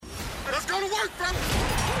go to work, brother.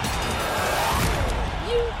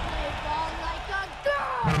 You play ball like a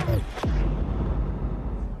girl.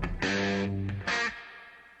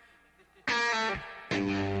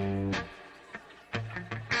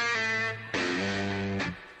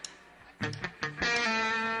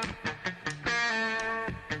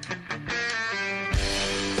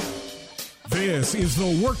 This is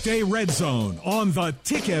the Workday Redzone on the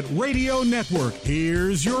Ticket Radio Network.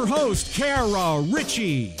 Here's your host, Kara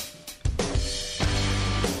Richey.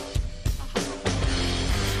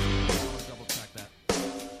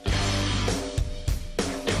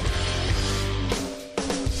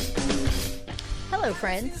 Hello,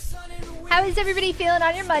 friends. How is everybody feeling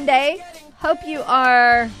on your Monday? Hope you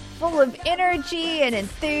are full of energy and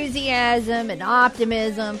enthusiasm and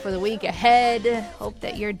optimism for the week ahead. Hope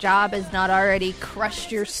that your job has not already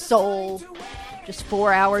crushed your soul just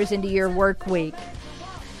 4 hours into your work week.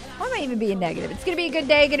 Why am I even being negative? It's going to be a good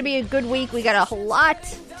day, going to be a good week. We got a whole lot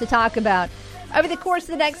to talk about over the course of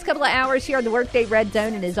the next couple of hours here on the Workday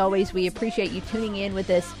Redzone. And as always, we appreciate you tuning in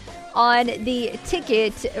with us on the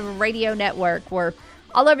Ticket Radio Network. We're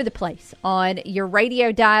all over the place on your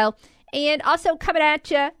radio dial and also coming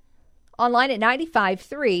at you online at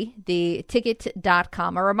 95.3,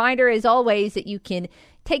 theticket.com. A reminder, as always, that you can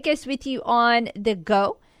take us with you on the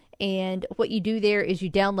go. And what you do there is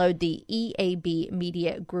you download the EAB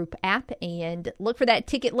Media Group app and look for that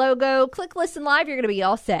ticket logo. Click Listen Live. You're going to be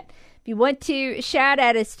all set. If you want to shout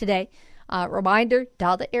at us today, reminder,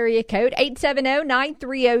 dial the area code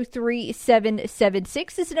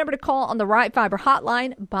 870-930-3776. This is the number to call on the Right Fiber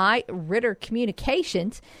hotline by Ritter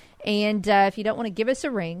Communications. And if you don't want to give us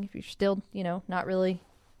a ring, if you're still, not really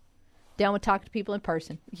down with talking to people in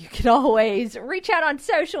person, you can always reach out on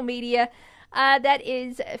social media. That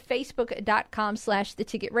is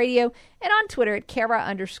facebook.com/theticket.radio and on Twitter at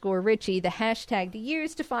Kara_Richey. The hashtag to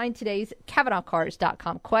use to find today's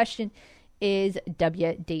CavanaughCars.com question is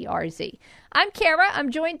WDRZ. I'm Kara.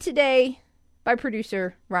 I'm joined today by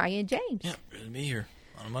producer Ryan James. Yeah, good to be here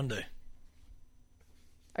on a Monday.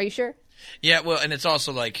 Are you sure? Yeah, well, and it's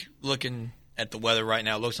also like looking at the weather right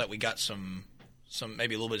now. It looks like we got some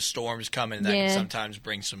maybe a little bit of storms coming that can sometimes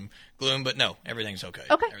bring some gloom. But no, everything's okay.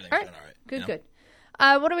 Okay, everything's all right. Good, good.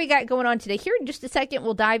 What do we got going on today? Here in just a second,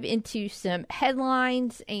 we'll dive into some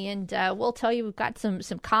headlines, and we'll tell you we've got some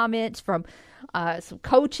comments from some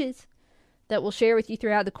coaches that we'll share with you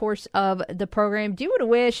throughout the course of the program. Do you want to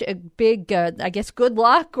wish a big, good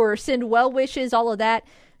luck or send well wishes, all of that,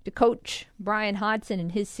 to Coach Brian Hodson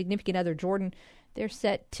and his significant other, Jordan. They're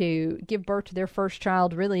set to give birth to their first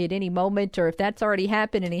child really at any moment, or if that's already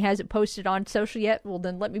happened and he hasn't posted on social yet, well,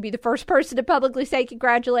 then let me be the first person to publicly say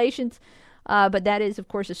congratulations. But that is, of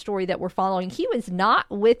course, a story that we're following. He was not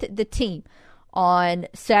with the team on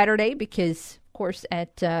Saturday because, of course,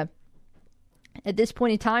 at this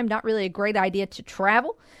point in time, not really a great idea to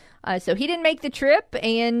travel. So he didn't make the trip,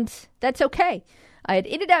 and that's okay. It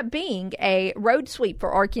ended up being a road sweep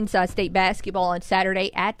for Arkansas State basketball on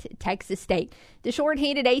Saturday at Texas State. The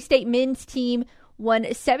shorthanded A-State men's team won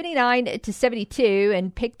 79-72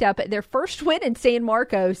 and picked up their first win in San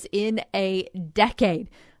Marcos in a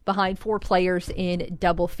decade, behind four players in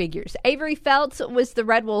double figures. Avery Felts was the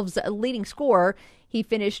Red Wolves' leading scorer. He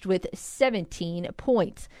finished with 17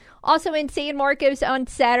 points. Also in San Marcos on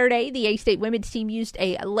Saturday, the A-State women's team used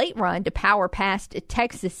a late run to power past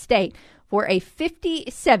Texas State for a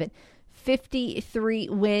 57-53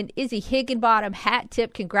 win. Izzy Higginbottom, hat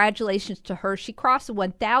tip, congratulations to her. She crossed the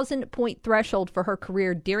 1,000-point threshold for her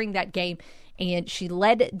career during that game, and she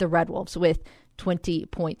led the Red Wolves with 20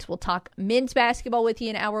 points. We'll talk men's basketball with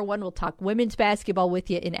you in hour one. We'll talk women's basketball with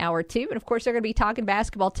you in hour two. And, of course, they're going to be talking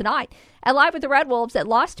basketball tonight at Live with the Red Wolves at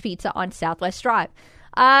Lost Pizza on Southwest Drive.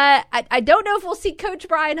 I don't know if we'll see Coach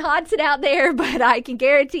Brian Hodson out there, but I can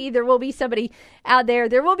guarantee there will be somebody out there.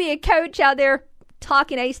 There will be a coach out there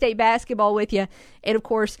talking A-State basketball with you. And, of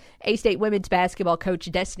course, A-State women's basketball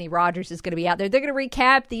coach Destinee Rogers is going to be out there. They're going to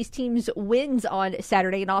recap these teams' wins on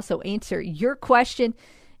Saturday and also answer your question.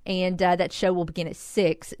 And that show will begin at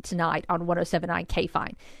 6 tonight on 107.9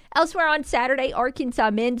 K-Fine. Elsewhere on Saturday,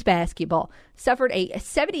 Arkansas men's basketball suffered a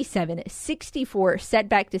 77-64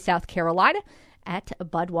 setback to South Carolina at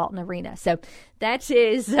Bud Walton Arena. So that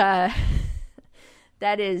is the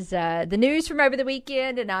news from over the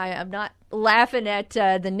weekend, and I'm not laughing at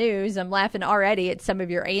the news. I'm laughing already at some of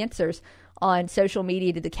your answers on social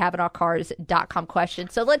media to the CavanaughCars.com question.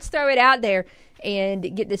 So let's throw it out there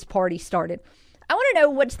and get this party started. I want to know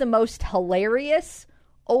what's the most hilarious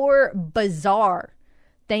or bizarre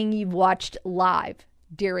thing you've watched live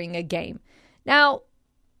during a game. Now,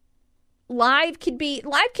 live could be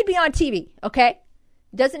on TV, okay?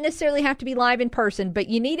 Doesn't necessarily have to be live in person, but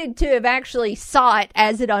you needed to have actually saw it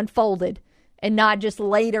as it unfolded and not just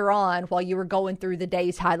later on while you were going through the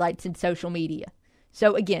day's highlights in social media.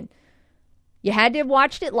 So again, you had to have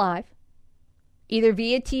watched it live, either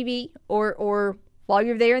via TV or while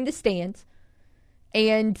you're there in the stands.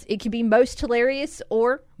 And it can be most hilarious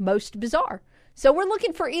or most bizarre. So we're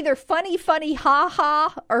looking for either funny,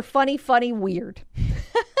 ha-ha, or funny, weird.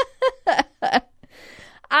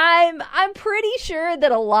 I'm pretty sure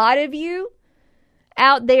that a lot of you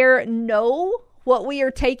out there know what we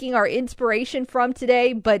are taking our inspiration from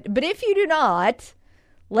today. But if you do not,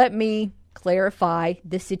 let me clarify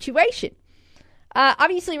the situation.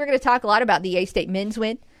 Obviously, we're going to talk a lot about the A-State men's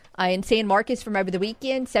win in San Marcos from over the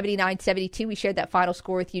weekend, 79-72. We shared that final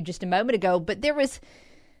score with you just a moment ago. But there was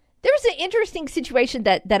an interesting situation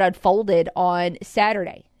that unfolded on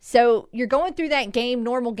Saturday. So you're going through that game,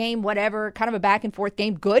 normal game, whatever, kind of a back-and-forth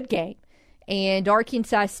game, good game. And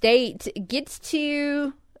Arkansas State gets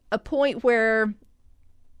to a point where,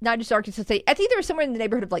 not just Arkansas State, I think there was somewhere in the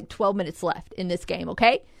neighborhood of like 12 minutes left in this game,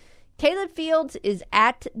 okay? Caleb Fields is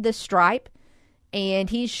at the stripe, and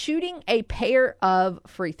he's shooting a pair of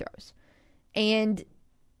free throws. And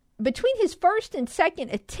between his first and second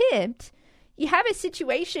attempt, you have a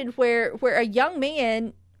situation where a young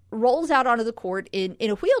man rolls out onto the court in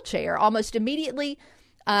a wheelchair almost immediately.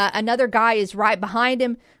 Another guy is right behind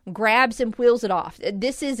him, grabs him, wheels it off.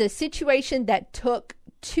 This is a situation that took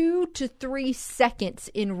 2 to 3 seconds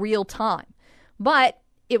in real time. But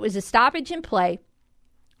it was a stoppage in play.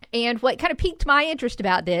 And what kind of piqued my interest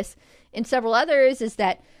about this and several others is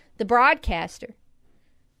that the broadcaster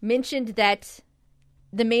mentioned that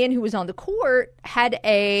the man who was on the court had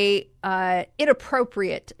a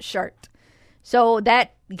inappropriate shirt. So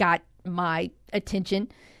that got my attention.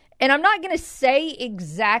 And I'm not going to say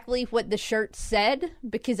exactly what the shirt said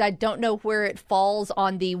because I don't know where it falls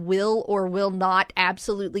on the will or will not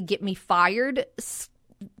absolutely get me fired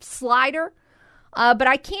slider. But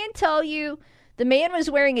I can tell you the man was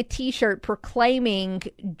wearing a t-shirt proclaiming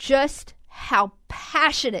just how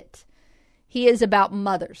passionate he is about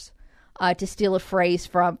mothers, to steal a phrase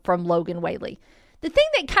from Logan Whaley. The thing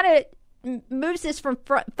that kind of moves this from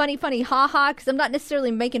funny, ha-ha, because I'm not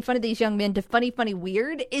necessarily making fun of these young men, to funny,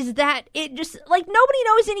 weird, is that it just, like, nobody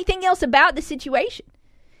knows anything else about the situation.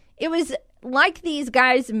 It was like these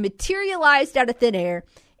guys materialized out of thin air,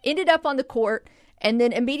 ended up on the court, and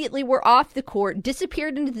then immediately were off the court,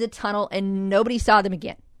 disappeared into the tunnel, and nobody saw them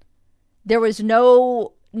again. There was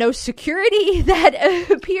no security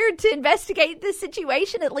that appeared to investigate this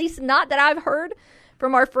situation, at least not that I've heard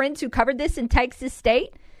from our friends who covered this in Texas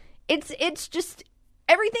State. It's just,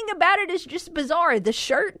 everything about it is just bizarre. The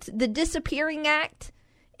shirt, the disappearing act,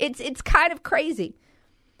 it's kind of crazy.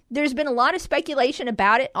 There's been a lot of speculation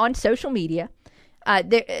about it on social media.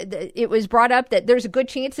 It was brought up that there's a good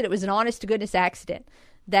chance that it was an honest-to-goodness accident,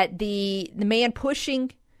 that the man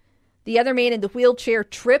pushing the other man in the wheelchair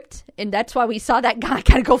tripped, and that's why we saw that guy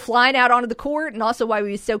kind of go flying out onto the court, and also why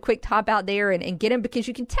we was so quick to hop out there and get him, because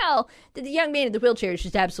you can tell that the young man in the wheelchair is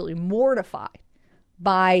just absolutely mortified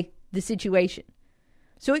by the situation.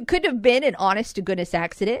 So it could have been an honest-to-goodness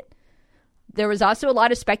accident. There was also a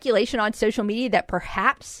lot of speculation on social media that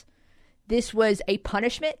perhaps this was a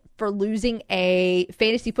punishment for losing a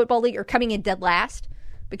fantasy football league or coming in dead last,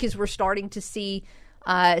 because we're starting to see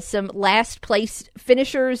some last place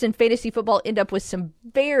finishers in fantasy football end up with some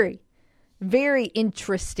very, very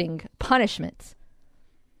interesting punishments.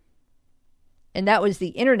 And that was the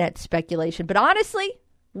internet speculation. But honestly,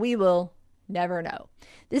 we will never know.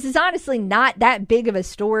 This is honestly not that big of a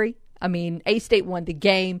story. I mean, A-State won the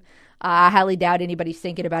game. I highly doubt anybody's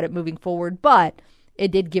thinking about it moving forward, but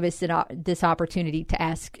it did give us this opportunity to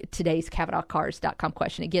ask today's CavenaughCars.com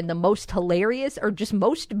question. Again, the most hilarious or just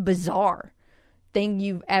most bizarre thing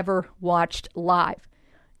you've ever watched live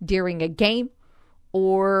during a game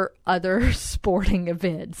or other sporting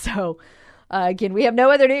event. So, again, we have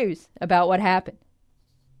no other news about what happened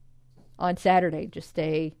on Saturday. Just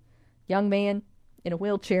a young man in a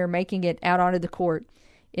wheelchair making it out onto the court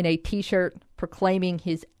in a t-shirt proclaiming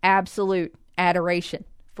his absolute adoration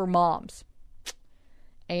for moms.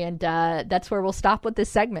 And that's where we'll stop with this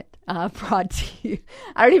segment brought to you.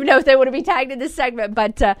 I don't even know if they want to be tagged in this segment,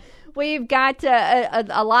 but we've got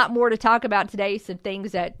a lot more to talk about today. Some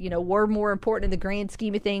things that, were more important in the grand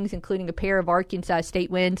scheme of things, including a pair of Arkansas State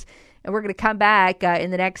wins. And we're going to come back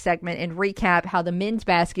in the next segment and recap how the men's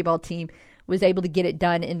basketball team was able to get it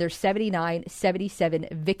done in their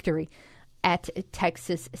 79-77 victory at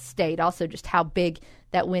Texas State. Also, just how big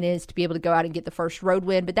that win is to be able to go out and get the first road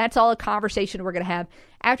win. But that's all a conversation we're going to have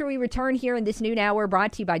after we return here in this noon hour,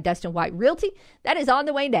 brought to you by Dustin White Realty. That is on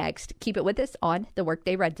the way next. Keep it with us on the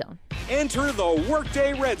Workday Red Zone. Enter the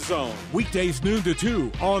Workday Red Zone. Weekdays noon to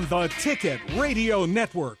 2 on the Ticket Radio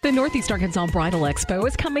Network. The Northeast Arkansas Bridal Expo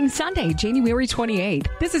is coming Sunday, January 28th.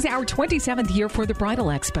 This is our 27th year for the Bridal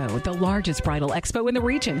Expo, the largest bridal expo in the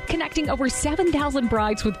region, connecting over 7,000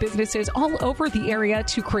 brides with businesses all over the area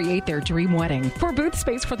to create their dream wedding. For booth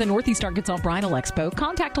space for the Northeast Arkansas Bridal Expo,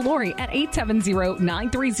 contact Lori at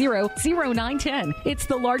 870-930-0910. It's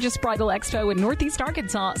the largest bridal expo in Northeast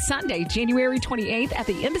Arkansas, Sunday, January 28th at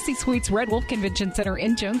the Embassy Suites Red Wolf Convention Center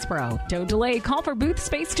in Jonesboro. Don't delay. Call for booth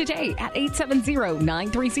space today at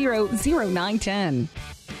 870-930-0910.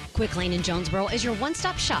 Quick Lane in Jonesboro is your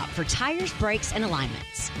one-stop shop for tires, brakes, and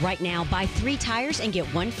alignments. Right now, buy 3 tires and get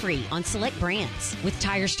 1 free on select brands, with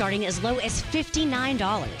tires starting as low as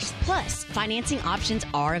 $59. Plus, financing options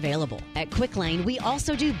are available. At Quick Lane, we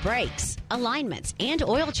also do brakes, alignments, and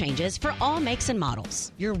oil changes for all makes and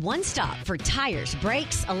models. Your one-stop for tires,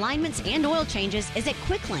 brakes, alignments, and oil changes is at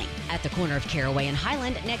Quick Lane at the corner of Caraway and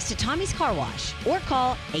Highland next to Tommy's Car Wash, or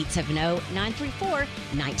call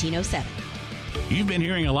 870-934-1907. You've been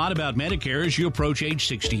hearing a lot about Medicare as you approach age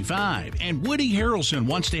 65, and Woody Harrelson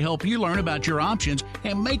wants to help you learn about your options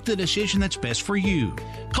and make the decision that's best for you.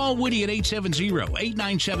 Call Woody at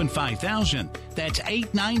 870-897-5000. That's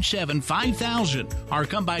 897-5000. Or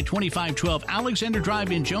come by 2512 Alexander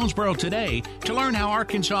Drive in Jonesboro today to learn how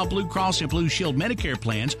Arkansas Blue Cross and Blue Shield Medicare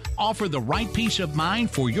plans offer the right peace of mind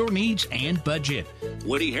for your needs and budget.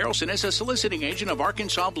 Woody Harrelson is a soliciting agent of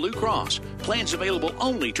Arkansas Blue Cross. Plans available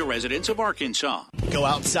only to residents of Arkansas. Go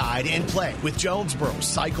outside and play with Jonesboro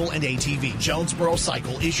Cycle and ATV. Jonesboro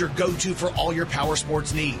Cycle is your go-to for all your power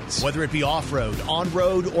sports needs. Whether it be off-road,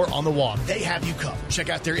 on-road, or on the walk, they have you covered. Check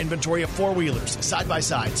out their inventory of four-wheelers,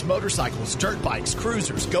 side-by-sides, motorcycles, dirt bikes,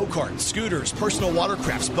 cruisers, go-karts, scooters, personal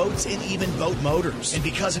watercrafts, boats, and even boat motors. And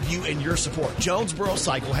because of you and your support, Jonesboro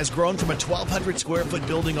Cycle has grown from a 1,200-square-foot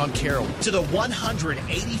building on Carroll to the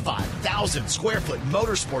 185,000-square-foot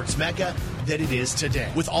motorsports mecca that it is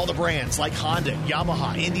today. With all the brands like Honda,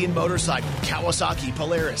 Yamaha, Indian Motorcycle, Kawasaki,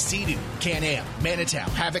 Polaris, Sea-Doo, Can-Am, Manitow,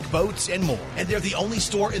 Havoc Boats, and more. And they're the only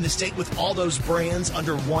store in the state with all those brands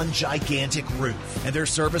under one gigantic roof. And their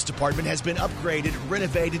service department has been upgraded,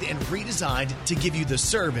 renovated, and redesigned to give you the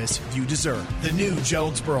service you deserve. The new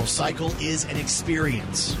Jonesboro Cycle is an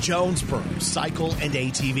experience. Jonesboro Cycle and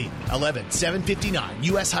ATV, 11759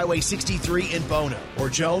 U.S. Highway 63 in Bono, or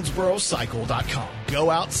JonesboroCycle.com. Go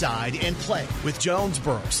outside and play with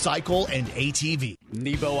Jonesboro Cycle and ATV.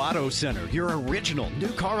 Nebo Auto Center, your original new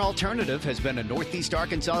car alternative, has been a Northeast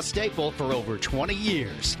Arkansas staple for over 20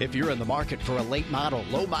 years. If you're in the market for a late model,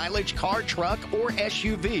 low mileage car, truck, or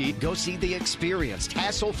SUV, go see the experienced,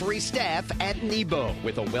 hassle-free staff at Nebo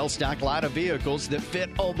with a well-stocked lot of vehicles that fit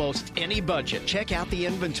almost any budget. Check out the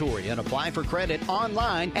inventory and apply for credit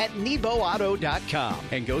online at NeboAuto.com,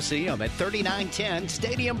 and go see them at 3910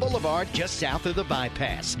 Stadium Boulevard, just south of the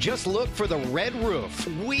bypass. Just look for the red roof.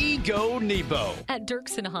 We go Nebo. At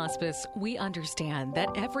Dirksen Hospice, we understand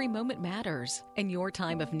that every moment matters. In your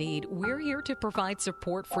time of need, we're here to provide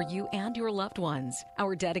support for you and your loved ones.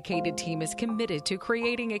 Our dedicated team is committed to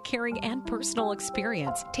creating a caring and personal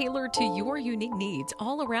experience tailored to your unique needs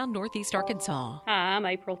all around Northeast Arkansas. Hi, I'm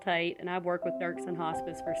April Tate, and I've worked with Dirksen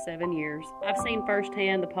Hospice for 7 years. I've seen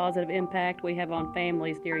firsthand the positive impact we have on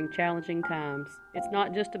families during challenging times. It's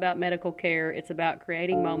not just about medical care, it's about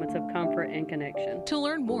creating moments of comfort and connection. To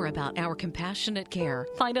learn more about our compassionate care,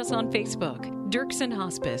 find us on Facebook, Dirksen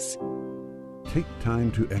Hospice. Take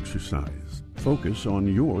time to exercise. Focus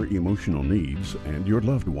on your emotional needs and your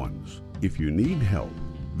loved ones. If you need help,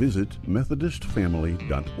 visit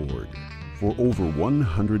MethodistFamily.org. For over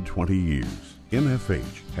 120 years,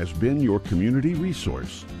 MFH has been your community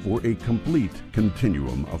resource for a complete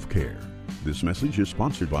continuum of care. This message is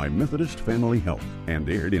sponsored by Methodist Family Health and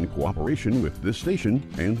aired in cooperation with this station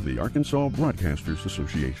and the Arkansas Broadcasters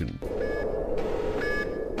Association.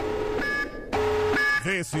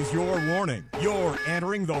 This is your warning. You're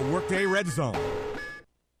entering the Workday Red Zone.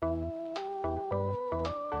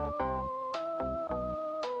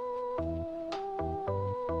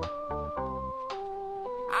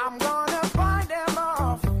 I'm gonna find them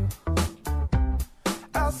off.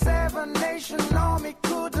 A seven-nation army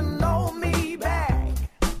couldn't hold me back.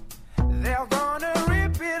 They're gonna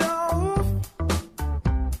rip it off.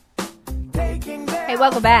 Hey,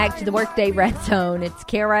 welcome back to the Workday Red Zone. It's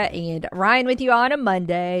Kara and Ryan with you on a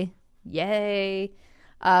Monday. Yay.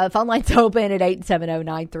 Phone line's open at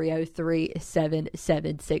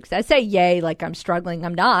 870-930-3776. I say yay like I'm struggling.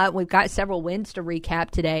 I'm not. We've got several wins to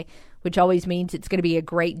recap today, which always means it's going to be a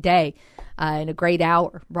great day and a great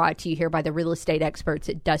hour, brought to you here by the real estate experts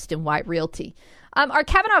at Dustin White Realty. Our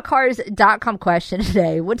CavanaughCars.com question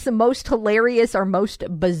today: what's the most hilarious or most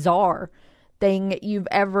bizarre thing you've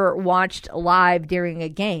ever watched live during a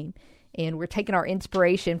game? And we're taking our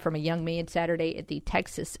inspiration from a young man Saturday at the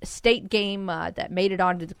Texas State game that made it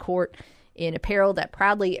onto the court in apparel that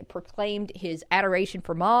proudly proclaimed his adoration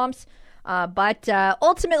for moms. But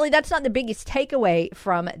ultimately, that's not the biggest takeaway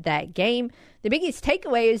from that game. The biggest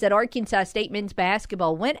takeaway is that Arkansas State men's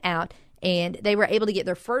basketball went out and they were able to get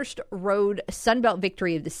their first road Sunbelt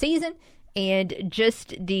victory of the season and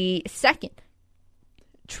just the second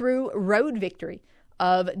true road victory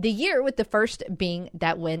of the year, with the first being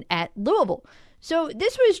that win at Louisville. So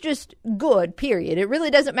this was just good, period. It really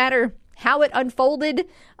doesn't matter how it unfolded.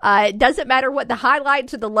 It doesn't matter what the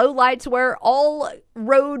highlights or the lowlights were. All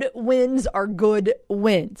road wins are good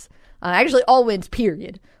wins. Actually, all wins,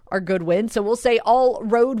 period, are good wins. So we'll say all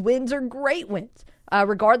road wins are great wins,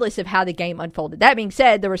 regardless of how the game unfolded. That being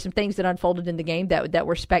said, there were some things that unfolded in the game that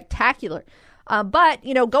were spectacular. But,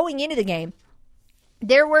 going into the game,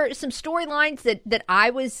 there were some storylines that I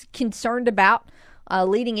was concerned about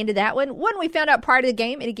leading into that one. One, we found out prior to the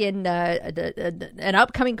game, and again, an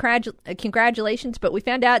upcoming congratulations, but we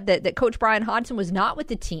found out that Coach Brian Hodgson was not with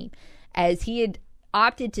the team, as he had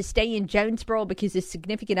opted to stay in Jonesboro because his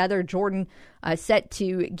significant other, Jordan, set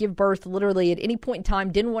to give birth literally at any point in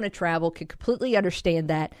time, didn't want to travel, could completely understand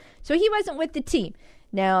that. So he wasn't with the team.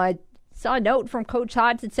 Now, I saw a note from Coach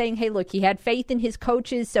Hodgson saying, hey, look, he had faith in his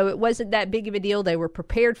coaches, so it wasn't that big of a deal. They were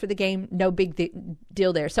prepared for the game. No big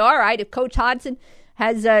deal there. So, all right, if Coach Hodgson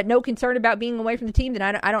has no concern about being away from the team, then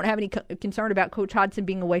I don't have any concern about Coach Hodgson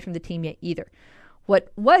being away from the team yet either.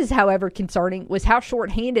 What was, however, concerning was how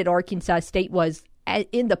shorthanded Arkansas State was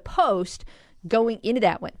in the post going into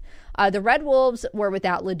that one. The Red Wolves were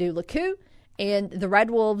without Ladue Laku, and the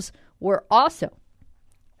Red Wolves were also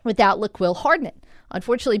without LaQuill Hardnett.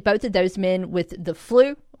 Unfortunately, both of those men with the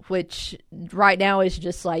flu, which right now is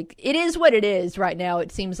just like, it is what it is right now.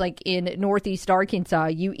 It seems like in Northeast Arkansas,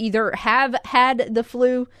 you either have had the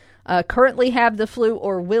flu, currently have the flu,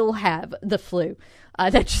 or will have the flu.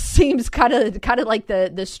 That just seems kind of like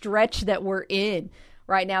the stretch that we're in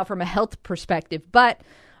right now from a health perspective. But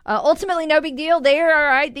ultimately, no big deal there. All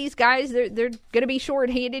right, these guys, they're going to be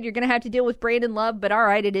shorthanded. You're going to have to deal with Brandon Love, but all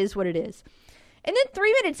right, it is what it is. And then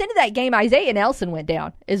 3 minutes into that game, Isaiah Nelson went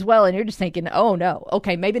down as well. And you're just thinking, oh, no.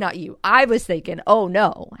 Okay, maybe not you. I was thinking, oh,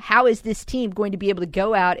 no. How is this team going to be able to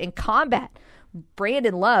go out and combat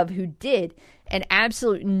Brandon Love, who did an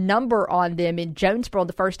absolute number on them in Jonesboro in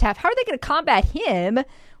the first half? How are they going to combat him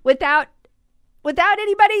without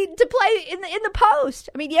anybody to play in the post?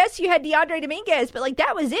 I mean, yes, you had DeAndre Dominguez, but,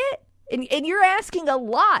 that was it. And you're asking a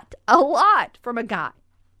lot from a guy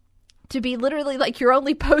to be literally your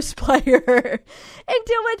only post player and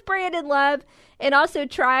deal with Brandon Love and also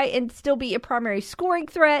try and still be a primary scoring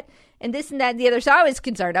threat and this and that and the other. So I was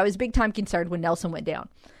concerned. I was big time concerned when Nelson went down.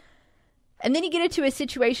 And then you get into a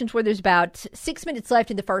situation where there's about 6 minutes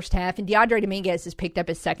left in the first half and DeAndre Dominguez has picked up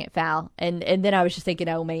his second foul. And then I was just thinking,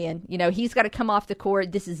 oh man, he's got to come off the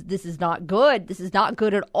court. This is not good. This is not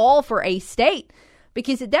good at all for A-State,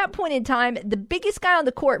 because at that point in time, the biggest guy on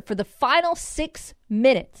the court for the final 6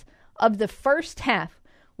 minutes of the first half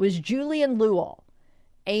was Julian Lual.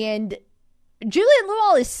 And Julian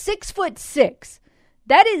Lual is 6'6".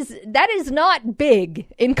 That is not big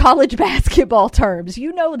in college basketball terms.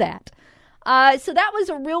 You know that. So that was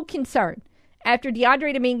a real concern after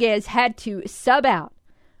DeAndre Dominguez had to sub out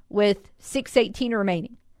with 6:18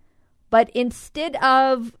 remaining. But instead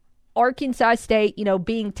of Arkansas State,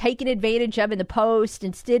 being taken advantage of in the post,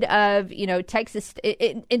 instead of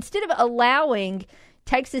allowing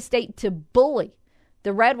Texas State to bully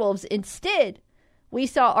the Red Wolves, instead, we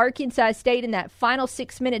saw Arkansas State in that final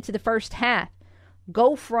 6 minutes of the first half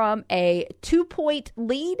go from a 2-point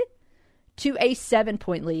lead to a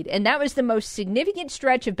 7-point lead. And that was the most significant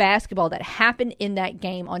stretch of basketball that happened in that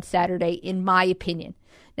game on Saturday, in my opinion.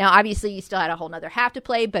 Now, obviously, you still had a whole nother half to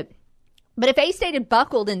play, but if A-State had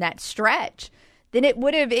buckled in that stretch, then it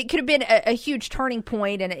could have been a huge turning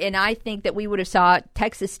point, and I think that we would have saw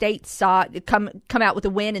Texas State come out with a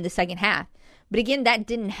win in the second half. But again, that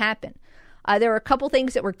didn't happen. There were a couple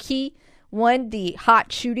things that were key. One, the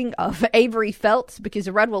hot shooting of Avery Felts, because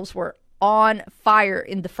the Red Wolves were on fire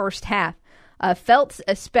in the first half. Felts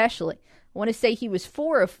especially. I want to say he was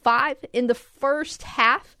 4 of 5 in the first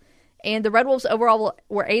half, and the Red Wolves overall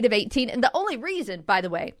were 8 of 18. And the only reason, by the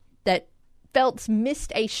way, that Felts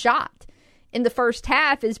missed a shot in the first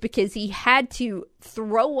half is because he had to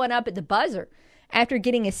throw one up at the buzzer after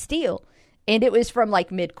getting a steal, and it was from like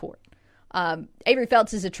midcourt. Avery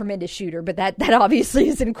Felts is a tremendous shooter, but that obviously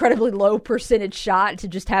is an incredibly low percentage shot to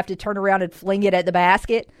just have to turn around and fling it at the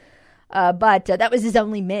basket. But that was his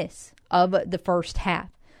only miss of the first half.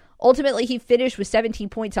 Ultimately, he finished with 17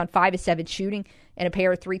 points on 5 of 7 shooting and a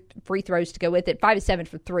pair of free throws to go with it. 5 of 7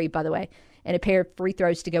 for 3, by the way, and a pair of free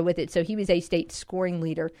throws to go with it. So he was A-State's scoring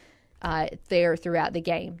leader there throughout the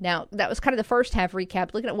game. Now, that was kind of the first half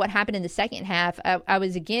recap. Looking at what happened in the second half, I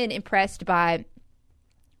was again impressed by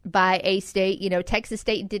A-State. You know, Texas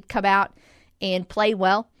State did come out and play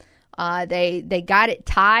well. They got it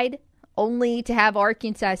tied, only to have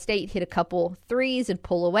Arkansas State hit a couple threes and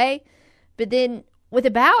pull away. But then with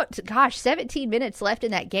about, 17 minutes left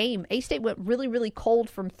in that game, A-State went really, really cold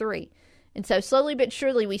from 3. And so slowly but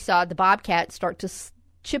surely we saw the Bobcats start to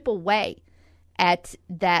chip away at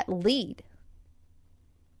that lead.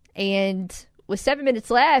 And with 7 minutes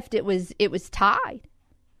left, it was tied.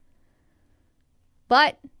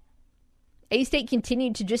 But A-State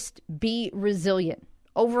continued to just be resilient.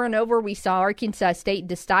 Over and over, we saw Arkansas State,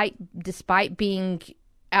 despite being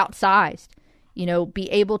outsized, be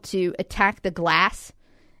able to attack the glass.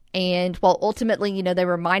 And while ultimately, they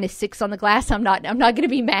were -6 on the glass, I'm not going to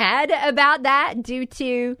be mad about that due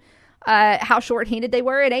to how shorthanded they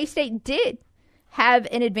were. And A-State did have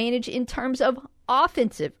an advantage in terms of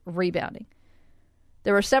offensive rebounding.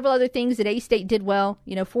 There were several other things that A-State did well.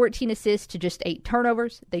 14 assists to just 8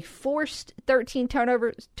 turnovers. They forced 13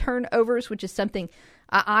 turnovers, which is something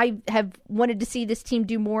I have wanted to see this team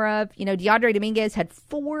do more of. DeAndre Dominguez had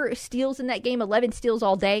 4 steals in that game, 11 steals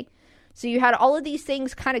all day. So you had all of these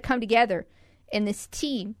things kind of come together, and this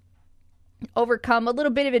team overcome a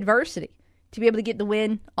little bit of adversity to be able to get the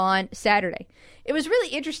win on Saturday. It was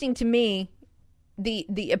really interesting to me,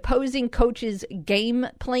 the opposing coaches' game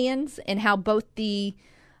plans and how both the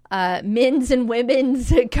men's and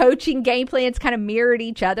women's coaching game plans kind of mirrored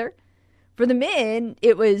each other. For the men,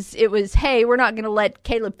 it was, hey, we're not going to let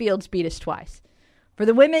Caleb Fields beat us twice. For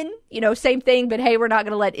the women, same thing, but hey, we're not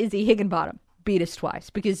going to let Izzy Higginbottom beat us twice.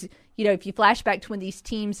 Because, if you flash back to when these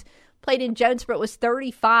teams played in Jonesboro, it was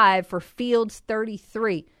 35 for Fields,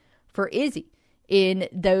 33 for Izzy in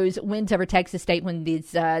those wins over Texas State when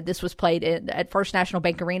this was played at First National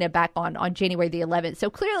Bank Arena back on January the 11th. So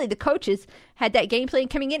clearly the coaches had that game plan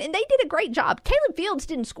coming in, and they did a great job. Caleb Fields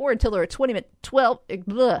didn't score until there were 12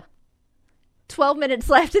 minutes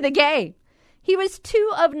left in the game. He was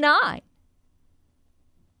 2 of 9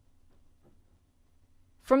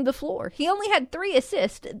 from the floor. He only had 3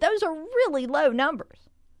 assists. Those are really low numbers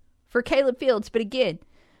for Caleb Fields. But again,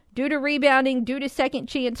 due to rebounding, due to second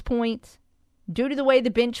chance points, due to the way the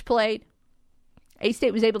bench played,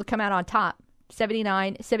 A-State was able to come out on top,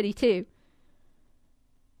 79-72.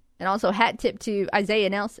 And also hat tip to Isaiah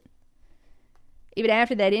Nelson. Even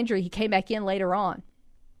after that injury, he came back in later on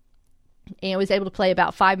and was able to play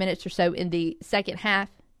about 5 minutes or so in the second half,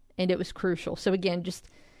 and it was crucial. So again, just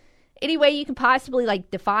any way you can possibly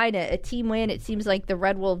define a team win, it seems like the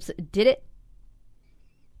Red Wolves did it.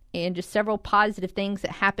 And just several positive things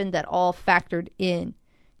that happened that all factored in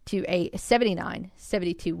to a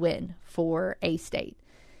 79-72 win for A-State.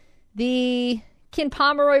 The Ken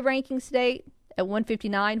Pomeroy rankings today at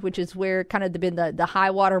 159, which is where kind of been the high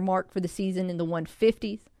water mark for the season in the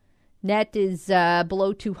 150s. Net is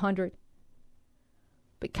below 200.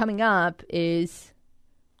 But coming up is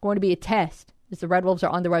going to be a test as the Red Wolves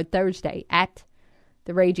are on the road Thursday at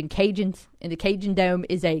the Raging Cajuns. And the Cajun Dome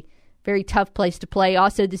is a very tough place to play.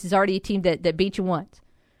 Also, this is already a team that beat you once.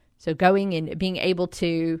 So going and being able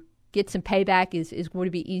to get some payback is going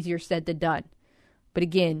to be easier said than done. But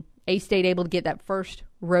again, A-State able to get that first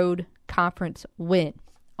road conference win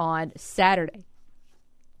on Saturday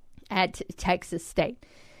at Texas State.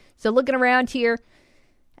 So looking around here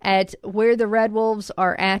at where the Red Wolves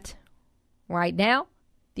are at right now,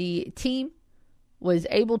 the team was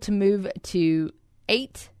able to move to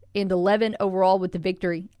 8-11 overall with the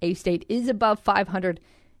victory. A-State is above 500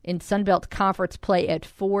 in Sunbelt Conference play at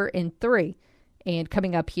 4-3. And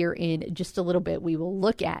coming up here in just a little bit, we will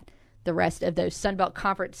look at the rest of those Sunbelt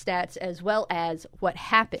Conference stats as well as what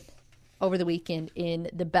happened over the weekend in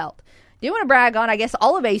the Belt. Do want to brag on, I guess,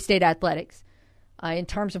 all of A-State athletics in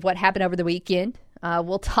terms of what happened over the weekend.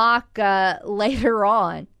 We'll talk later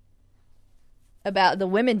on about the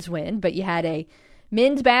women's win, but you had a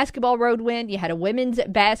men's basketball road win. You had a women's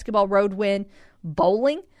basketball road win.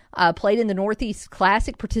 Bowling played in the Northeast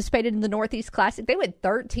Classic, participated in the Northeast Classic. They went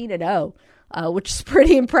 13-0, which is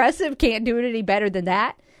pretty impressive. Can't do it any better than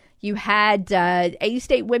that. You had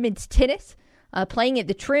A-State women's tennis playing at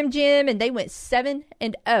the Trim Gym, and they went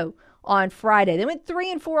 7-0 on Friday. They went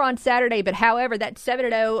 3-4 on Saturday, but however, that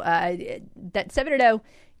 7-0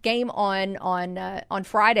 game on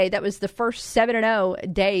Friday, that was the first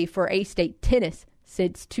 7-0 day for A-State tennis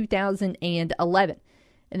since 2011.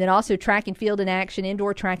 And then also track and field in action,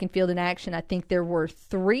 indoor track and field in action. I think there were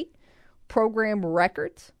 2 or 3 program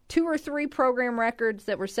records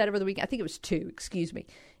that were set over the weekend. I think it was 2, excuse me.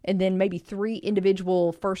 And then maybe 3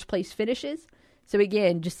 individual first place finishes. So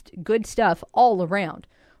again, just good stuff all around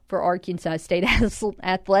for Arkansas State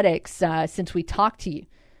athletics since we talked to you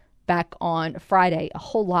back on Friday. A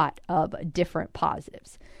whole lot of different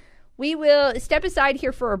positives. We will step aside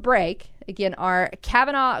here for a break. Again, our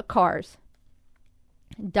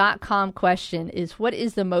KavanaughCars.com question is, what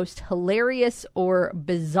is the most hilarious or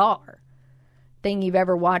bizarre thing you've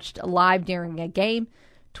ever watched live during a game?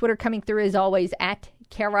 Twitter coming through as always at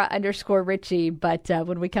Kara_Richey. But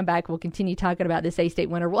when we come back, we'll continue talking about this A-State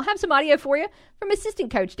winner. We'll have some audio for you from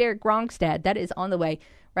assistant coach Derek Rongstad. That is on the way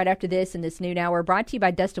right after this in this noon hour, brought to you by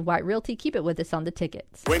Dustin White Realty. Keep it with us on the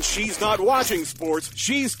tickets. When she's not watching sports,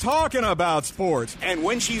 she's talking about sports. And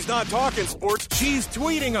when she's not talking sports, she's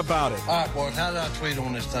tweeting about it. All right, boys, how do I tweet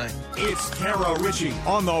on this thing? It's Kara Richey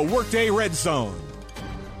on the Workday Redzone.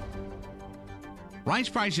 Rice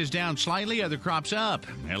prices down slightly, other crops up.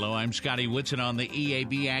 Hello, I'm Scotty Woodson on the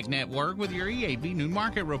EAB Ag Network with your EAB Noon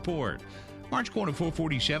Market Report. March corn at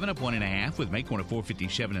 447 up 1.5, with May corn at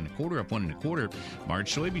 457 1/4 up 1 1/4.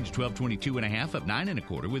 March soybeans 1222.5 up 9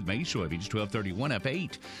 1/4, with May soybeans 1231 up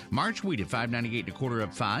 8. March wheat at 598 1/4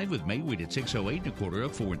 up 5, with May wheat at 608 1/4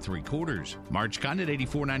 up 4 3/4. March cotton at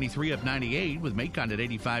 84.93 up 98, with May cotton at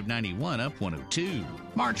 85.91 up 102.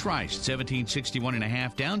 March rice at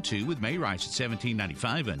 1761.5 down 2, with May rice at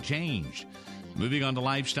 17.95 unchanged. Moving on to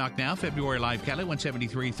livestock now. February live cattle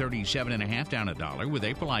 173.37.5 down $1, with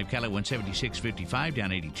April live cattle 176.55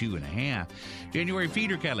 down 82.5. January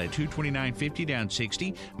feeder cattle at 229.50 down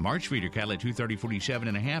 60. March feeder cattle at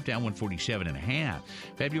 230.47.5 down 147.5.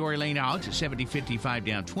 February lane hogs at 70.55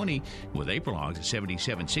 down 20, with April hogs at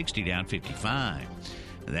 77.60 down 55.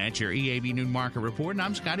 That's your EAB Noon Market Report, and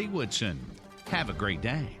I'm Scotty Woodson. Have a great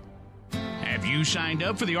day. Have you signed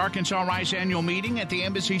up for the Arkansas Rice Annual Meeting at the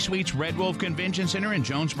Embassy Suites Red Wolf Convention Center in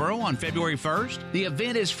Jonesboro on February 1st? The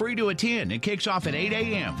event is free to attend and kicks off at 8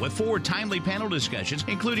 a.m. with 4 timely panel discussions,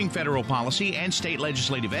 including federal policy and state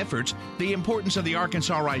legislative efforts, the importance of the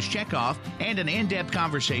Arkansas Rice Checkoff, and an in-depth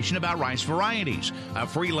conversation about rice varieties. A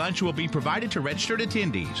free lunch will be provided to registered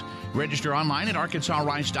attendees. Register online at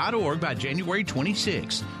arkansasrice.org by January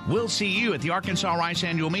 26th. We'll see you at the Arkansas Rice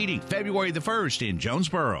Annual Meeting, February the 1st in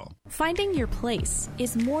Jonesboro. Finding your place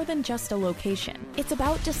is more than just a location. It's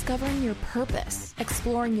about discovering your purpose,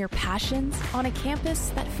 exploring your passions on a campus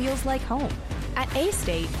that feels like home. At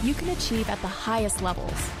A-State, you can achieve at the highest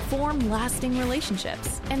levels, form lasting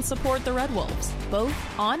relationships, and support the Red Wolves, both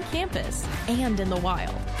on campus and in the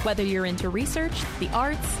wild. Whether you're into research, the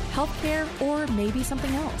arts, healthcare, or maybe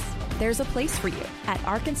something else, there's a place for you at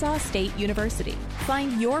Arkansas State University.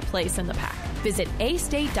 Find your place in the pack. Visit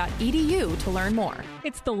astate.edu to learn more.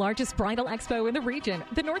 It's the largest bridal expo in the region.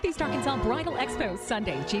 The Northeast Arkansas Bridal Expo,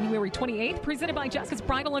 Sunday, January 28th, presented by Justice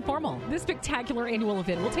Bridal and Formal. This spectacular annual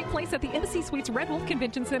event will take place at the Embassy Suites Red Wolf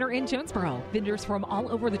Convention Center in Jonesboro. Vendors from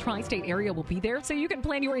all over the tri-state area will be there, so you can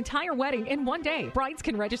plan your entire wedding in one day. Brides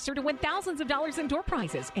can register to win thousands of dollars in door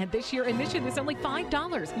prizes, and this year admission is only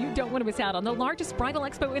 $5. You don't want to miss out on the largest bridal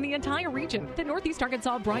expo in the entire region. The Northeast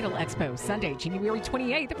Arkansas Bridal Expo, Sunday, January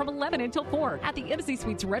 28th from 11 until 4 at the Embassy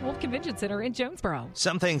Suites Red Wolf Convention Center in Jonesboro.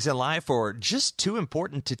 Some things in life are just too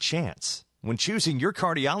important to chance. When choosing your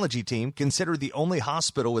cardiology team, consider the only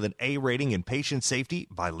hospital with an A rating in patient safety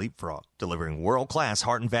by Leapfrog, delivering world-class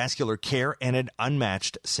heart and vascular care and an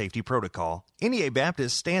unmatched safety protocol. NEA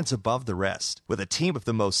Baptist stands above the rest. With a team of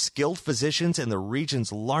the most skilled physicians in the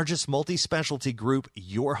region's largest multi-specialty group,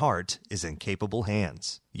 your heart is in capable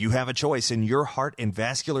hands. You have a choice in your heart and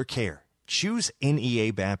vascular care. Choose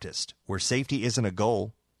NEA Baptist, where safety isn't a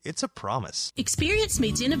goal, it's a promise. Experience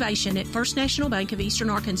meets innovation at First National Bank of Eastern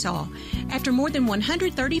Arkansas. After more than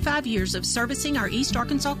 135 years of servicing our East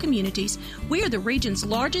Arkansas communities, we are the region's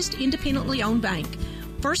largest independently owned bank.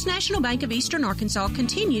 First National Bank of Eastern Arkansas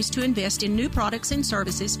continues to invest in new products and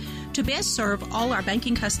services to best serve all our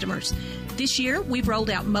banking customers. This year, we've rolled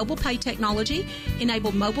out mobile pay technology,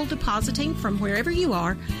 enabled mobile depositing from wherever you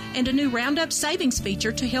are, and a new Roundup savings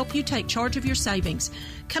feature to help you take charge of your savings.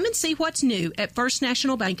 Come and see what's new at First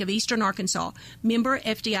National Bank of Eastern Arkansas, member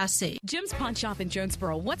FDIC. Jim's Pawn Shop in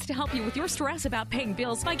Jonesboro wants to help you with your stress about paying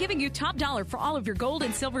bills by giving you top dollar for all of your gold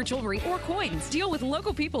and silver jewelry or coins. Deal with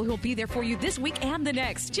local people who will be there for you this week and the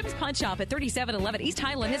next. Jim's Pawn Shop at 3711 East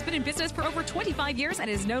Highland has been in business for over 25 years and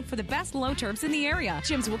is known for the best loan terms in the area.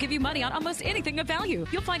 Jim's will give you money on almost anything of value.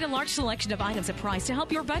 You'll find a large selection of items at price to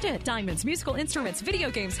help your budget. Diamonds, musical instruments, video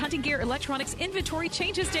games, hunting gear, electronics, inventory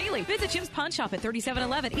changes daily. Visit Jim's Pawn Shop at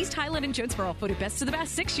 3711 East Highland in Jonesboro. Voted best of the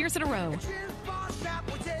best 6 years in a row.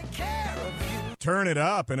 Turn it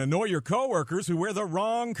up and annoy your coworkers who wear the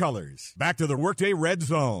wrong colors. Back to the Workday Red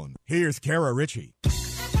Zone. Here's Kara Richey.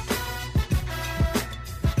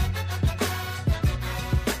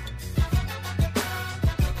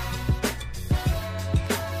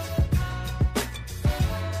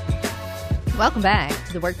 Welcome back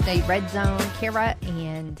to the Workday Red Zone. Kara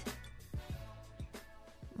and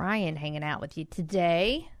Ryan hanging out with you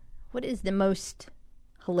today. What is the most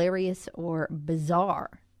hilarious or bizarre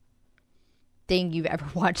thing you've ever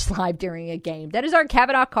watched live during a game? That is our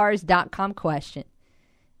CavenaughCars.com question.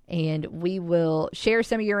 And we will share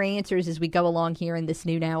some of your answers as we go along here in this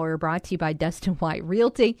noon hour, brought to you by Dustin White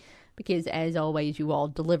Realty, because as always, you all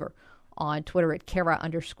deliver on Twitter at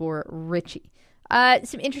Kara_Richey.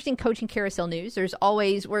 Some interesting coaching carousel news. There's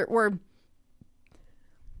always, we're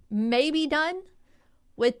maybe done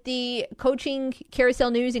with the coaching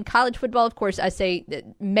carousel news in college football. Of course, I say that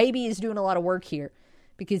maybe is doing a lot of work here,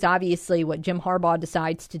 because obviously what Jim Harbaugh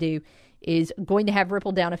decides to do is going to have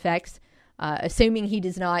ripple down effects. Assuming he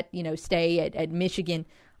does not, stay at Michigan,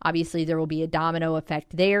 obviously there will be a domino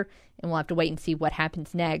effect there, and we'll have to wait and see what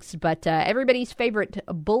happens next. But everybody's favorite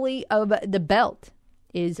bully of the belt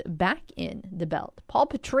is back in the belt. Paul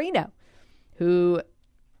Petrino, who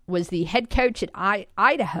was the head coach at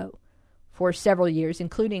Idaho for several years,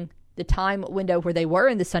 including the time window where they were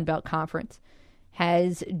in the Sun Belt Conference,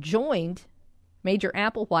 has joined Major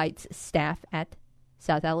Applewhite's staff at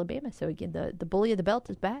South Alabama. So again, the bully of the belt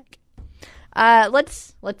is back.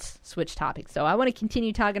 Let's switch topics. So I want to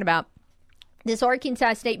continue talking about this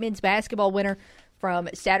Arkansas State men's basketball winner from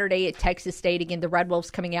Saturday at Texas State. Again, the Red Wolves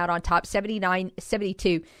coming out on top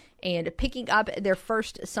 79-72 and picking up their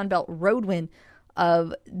first Sun Belt road win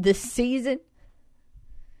of the season.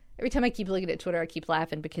 Every time I keep looking at Twitter, I keep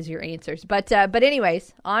laughing because of your answers. But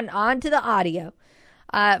anyways, on to the audio.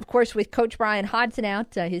 Of course, with Coach Brian Hodson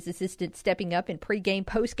out, his assistant stepping up in pregame,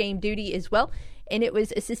 postgame duty as well. And it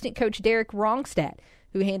was assistant coach Derek Rongstad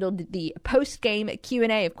who handled the postgame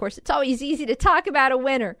Q&A. Of course, it's always easy to talk about a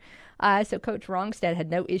winner. So Coach Rongstad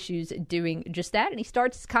had no issues doing just that. And he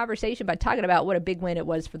starts his conversation by talking about what a big win it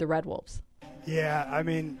was for the Red Wolves. Yeah, I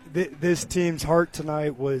mean, this team's heart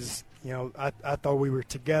tonight was, I thought we were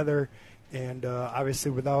together. And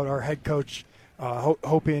obviously without our head coach,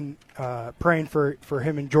 hoping, praying for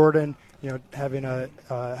him and Jordan, having a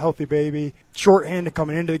healthy baby. Shorthanded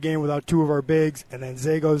coming into the game without two of our bigs, and then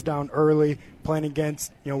Zay goes down early, playing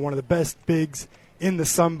against one of the best bigs in the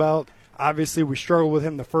Sun Belt. Obviously, we struggled with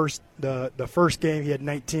him the first game. He had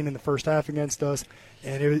 19 in the first half against us,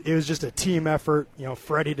 and it was just a team effort.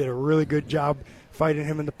 Freddie did a really good job fighting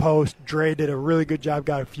him in the post. Dre did a really good job,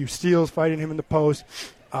 got a few steals fighting him in the post.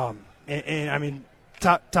 And I mean,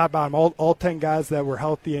 top bottom, all 10 guys that were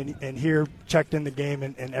healthy and here checked in the game,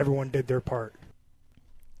 and everyone did their part.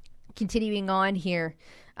 Continuing on here,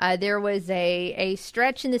 there was a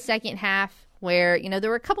stretch in the second half where, there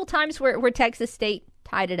were a couple times where Texas State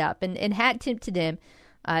tied it up, and hat tip to them.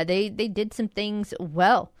 They did some things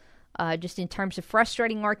well, just in terms of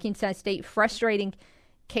frustrating Arkansas State, frustrating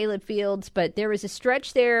Caleb Fields. But there was a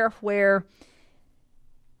stretch there where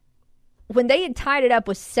when they had tied it up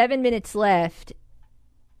with 7 minutes left,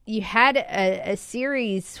 you had a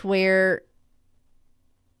series where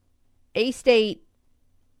A-State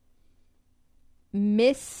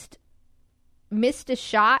missed a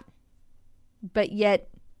shot, but yet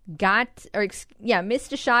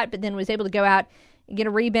missed a shot, but then was able to go out and get a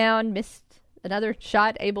rebound, missed another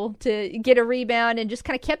shot, able to get a rebound, and just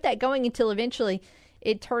kind of kept that going until eventually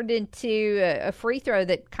it turned into a free throw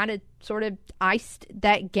that kind of sort of iced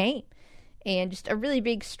that game. And just a really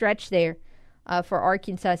big stretch there for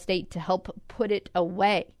Arkansas State to help put it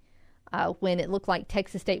away when it looked like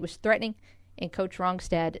Texas State was threatening. And Coach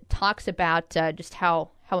Rongstad talks about just how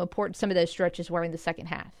important some of those stretches were in the second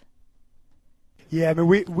half. Yeah, I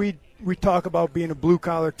mean, we talk about being a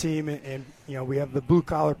blue-collar team, and we have the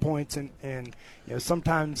blue-collar points, and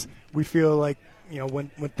sometimes we feel like, when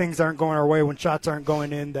things aren't going our way, when shots aren't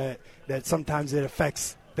going in, that sometimes it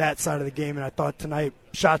affects that side of the game. And I thought tonight,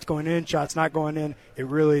 shots going in, shots not going in, it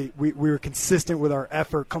really we were consistent with our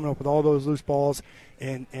effort coming up with all those loose balls.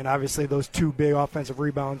 And obviously those 2 big offensive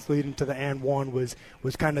rebounds leading to the and one was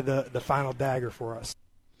kind of the final dagger for us.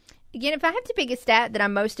 Again, if I have to pick a stat that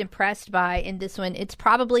I'm most impressed by in this one, it's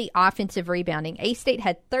probably offensive rebounding. A-State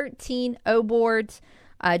had 13 O-boards,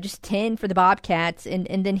 just 10 for the Bobcats. And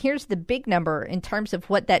then here's the big number in terms of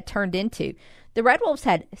what that turned into. The Red Wolves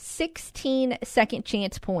had 16 second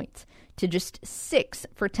chance points to just 6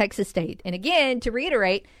 for Texas State. And again, to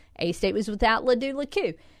reiterate, A-State was without Ladue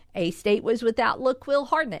Laku. A-State was without LaQuill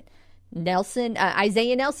Hardnett.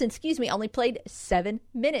 Isaiah Nelson, only played 7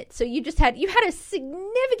 minutes. So you had a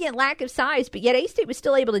significant lack of size, but yet A-State was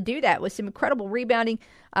still able to do that with some incredible rebounding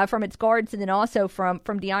from its guards and then also from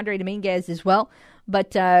DeAndre Dominguez as well.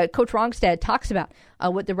 But Coach Rongstad talks about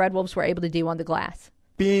what the Red Wolves were able to do on the glass.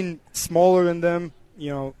 Being smaller than them,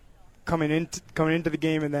 coming into the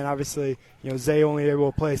game, and then obviously, Zay only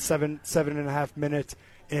able to play 7.5 minutes,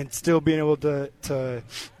 and still being able to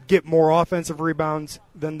get more offensive rebounds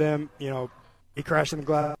than them. He crashed in the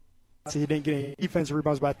glass. So he didn't get any defensive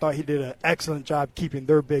rebounds, but I thought he did an excellent job keeping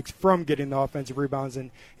their bigs from getting the offensive rebounds.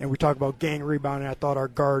 And we talk about gang rebounding. I thought our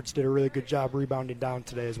guards did a really good job rebounding down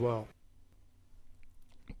today as well.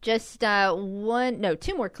 Just 2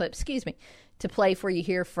 more clips, to play for you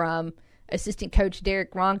here from assistant coach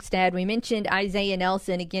Derek Rongstad. We mentioned Isaiah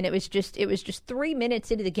Nelson. Again, it was just 3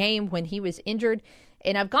 minutes into the game when he was injured.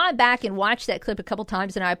 And I've gone back and watched that clip a couple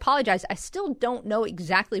times, and I apologize. I still don't know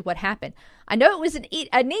exactly what happened. I know it was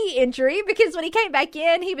a knee injury because when he came back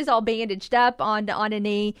in, he was all bandaged up on a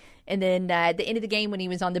knee. And then at the end of the game when he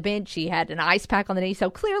was on the bench, he had an ice pack on the knee. So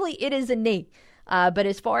clearly it is a knee. But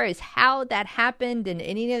as far as how that happened and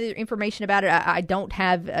any other information about it, I don't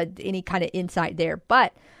have any kind of insight there.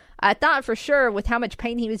 But I thought for sure with how much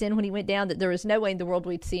pain he was in when he went down that there was no way in the world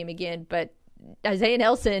we'd see him again. But Isaiah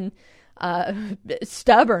Nelson,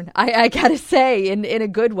 stubborn, I gotta say, in a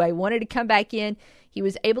good way, wanted to come back in. He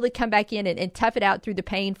was able to come back in and tough it out through the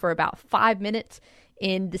pain for about 5 minutes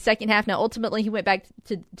in the second half. Now, ultimately, he went back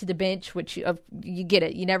to the bench, which you get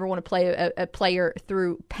it. You never want to play a player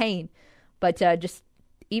through pain. But just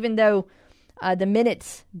even though the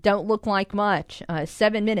minutes don't look like much,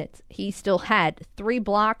 7 minutes, he still had 3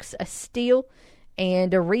 blocks, a steal,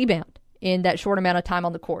 and a rebound in that short amount of time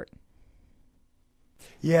on the court.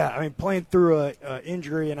 Yeah, I mean, playing through a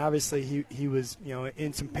injury, and obviously he was,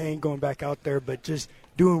 in some pain going back out there, but just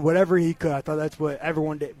doing whatever he could. I thought that's what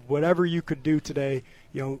everyone did. Whatever you could do today,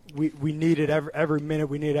 we needed every minute.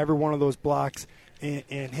 We needed every one of those blocks, and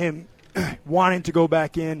him wanting to go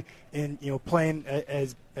back in and, playing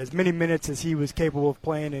as many minutes as he was capable of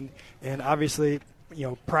playing, and obviously,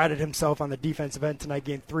 prided himself on the defensive end tonight,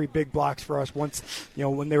 getting 3 big blocks for us once,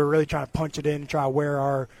 when they were really trying to punch it in and try to wear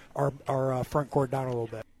our front court down a little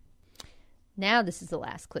bit. Now this is the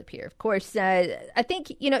last clip here. Of course, I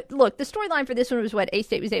think, look, the storyline for this one was what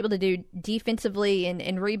A-State was able to do defensively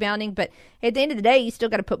and rebounding, but at the end of the day, you still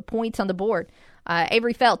got to put points on the board.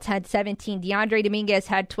 Avery Felts had 17. DeAndre Dominguez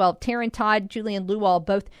had 12. Taryn Todd, Julian Lual,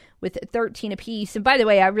 both with 13 apiece. And by the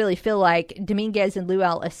way, I really feel like Dominguez and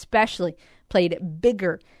Lual especially played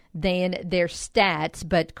bigger than their stats.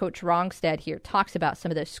 But Coach Rongstad here talks about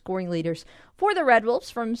some of those scoring leaders for the Red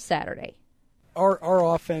Wolves from Saturday.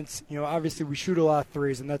 Our offense, obviously we shoot a lot of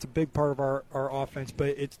threes, and that's a big part of our offense. But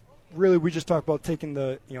it's really, we just talk about taking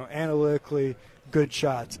the, analytically good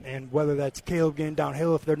shots. And whether that's Caleb getting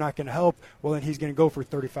downhill, if they're not going to help, well, then he's going to go for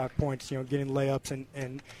 35 points, getting layups.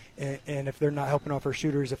 And if they're not helping off our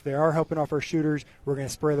shooters, if they are helping off our shooters, we're going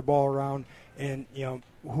to spray the ball around. And,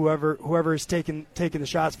 whoever is taking the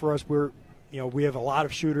shots for us, we have a lot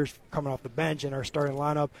of shooters coming off the bench in our starting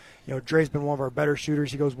lineup. Dre's been one of our better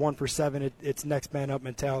shooters. He goes 1 for 7. It's next man up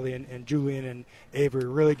mentality, and Julian and Avery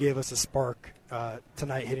really gave us a spark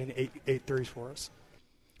tonight, hitting eight threes for us.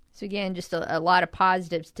 So again, just a lot of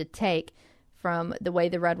positives to take from the way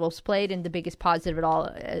the Red Wolves played, and the biggest positive of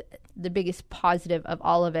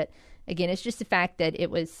all of it, again, it's just the fact that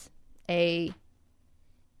it was a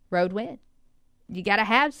road win. You got to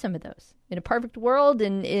have some of those in a perfect world,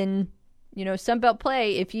 and in Sunbelt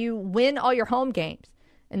play, if you win all your home games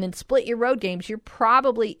and then split your road games, you're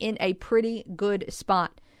probably in a pretty good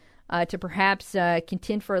spot to perhaps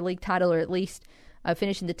contend for a league title, or at least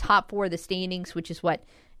finish in the top 4 of the standings, which is what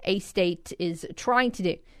A-State is trying to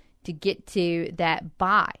do to get to that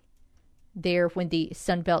bye there when the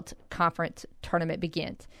Sunbelt Conference tournament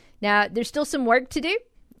begins. Now, there's still some work to do.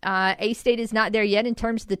 A-State is not there yet in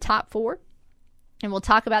terms of the top 4, and we'll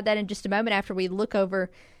talk about that in just a moment after we look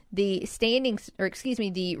over the standings,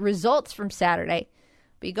 the results from Saturday.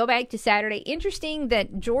 But you go back to Saturday. Interesting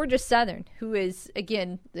that Georgia Southern, who is,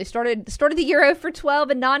 again, they started the year 0 for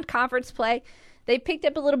 12 in non-conference play. They picked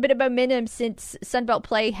up a little bit of momentum since Sunbelt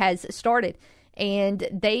play has started. And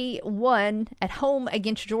they won at home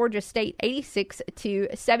against Georgia State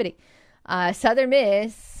 86-70. Southern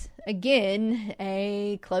Miss, again,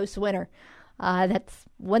 a close winner. That's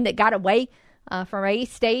one that got away from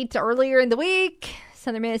A-State earlier in the week.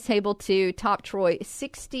 Southern Miss able to top Troy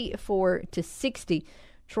 64-60.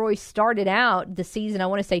 Troy started out the season, I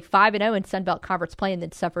want to say 5-0 in Sunbelt Conference play and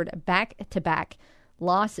then suffered back-to-back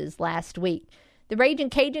losses last week. The Ragin'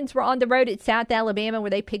 Cajuns were on the road at South Alabama where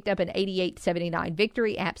they picked up an 88-79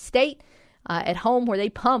 victory. App State at home where they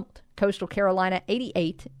pummeled Coastal Carolina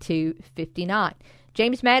 88-59.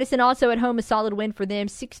 James Madison also at home, a solid win for them,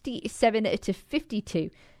 67-52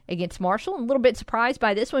 against Marshall. A little bit surprised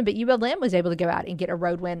by this one, but ULM was able to go out and get a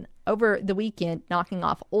road win over the weekend, knocking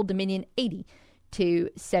off Old Dominion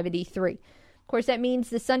 80-73. Of course, that means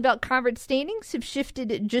the Sunbelt Conference standings have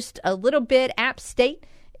shifted just a little bit. App State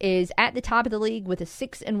is at the top of the league with a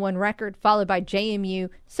 6-1 record, followed by JMU,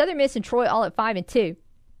 Southern Miss, and Troy all at 5-2.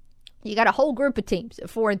 You got a whole group of teams at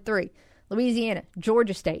 4-3. Louisiana,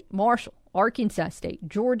 Georgia State, Marshall, Arkansas State,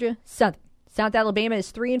 Georgia, Southern. South Alabama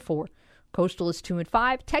is 3-4. Coastal is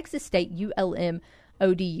 2-5. Texas State, ULM,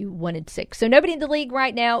 ODU 1-6. So nobody in the league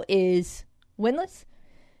right now is winless.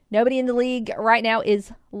 Nobody in the league right now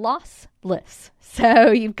is lossless. So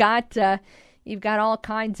you've got all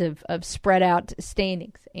kinds of spread out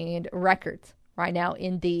standings and records right now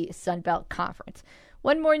in the Sunbelt Conference.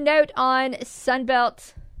 One more note on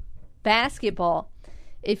Sunbelt basketball.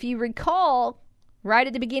 If you recall, right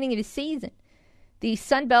at the beginning of the season, the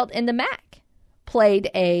Sunbelt and the MAC played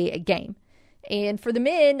a game. And for the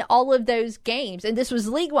men, all of those games, and this was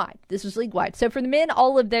league-wide. So for the men,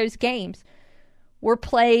 all of those games were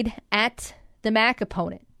played at the MAC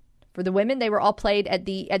opponent. For the women, they were all played at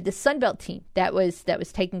the Sunbelt team that was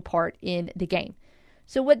taking part in the game.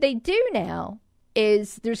 So what they do now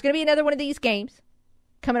is there's going to be another one of these games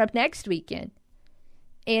coming up next weekend.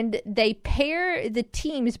 And they pair the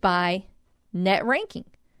teams by net ranking.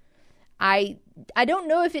 I don't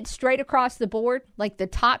know if it's straight across the board, like the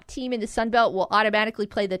top team in the Sun Belt will automatically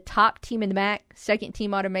play the top team in the MAC, second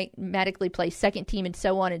team automatically play second team, and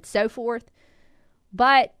so on and so forth.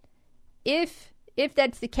 But if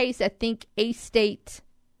that's the case, I think A-State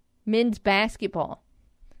men's basketball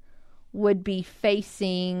would be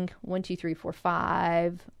facing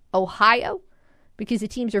 5 Ohio, because the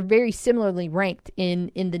teams are very similarly ranked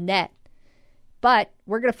in the net. But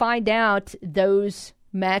we're going to find out those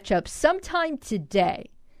matchups sometime today.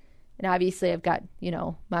 And obviously I've got,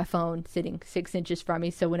 my phone sitting 6 inches from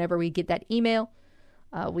me. So whenever we get that email,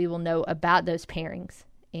 we will know about those pairings.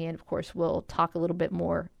 And of course, we'll talk a little bit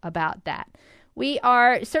more about that. We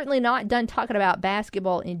are certainly not done talking about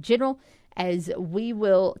basketball in general, as we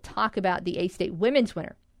will talk about the A-State women's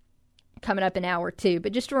winner coming up in hour 2.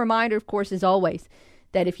 But just a reminder, of course, as always,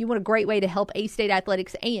 that if you want a great way to help A-State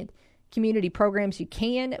athletics and community programs, you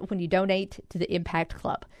can when you donate to the Impact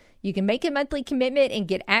Club. You can make a monthly commitment and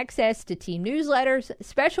get access to team newsletters,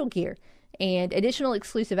 special gear, and additional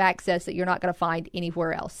exclusive access that you're not going to find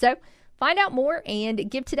anywhere else. So find out more and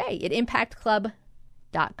give today at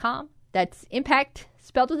impactclub.com. That's Impact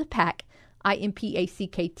spelled with a pack,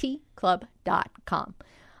 IMPACKT club.com.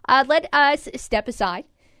 Let us step aside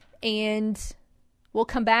and we'll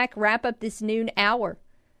come back, wrap up this noon hour.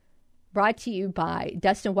 Brought to you by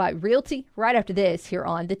Dustin White Realty right after this here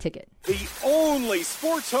on The Ticket. The only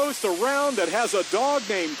sports host around that has a dog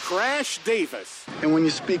named Crash Davis. And when you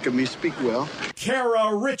speak of me, speak well.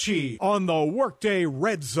 Kara Richey on the Workday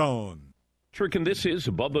Red Zone. Trick, and this is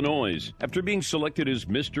Above the Noise. After being selected as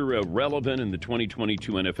Mr. Irrelevant in the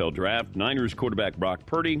 2022 NFL Draft, Niners quarterback Brock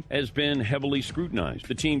Purdy has been heavily scrutinized.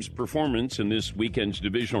 The team's performance in this weekend's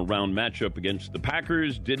divisional round matchup against the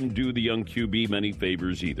Packers didn't do the young QB many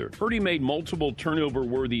favors either. Purdy made multiple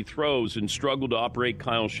turnover-worthy throws and struggled to operate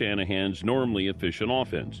Kyle Shanahan's normally efficient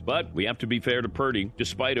offense. But we have to be fair to Purdy.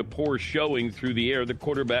 Despite a poor showing through the air, the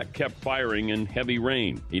quarterback kept firing in heavy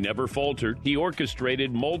rain. He never faltered. He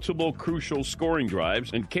orchestrated multiple crucial scoring drives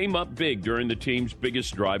and came up big during the team's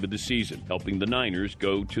biggest drive of the season, helping the Niners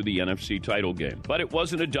go to the NFC title game. But it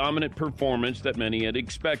wasn't a dominant performance that many had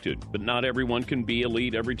expected. But not everyone can be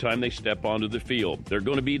elite every time they step onto the field. There are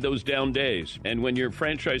going to be those down days. And when your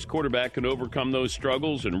franchise quarterback can overcome those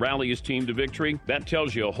struggles and rally his team to victory, that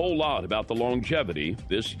tells you a whole lot about the longevity of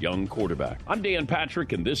this young quarterback. I'm Dan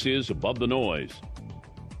Patrick, and this is Above the Noise.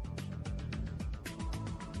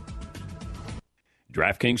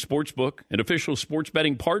 DraftKings Sportsbook, an official sports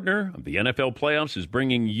betting partner of the NFL playoffs, is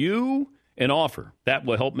bringing you An offer that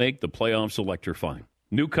will help make the playoffs electrifying.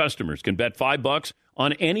 New customers can bet $5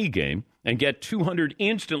 on any game and get $200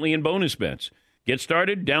 instantly in bonus bets. Get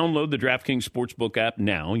started, download the DraftKings Sportsbook app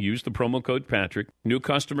now. Use the promo code Patrick. New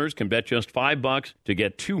customers can bet just $5 to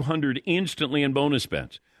get $200 instantly in bonus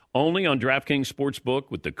bets. Only on DraftKings Sportsbook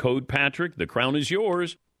with the code Patrick. The crown is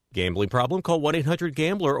yours. Gambling problem? Call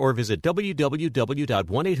 1-800-GAMBLER or visit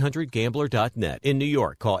www.1800gambler.net. In New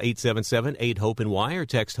York, call 877-8-HOPE-NY or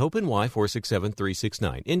text HOPE-NY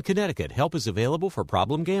 467-369. In Connecticut, help is available for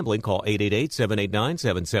problem gambling. Call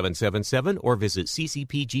 888-789-7777 or visit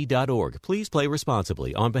ccpg.org. Please play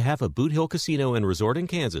responsibly. On behalf of Boot Hill Casino and Resort in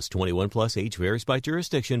Kansas, 21 plus, age varies by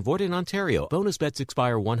jurisdiction, void in Ontario. Bonus bets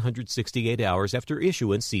expire 168 hours after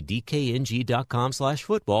issuance. See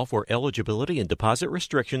dkng.com/football for eligibility and deposit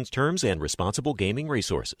restrictions, terms, and responsible gaming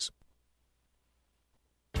resources.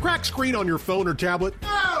 Cracked screen on your phone or tablet?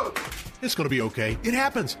 No! It's going to be okay. It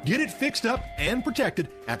happens. Get it fixed up and protected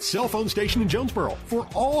at Cell Phone Station in Jonesboro. For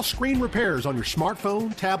all screen repairs on your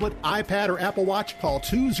smartphone, tablet, iPad, or Apple Watch, call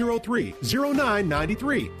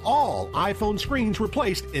 203-0993. All iPhone screens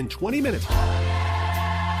replaced in 20 minutes.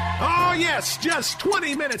 Oh, yes, just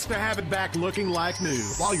 20 minutes to have it back looking like new.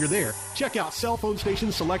 While you're there, check out Cell Phone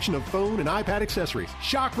Station's selection of phone and iPad accessories,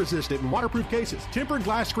 shock-resistant and waterproof cases, tempered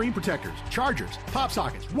glass screen protectors, chargers, pop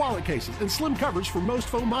sockets, wallet cases, and slim covers for most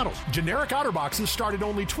phone models. Generic outer boxes start at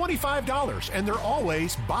only $25, and they're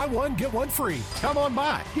always buy one, get one free. Come on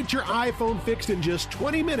by. Get your iPhone fixed in just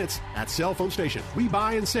 20 minutes at Cell Phone Station. We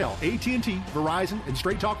buy and sell AT&T, Verizon, and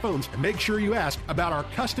Straight Talk phones, and make sure you ask about our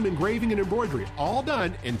custom engraving and embroidery, all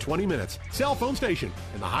done in 20 minutes. Cell Phone Station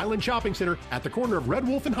in the Highland Shopping Center at the corner of Red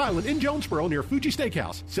Wolf and Highland in Jonesboro near Fuji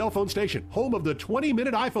Steakhouse. Cell Phone Station, home of the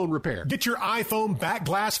 20-minute iPhone repair. Get your iPhone back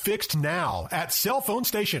glass fixed now at Cell Phone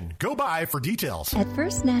Station. Go by for details. At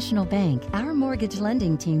First National Bank, our mortgage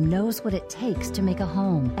lending team knows what it takes to make a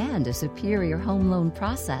home and a superior home loan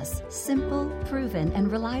process. Simple, proven,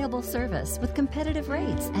 and reliable service with competitive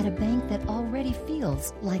rates at a bank that already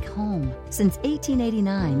feels like home. Since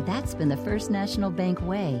 1889, that's been the First National Bank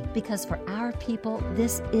way, because for our people,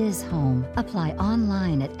 this is home. Apply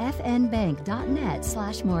online at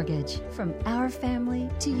fnbank.net/mortgage. From our family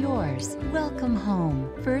to yours, welcome home.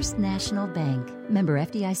 First National Bank. Member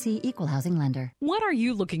FDIC, Equal Housing Lender. What are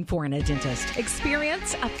you looking for in a dentist?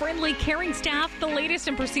 Experience, a friendly, caring staff, the latest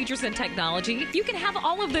in procedures and technology? You can have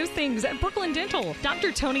all of those things at Brooklyn Dental.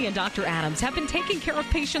 Dr. Tony and Dr. Adams have been taking care of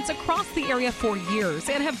patients across the area for years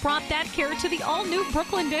and have brought that care to the all-new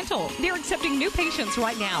Brooklyn Dental. They're accepting new patients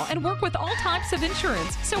right now and work with all types of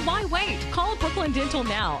insurance. So why wait? Call Brooklyn Dental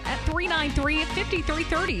now at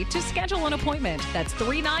 393-5330 to schedule an appointment. That's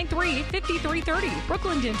 393-5330.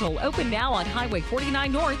 Brooklyn Dental, open now on Highway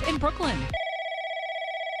 49 North in Brooklyn.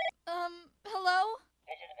 Hello?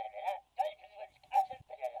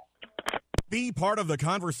 Be part of the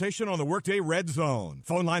conversation on the Workday Red Zone.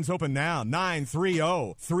 Phone lines open now,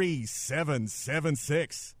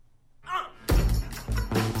 930-3776.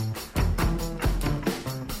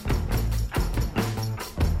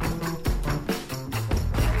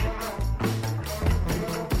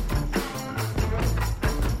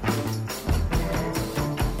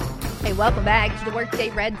 Welcome back to the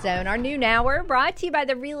Workday Red Zone. Our noon hour brought to you by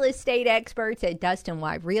the real estate experts at Dustin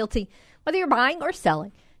White Realty. Whether you're buying or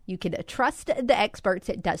selling, you can trust the experts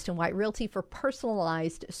at Dustin White Realty for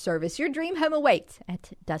personalized service. Your dream home awaits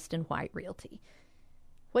at Dustin White Realty.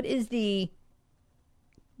 What is the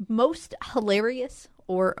most hilarious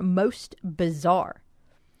or most bizarre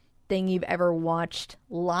thing you've ever watched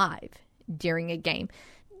live during a game?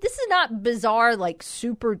 This is not bizarre, like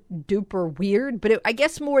super duper weird, but I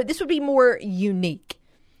guess this would be more unique.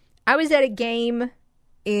 I was at a game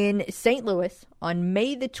in St. Louis on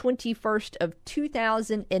May the 21st of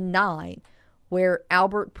 2009 where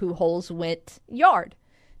Albert Pujols went yard.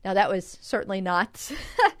 Now that was certainly not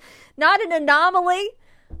an anomaly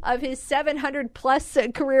of his 700 plus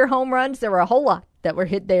career home runs. There were a whole lot that were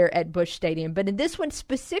hit there at Busch Stadium, but in this one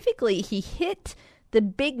specifically, he hit the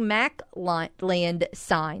Big Mac land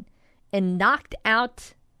sign and knocked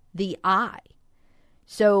out the eye.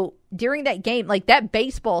 So during that game, like that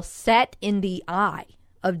baseball sat in the eye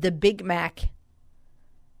of the Big Mac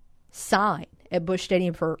sign at Busch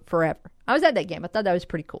Stadium for forever. I was at that game. I thought that was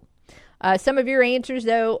pretty cool. Some of your answers,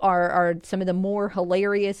 though, are some of the more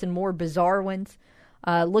hilarious and more bizarre ones.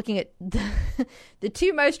 Looking at the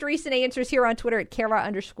two most recent answers here on Twitter at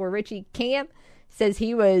Kara_Richey. Cam says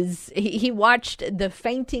he watched the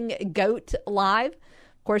fainting goat live.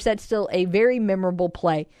 Of course, that's still a very memorable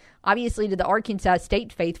play, obviously to the Arkansas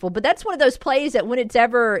State faithful. But that's one of those plays that when it's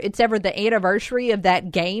ever the anniversary of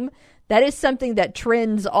that game, That is something that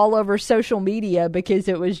trends all over social media because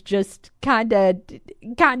it was just kind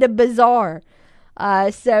of bizarre.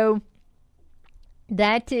 So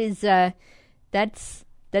that is that's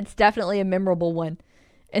definitely a memorable one.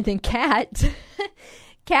 And then Kat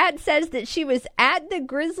says that she was at the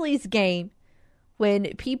Grizzlies game when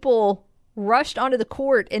people rushed onto the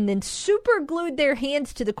court and then super glued their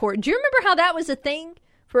hands to the court. Do you remember how that was a thing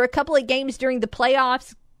for a couple of games during the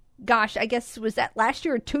playoffs? Gosh, I guess, was that last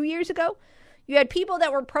year or 2 years ago? You had people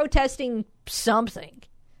that were protesting something,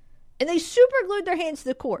 and they super glued their hands to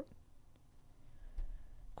the court.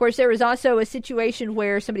 Of course, there was also a situation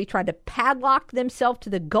where somebody tried to padlock themselves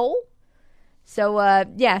to the goal. So,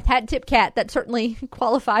 hat tip Cat, that certainly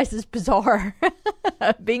qualifies as bizarre,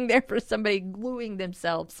 being there for somebody gluing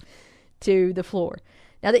themselves to the floor.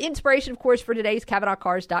 Now, the inspiration, of course, for today's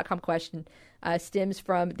CavenaughCars.com question stems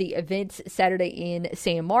from the events Saturday in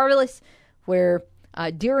Sam Marvelous, where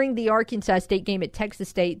during the Arkansas State game at Texas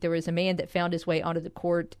State, there was a man that found his way onto the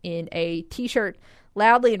court in a T-shirt,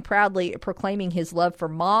 loudly and proudly proclaiming his love for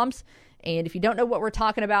moms. And if you don't know what we're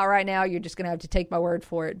talking about right now, you're just going to have to take my word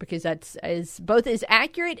for it, because that's both as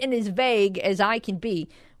accurate and as vague as I can be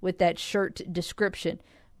with that shirt description.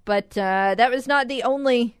 But that was not the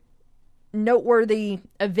only noteworthy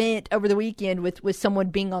event over the weekend with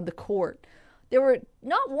someone being on the court. There were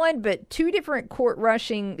not one, but two different court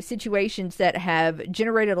rushing situations that have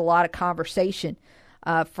generated a lot of conversation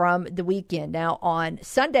from the weekend. Now, on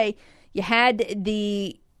Sunday, you had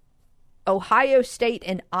the Ohio State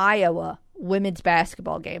and Iowa women's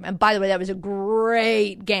basketball game. And by the way, that was a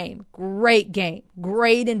great game,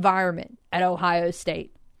 great environment at Ohio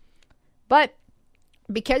State. But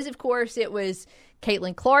because, of course, it was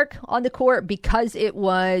Caitlin Clark on the court, because it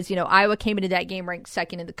was, Iowa came into that game ranked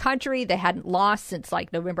second in the country. They hadn't lost since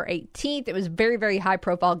like November 18th. It was a very, very high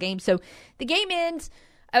profile game. So the game ends.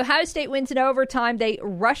 Ohio State wins in overtime. They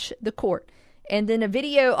rush the court. And then a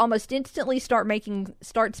video almost instantly starts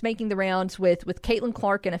making the rounds with Caitlin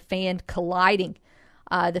Clark and a fan colliding.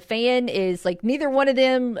 The fan is like, neither one of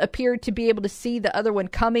them appeared to be able to see the other one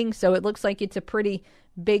coming, so it looks like it's a pretty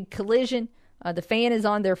big collision. The fan is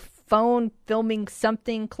on their phone filming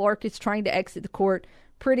something. Clark is trying to exit the court.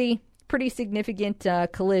 Pretty significant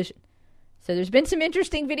collision. So there's been some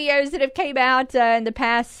interesting videos that have came out in the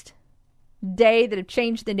past day that have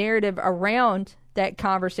changed the narrative around that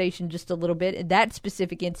conversation just a little bit, that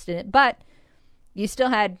specific incident. But you still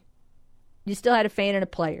had a fan and a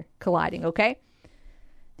player colliding, okay?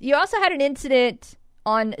 You also had an incident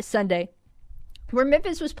on Sunday where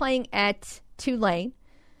Memphis was playing at Tulane,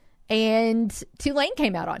 and Tulane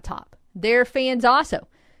came out on top. Their fans also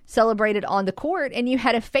celebrated on the court, and you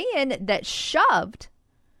had a fan that shoved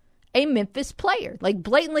a Memphis player, like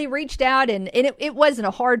blatantly reached out, and it wasn't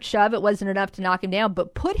a hard shove. It wasn't enough to knock him down,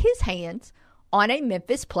 but put his hands on a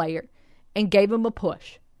Memphis player and gave him a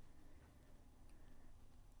push.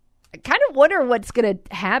 I kind of wonder what's going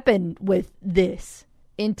to happen with this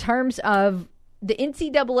in terms of the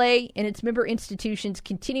NCAA and its member institutions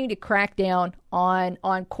continuing to crack down on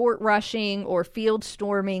court rushing or field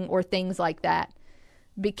storming or things like that,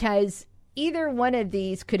 because either one of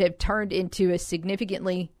these could have turned into a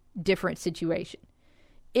significantly different situation.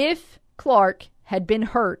 If Clark had been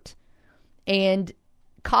hurt and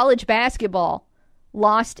college basketball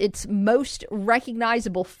lost its most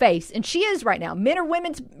recognizable face, and she is right now, men or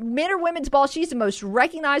women's ball, she's the most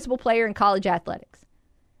recognizable player in college athletics.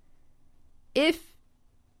 If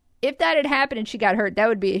that had happened and she got hurt, that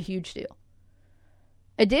would be a huge deal.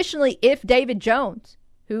 Additionally, if David Jones,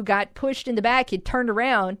 who got pushed in the back, had turned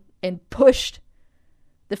around and pushed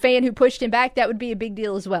the fan who pushed him back, that would be a big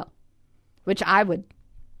deal as well, which I would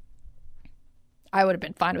have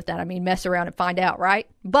been fine with that. I mean, mess around and find out, right?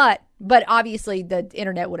 But obviously the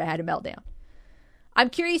internet would have had a meltdown. I'm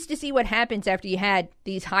curious to see what happens after you had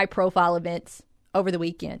these high-profile events over the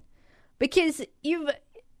weekend, because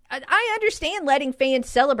I understand letting fans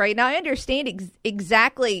celebrate, and I understand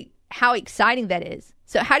exactly how exciting that is.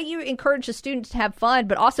 So how do you encourage the students to have fun,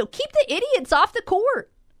 but also keep the idiots off the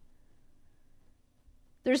court?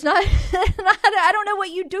 There's not, I don't know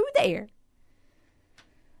what you do there.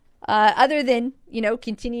 Other than,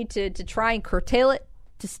 continue to try and curtail it,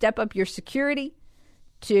 to step up your security,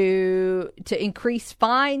 to increase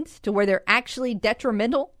fines to where they're actually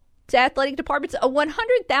detrimental to athletic departments. A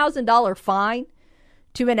 $100,000 fine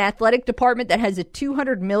to an athletic department that has a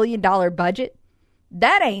 $200 million budget,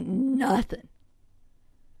 that ain't nothing.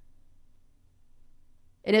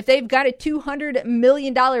 And if they've got a $200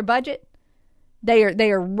 million budget,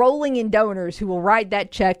 they are rolling in donors who will write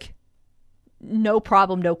that check, no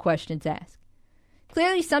problem, no questions asked.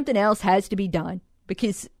 Clearly something else has to be done,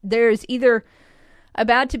 because there's either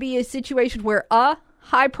about to be a situation where a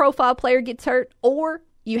high-profile player gets hurt, or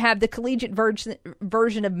you have the collegiate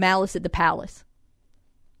version of Malice at the Palace.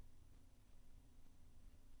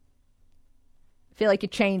 I feel like a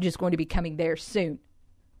change is going to be coming there soon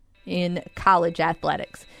in college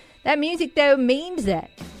athletics. That music, though, means that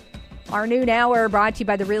our noon hour, brought to you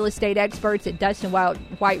by the real estate experts at Destinee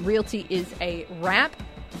White Realty, is a wrap.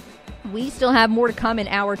 We still have more to come in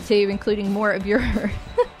hour 2, including more of your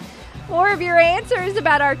answers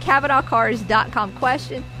about our CavanaughCars.com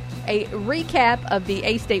question, a recap of the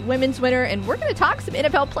A-State women's winner, and we're going to talk some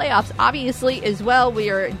NFL playoffs, obviously, as well. We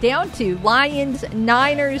are down to Lions,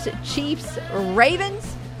 Niners, Chiefs,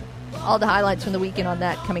 Ravens. All the highlights from the weekend on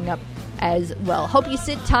that coming up as well. Hope you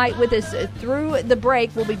sit tight with us through the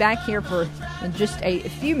break. We'll be back here for just a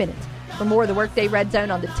few minutes for more of the Workday Red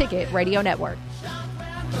Zone on the Ticket Radio Network.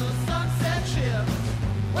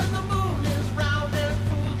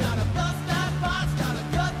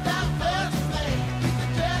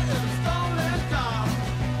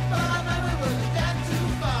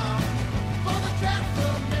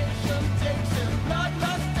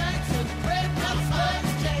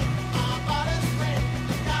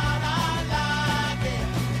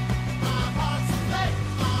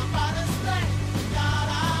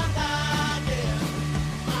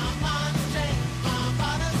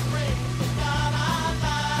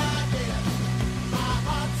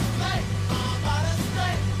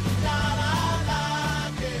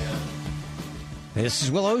 This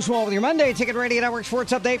is Will Oswald with your Monday Ticket Radio Network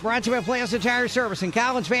Sports Update, brought to you by Plaza Tire Service. In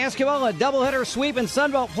college basketball, a doubleheader sweep in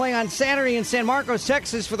Sunbelt play on Saturday in San Marcos,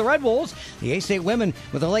 Texas for the Red Wolves. The A-State women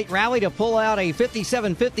with a late rally to pull out a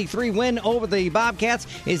 57-53 win over the Bobcats.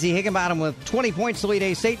 Izzy Higginbottom with 20 points to lead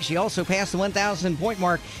A-State. She also passed the 1,000-point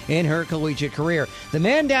mark in her collegiate career. The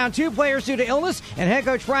men down 2 players due to illness, and head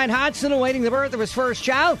coach Brian Hodgson awaiting the birth of his first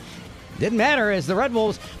child. Didn't matter as the Red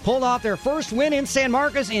Wolves pulled off their first win in San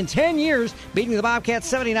Marcos in 10 years, beating the Bobcats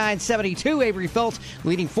 79-72. Avery Phelps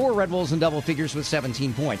leading 4 Red Wolves in double figures with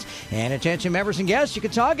 17 points. And attention members and guests, you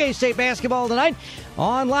can talk A-State basketball tonight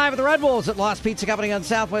on Live at the Red Wolves at Lost Pizza Company on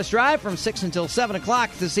Southwest Drive from 6 until 7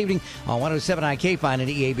 o'clock this evening on 107.9 KFIN and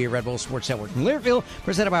EAB Red Bull Sports Network in Learfield,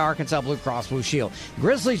 presented by Arkansas Blue Cross Blue Shield.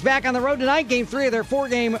 Grizzlies back on the road tonight, game 3 of their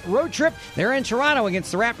 4-game road trip. They're in Toronto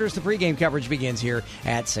against the Raptors. The pregame coverage begins here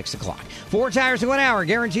at 6 o'clock. 4 tires in 1 hour,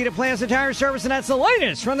 guaranteed at Plaza Tire Service, and that's the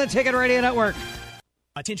latest from the Ticket Radio Network.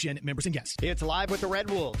 Attention, members and guests. It's Live with the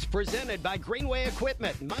Red Wolves, presented by Greenway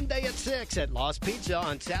Equipment, Monday at 6 at Lost Pizza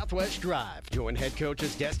on Southwest Drive. Join head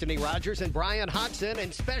coaches Destinee Rogers and Brian Hodgson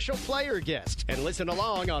and special player guests, and listen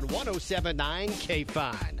along on 107.9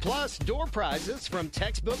 KFIN. Plus, door prizes from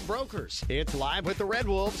Textbook Brokers. It's Live with the Red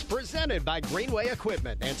Wolves, presented by Greenway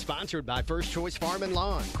Equipment and sponsored by First Choice Farm and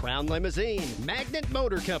Lawn, Crown Limousine, Magnet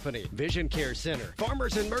Motor Company, Vision Care Center,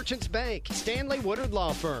 Farmers and Merchants Bank, Stanley Woodard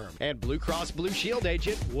Law Firm, and Blue Cross Blue Shield agent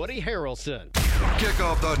Woody Harrelson. Kick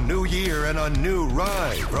off the new year in a new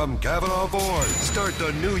ride from Cavanaugh Ford. Start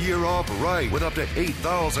the new year off right with up to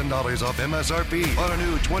 $8,000 off MSRP on a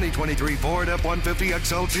new 2023 Ford F-150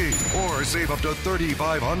 XLT. Or save up to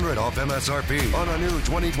 $3,500 off MSRP on a new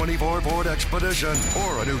 2024 Ford Expedition.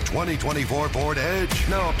 Or a new 2024 Ford Edge.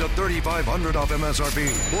 Now up to $3,500 off MSRP.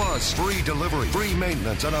 Plus free delivery, free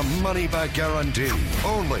maintenance, and a money-back guarantee.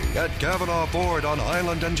 Only at Cavanaugh Ford on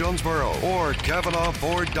Highland and Jonesboro. Or CavanaughFord.com.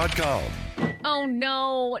 Oh,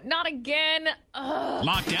 no, not again. Ugh.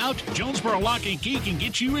 Locked out? Jonesboro Lock and Key can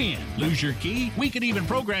get you in. Lose your key? We can even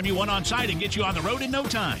program you one on site and get you on the road in no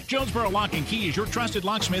time. Jonesboro Lock and Key is your trusted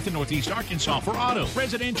locksmith in Northeast Arkansas for auto,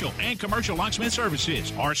 residential, and commercial locksmith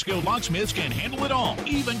services. Our skilled locksmiths can handle it all,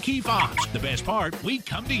 even key fobs. The best part, we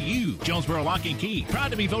come to you. Jonesboro Lock and Key,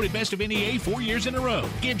 proud to be voted best of NEA 4 years in a row.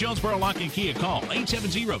 Give Jonesboro Lock and Key a call,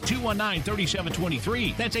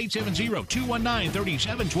 870-219-3723. That's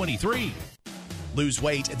 870-219-3723. Lose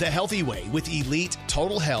weight the healthy way with Elite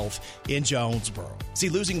Total Health in Jonesboro. See,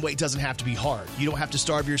 losing weight doesn't have to be hard. You don't have to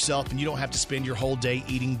starve yourself, and you don't have to spend your whole day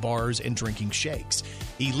eating bars and drinking shakes.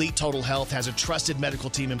 Elite Total Health has a trusted medical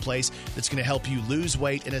team in place that's going to help you lose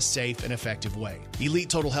weight in a safe and effective way. Elite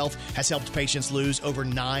Total Health has helped patients lose over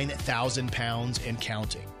 9,000 pounds and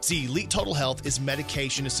counting. See, Elite Total Health is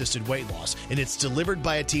medication-assisted weight loss, and it's delivered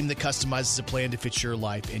by a team that customizes a plan to fit your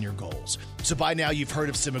life and your goals. So by now, you've heard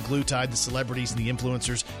of semaglutide. The celebrities and the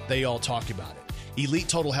influencers, they all talk about it. Elite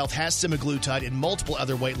Total Health has semaglutide and multiple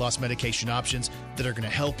other weight loss medication options that are going to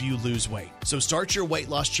help you lose weight. So start your weight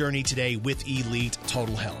loss journey today with Elite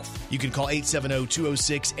Total Health. You can call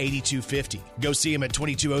 870-206-8250. Go see them at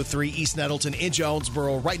 2203 East Nettleton in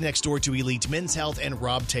Jonesboro, right next door to Elite Men's Health and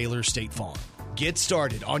Rob Taylor State Farm. Get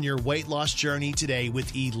started on your weight loss journey today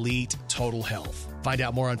with Elite Total Health. Find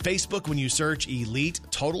out more on Facebook when you search Elite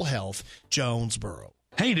Total Health Jonesboro.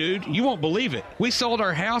 Hey, dude, you won't believe it. We sold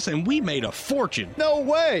our house and we made a fortune. No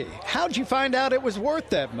way. How'd you find out it was worth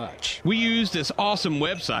that much? We used this awesome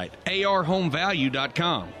website,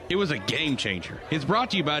 arhomevalue.com. It was a game changer. It's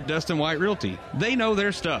brought to you by Dustin White Realty. They know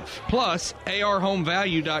their stuff. Plus,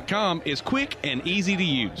 arhomevalue.com is quick and easy to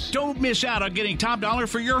use. Don't miss out on getting top dollar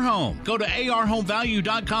for your home. Go to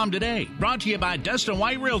arhomevalue.com today. Brought to you by Dustin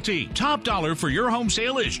White Realty. Top dollar for your home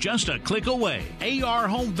sale is just a click away.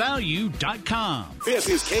 arhomevalue.com. This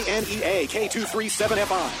is KNEA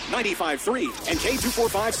K237FI 95.3 and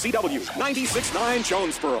K245CW 96.9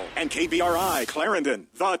 Jonesboro and KBRI Clarendon,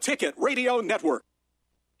 the Ticket Radio Network.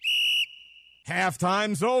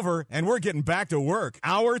 Halftime's over, and we're getting back to work.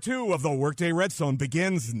 Hour 2 of the Workday Redzone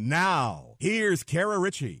begins now. Here's Kara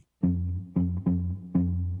Richey.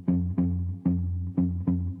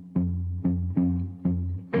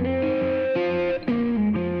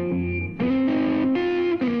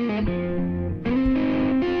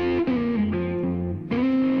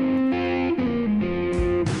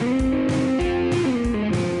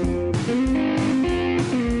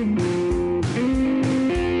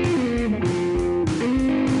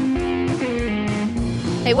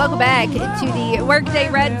 Hey, welcome back to the Workday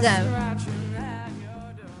Redzone.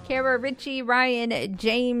 Kara, Richey, Ryan,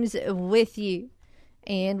 James with you.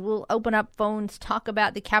 And we'll open up phones, talk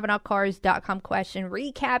about the CavenaughCars.com question,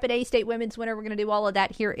 recap at A-State Women's winner. We're going to do all of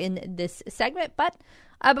that here in this segment. But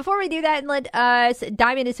before we do that, let us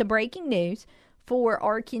dive into some breaking news for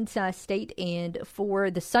Arkansas State and for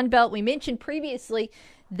the Sun Belt. We mentioned previously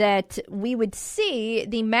that we would see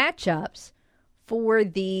the matchups for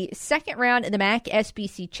the second round of the MAC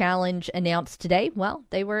SBC Challenge announced today. Well,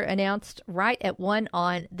 they were announced right at 1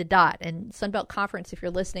 on the dot. And Sunbelt Conference, if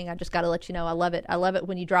you're listening, I just got to let you know, I love it. I love it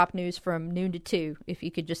when you drop news from noon to 2. If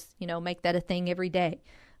you could just, make that a thing every day,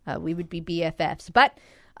 we would be BFFs. But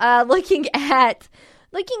looking at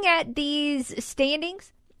these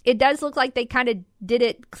standings, it does look like they kind of did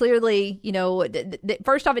it clearly.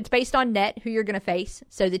 First off, it's based on net, who you're going to face.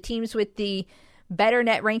 So the teams with the better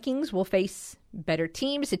net rankings will face better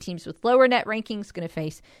teams. The teams with lower net rankings going to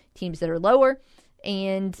face teams that are lower.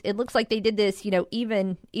 And it looks like they did this,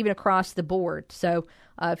 even across the board. So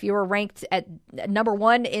if you were ranked at number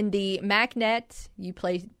 1 in the MAC net, you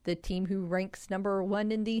play the team who ranks number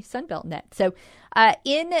 1 in the Sunbelt net. So on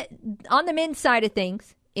the men's side of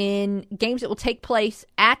things, in games that will take place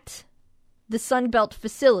at the Sunbelt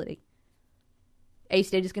facility,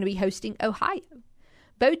 A-State is going to be hosting Ohio.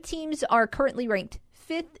 Both teams are currently ranked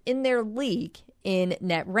 5th in their league in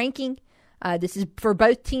net ranking. This is for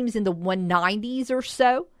both teams in the 190s or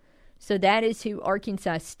so. So that is who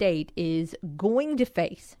Arkansas State is going to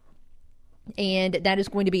face. And that is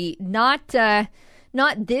going to be not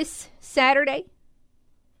this Saturday,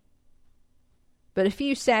 but a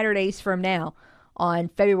few Saturdays from now on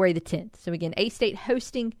February the 10th. So again, A-State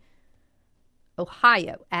hosting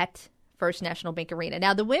Ohio at First National Bank Arena.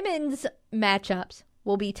 Now the women's matchups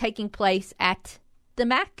will be taking place at the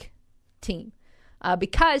MAC team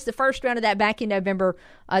because the first round of that back in November,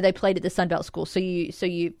 they played at the Sunbelt School. So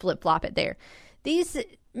you flip-flop it there. These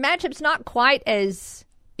matchups not quite as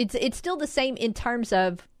it's still the same in terms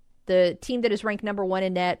of the team that is ranked number 1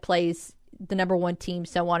 in net plays the number 1 team,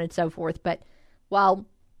 so on and so forth. But while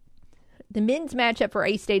the men's matchup for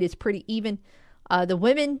A-State is pretty even, the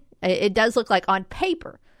women, it does look like on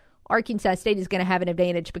paper Arkansas State is going to have an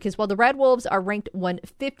advantage because while the Red Wolves are ranked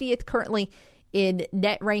 150th currently in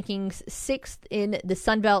net rankings, 6th in the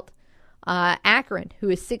Sun Belt, Akron, who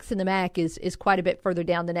is 6th in the MAC, is quite a bit further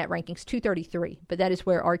down the net rankings, 233. But that is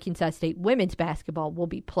where Arkansas State women's basketball will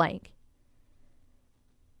be playing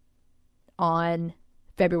on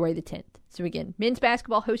February the 10th. So again, men's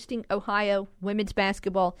basketball hosting Ohio, women's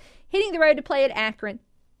basketball hitting the road to play at Akron.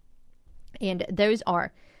 And those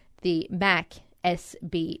are the MAC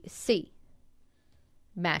SBC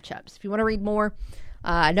matchups. If you want to read more,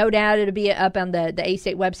 no doubt it'll be up on the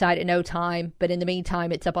A-State website in no time, but in the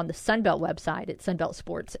meantime, it's up on the Sunbelt website at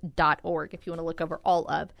sunbeltsports.org if you want to look over all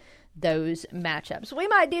of those matchups. We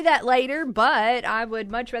might do that later, but I would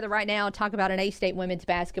much rather right now talk about an A-State women's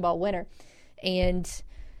basketball winner. And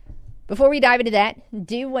before we dive into that,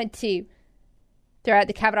 do want to throw out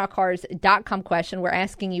the CavenaughCars.com question. We're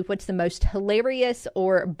asking you what's the most hilarious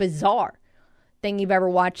or bizarre thing you've ever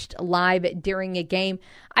watched live during a game.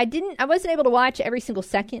 I wasn't able to watch every single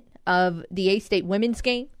second of the A-State women's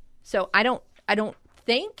game, so I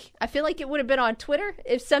feel like it would have been on Twitter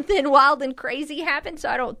if something wild and crazy happened, so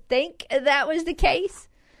I don't think that was the case.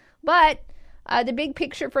 But The big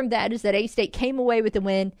picture from that is that A-State came away with the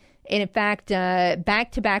win, and in fact,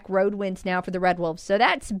 back-to-back road wins now for the Red Wolves. So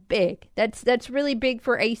that's big. That's really big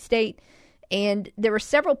for A-State, and there were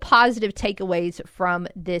several positive takeaways from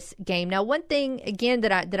this game. Now, one thing, again,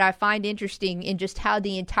 that I find interesting in just how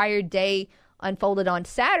the entire day unfolded on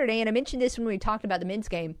Saturday, and I mentioned this when we talked about the men's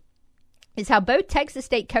game, is how both Texas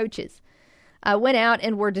State coaches went out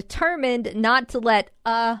and were determined not to let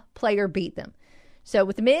a player beat them. So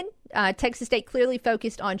with the men, Texas State clearly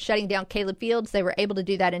focused on shutting down Caleb Fields. They were able to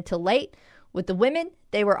do that until late. With the women,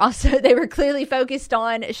 they were clearly focused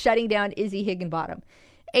on shutting down Izzy Higginbottom.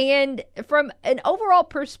 And from an overall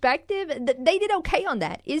perspective, they did okay on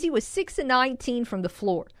that. Izzy was 6-19 from the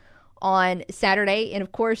floor on Saturday. And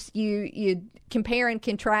of course, you compare and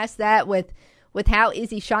contrast that with how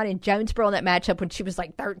Izzy shot in Jonesboro in that matchup when she was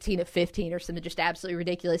like 13 of 15 or something just absolutely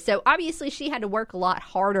ridiculous. So obviously she had to work a lot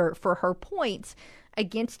harder for her points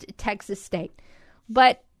against Texas State.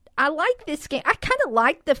 But I like this game. I kind of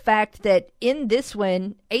like the fact that in this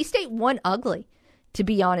one, A-State won ugly, to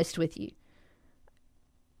be honest with you.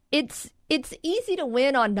 It's easy to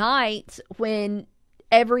win on nights when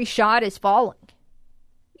every shot is falling.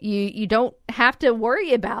 You don't have to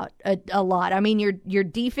worry about a lot. I mean, your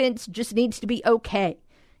defense just needs to be okay.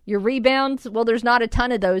 Your rebounds, well, there's not a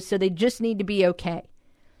ton of those, so they just need to be okay.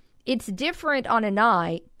 It's different on a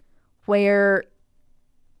night where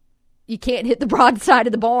you can't hit the broadside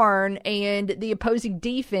of the barn and the opposing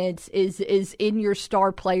defense is in your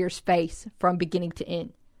star player's face from beginning to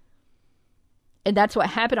end. And that's what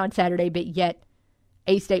happened on Saturday, but yet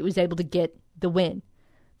A-State was able to get the win.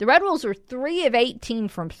 The Red Wolves were 3 of 18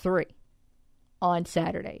 from 3 on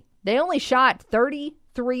Saturday. They only shot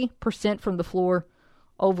 33% from the floor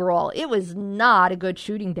overall. It was not a good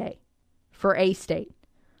shooting day for A-State.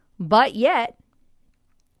 But yet,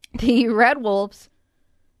 the Red Wolves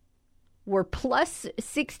were plus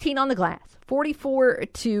 16 on the glass,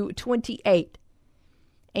 44-28.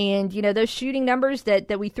 And, those shooting numbers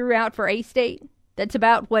that we threw out for A-State, that's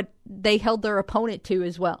about what they held their opponent to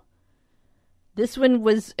as well. This one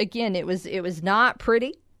was, again, it was not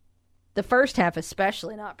pretty. The first half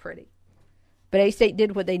especially not pretty. But A-State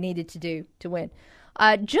did what they needed to do to win.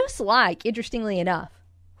 Just like, interestingly enough,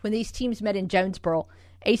 when these teams met in Jonesboro,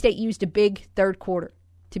 A-State used a big third quarter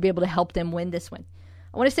to be able to help them win this one.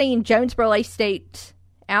 I want to say in Jonesboro, A-State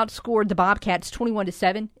outscored the Bobcats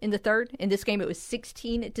 21-7 in the third. In this game, it was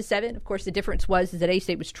 16-7. Of course, the difference was that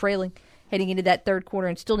A-State was trailing heading into that third quarter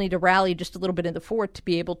and still need to rally just a little bit in the fourth to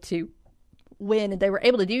be able to win. And they were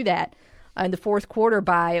able to do that in the fourth quarter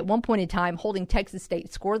by, at one point in time, holding Texas State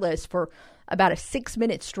scoreless for about a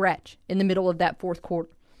 6-minute stretch in the middle of that fourth quarter.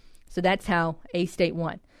 So that's how A-State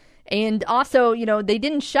won. And also, they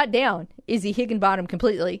didn't shut down Izzy Higginbottom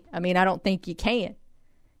completely. I mean, I don't think you can.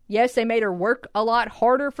 Yes, they made her work a lot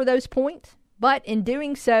harder for those points, but in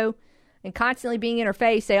doing so and constantly being in her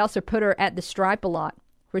face, they also put her at the stripe a lot,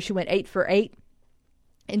 where she went 8 for 8.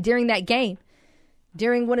 And during that game,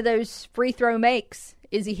 during one of those free throw makes,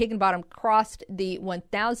 Izzy Higginbottom crossed the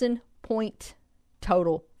 1,000-point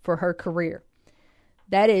total for her career.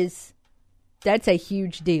 That's a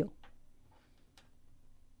huge deal.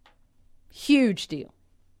 Huge deal.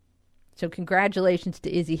 So congratulations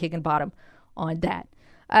to Izzy Higginbottom on that.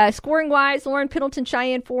 Scoring-wise, Lauren Pendleton,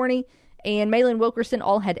 Cheyenne Forney, and Malin Wilkerson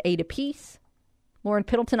all had 8 apiece. Lauren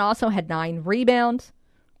Pendleton also had 9 rebounds.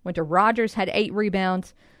 Winter Rogers had 8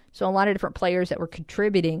 rebounds. So a lot of different players that were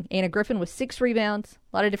contributing. Anna Griffin with 6 rebounds.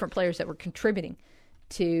 A lot of different players that were contributing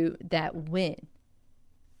to that win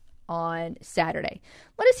on Saturday.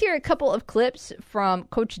 Let us hear a couple of clips from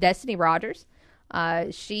Coach Destinee Rogers.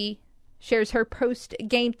 She shares her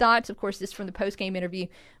post-game thoughts. Of course, this is from the post-game interview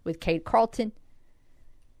with Cade Carlton.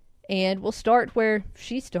 And we'll start where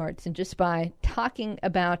she starts, and just by talking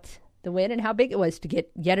about the win and how big it was to get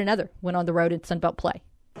yet another win on the road in Sunbelt play.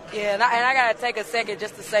 Yeah, and I got to take a second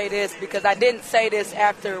just to say this, because I didn't say this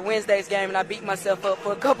after Wednesday's game, and I beat myself up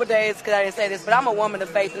for a couple days because I didn't say this, but I'm a woman of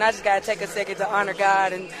faith, and I just got to take a second to honor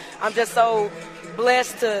God, and I'm just so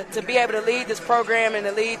blessed to be able to lead this program and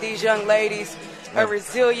to lead these young ladies. A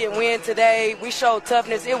resilient win today. We showed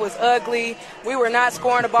toughness. It was ugly. We were not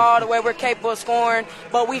scoring the ball the way we're capable of scoring,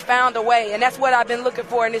 but we found a way, and that's what I've been looking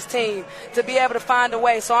for in this team, to be able to find a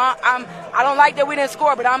way. So I don't like that we didn't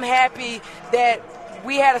score, but I'm happy that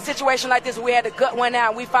we had a situation like this where we had to gut one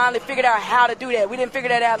out. We finally figured out how to do that. We didn't figure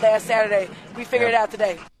that out last Saturday. We figured it out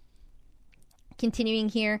today. Continuing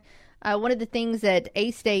here, one of the things that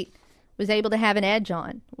A-State was able to have an edge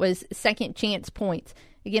on was second chance points.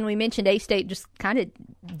 Again, we mentioned A-State just kind of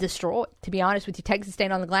destroyed, to be honest with you, Texas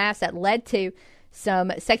State on the glass. That led to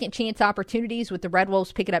some second chance opportunities with the Red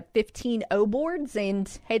Wolves picking up 15 O boards. And,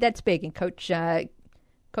 hey, that's big. And Coach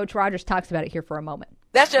Rogers talks about it here for a moment.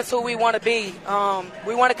 That's just who we want to be.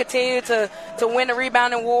 We want to continue to win the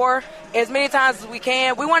rebounding war as many times as we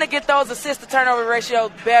can. We want to get those assist-to-turnover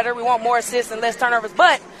ratios better. We want more assists and less turnovers.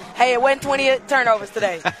 But, hey, it wasn't 20 turnovers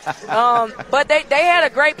today. But they had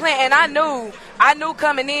a great plan. And I knew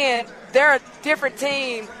coming in they're a different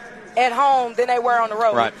team at home than they were on the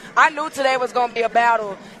road. Right. I knew today was going to be a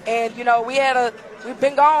battle. And, we've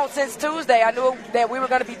been gone since Tuesday. I knew that we were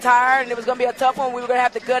going to be tired and it was going to be a tough one. We were going to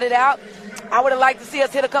have to gut it out. I would have liked to see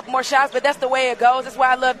us hit a couple more shots, but that's the way it goes. That's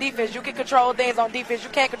why I love defense. You can control things on defense. You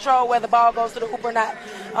can't control whether the ball goes to the hoop or not.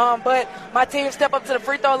 But my team stepped up to the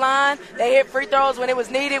free throw line. They hit free throws when it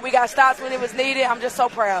was needed. We got stops when it was needed. I'm just so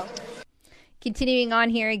proud. Continuing on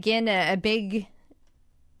here again, a big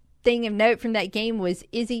thing of note from that game was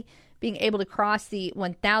Izzy being able to cross the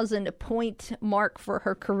 1,000-point mark for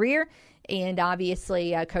her career. And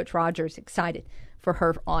obviously, Coach Rogers excited for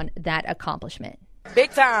her on that accomplishment.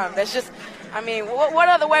 Big time. That's just, what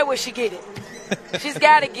other way would she get it? She's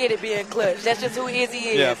got to get it being clutch. That's just who Izzy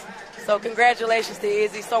is. Yeah. So congratulations to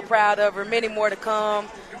Izzy. So proud of her. Many more to come.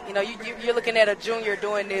 You're looking at a junior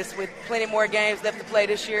doing this with plenty more games left to play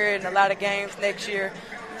this year and a lot of games next year.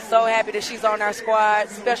 So happy that she's on our squad.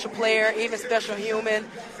 Special player, even special human.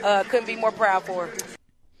 Couldn't be more proud for her.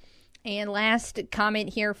 And last comment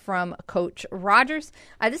here from Coach Rogers.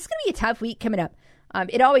 This is going to be a tough week coming up.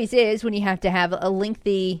 It always is when you have to have a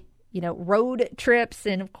lengthy, road trips.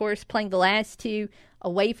 And, of course, playing the last two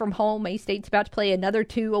away from home. A-State's about to play another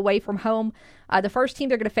two away from home. The first team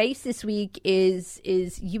they're going to face this week is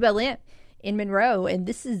ULM in Monroe. And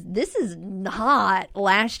this is not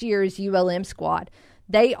last year's ULM squad.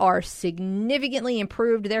 They are significantly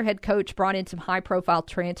improved. Their head coach brought in some high-profile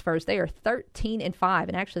transfers. They are 13-5.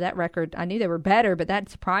 And actually, that record, I knew they were better, but that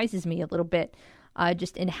surprises me a little bit.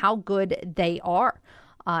 Just in how good they are.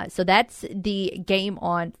 So that's the game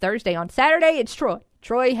on Thursday. On Saturday, it's Troy.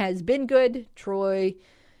 Troy has been good. Troy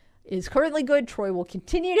is currently good. Troy will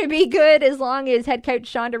continue to be good as long as head coach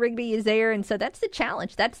Shonda Rigby is there. And so that's the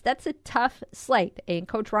challenge. That's a tough slate. And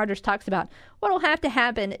Coach Rogers talks about what will have to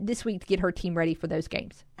happen this week to get her team ready for those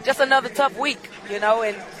games. Just another tough week,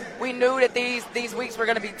 and we knew that these weeks were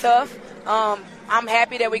going to be tough. I'm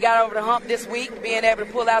happy that we got over the hump this week, being able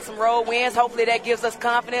to pull out some road wins. Hopefully that gives us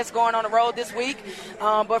confidence going on the road this week.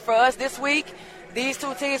 But for us this week, these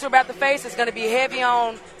two teams we're about to face is going to be heavy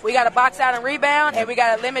on, we got to box out and rebound, and we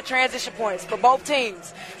got to limit transition points for both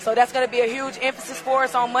teams. So that's going to be a huge emphasis for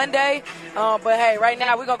us on Monday. But, hey, right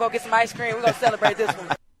now we're going to go get some ice cream. We're going to celebrate this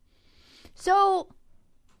one. So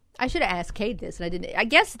I should have asked Kate this, and I didn't. I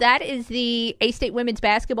guess that is the A-State women's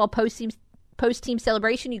basketball post-team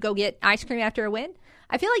celebration. You go get ice cream after a win.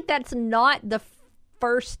 I feel like that's not the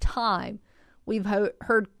first time we've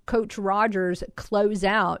heard Coach Rogers close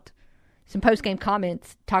out some post-game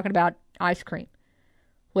comments talking about ice cream,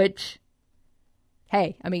 which,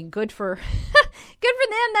 hey, good for them.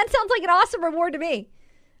 That sounds like an awesome reward to me.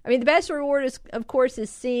 The best reward is, of course, is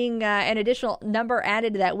seeing an additional number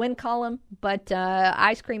added to that win column, but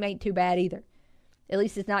ice cream ain't too bad either. At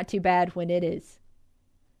least it's not too bad when it is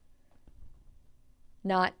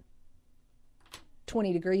not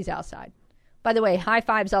 20 degrees outside. By the way, high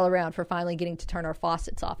fives all around for finally getting to turn our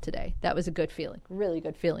faucets off today. That was a good feeling, really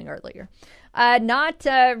good feeling earlier. Not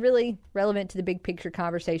really relevant to the big picture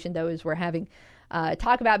conversation, though, as we're having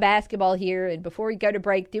talk about basketball here. And before we go to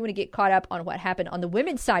break, do want to get caught up on what happened on the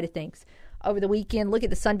women's side of things over the weekend. Look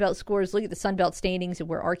at the Sun Belt scores, look at the Sun Belt standings and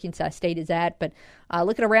where Arkansas State is at. But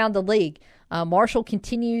looking around the league, Marshall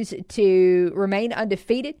continues to remain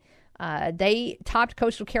undefeated. They topped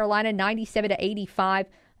Coastal Carolina 97-85.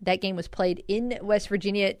 That game was played in West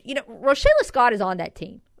Virginia. Rochelle Scott is on that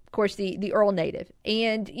team. Of course, the Earl native.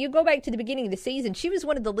 And you go back to the beginning of the season, she was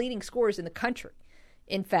one of the leading scorers in the country,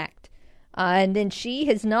 in fact. And then she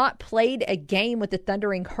has not played a game with the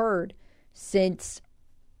Thundering Herd since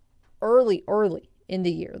early in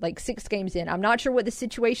the year, like 6 games in. I'm not sure what the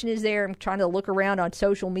situation is there. I'm trying to look around on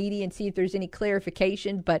social media and see if there's any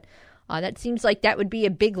clarification, but that seems like that would be a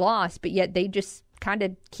big loss, but yet they just kind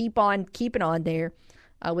of keep on keeping on there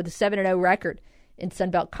with a 7-0 record in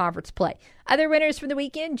Sun Belt Conference play. Other winners from the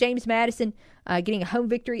weekend, James Madison getting a home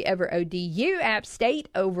victory over ODU, App State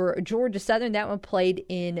over Georgia Southern. That one played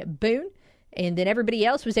in Boone. And then everybody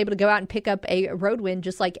else was able to go out and pick up a road win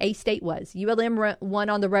just like A-State was. ULM won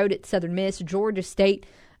on the road at Southern Miss. Georgia State,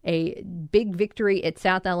 a big victory at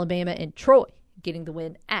South Alabama. And Troy getting the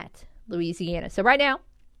win at Louisiana. So right now,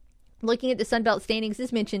 looking at the Sun Belt standings,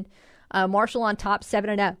 as mentioned, Marshall on top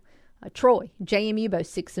 7-0. Troy, JMU both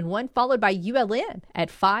 6-1, followed by ULM at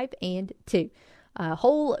 5-2. A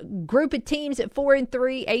whole group of teams at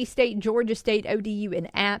 4-3, A-State, Georgia State, ODU,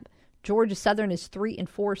 and App. Georgia Southern is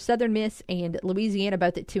 3-4, Southern Miss and Louisiana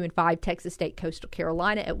both at 2-5, Texas State, Coastal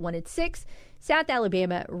Carolina at 1-6, South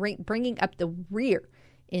Alabama bringing up the rear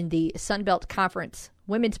in the Sun Belt Conference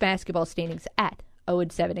women's basketball standings at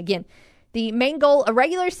 0-7. Again, the main goal, a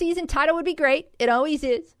regular season title would be great. It always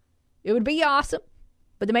is. It would be awesome.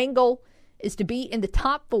 But the main goal is to be in the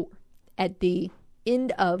top 4 at the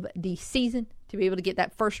end of the season to be able to get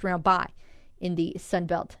that first round bye in the Sun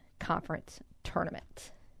Belt Conference tournament.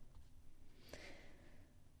 I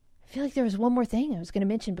feel like there was one more thing I was going to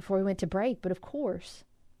mention before we went to break, but of course,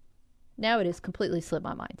 now it has completely slipped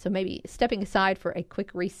my mind. So maybe stepping aside for a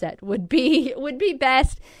quick reset would be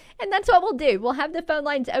best, and that's what we'll do. We'll have the phone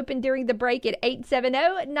lines open during the break at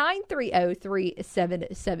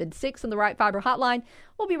 870-930-3776 on the Right Fiber hotline.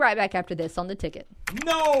 We'll be right back after this on The Ticket.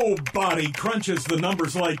 Nobody crunches the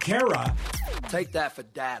numbers like Kara. Take that for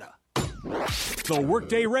data. The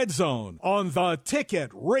Workday Redzone on the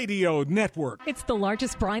Ticket Radio Network. It's the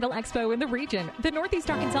largest bridal expo in the region. The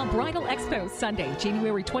Northeast Arkansas Bridal Expo, Sunday,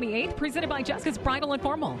 January 28th, presented by Jessica's Bridal and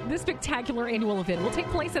Formal. This spectacular annual event will take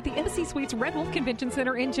place at the Embassy Suites Red Wolf Convention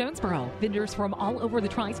Center in Jonesboro. Vendors from all over the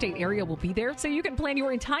tri-state area will be there, so you can plan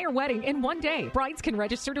your entire wedding in one day. Brides can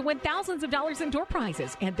register to win thousands of dollars in door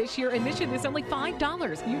prizes, and this year admission is only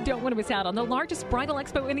 $5. You don't want to miss out on the largest bridal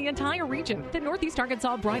expo in the entire region. The Northeast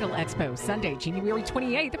Arkansas Bridal Expo, Sunday, January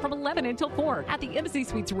 28th from 11 until 4 at the Embassy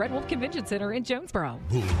Suites Red Wolf Convention Center in Jonesboro.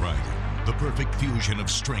 Bull riding, the perfect fusion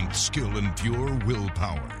of strength, skill, and pure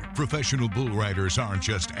willpower. Professional bull riders aren't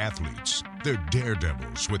just athletes. They're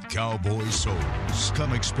daredevils with cowboy souls.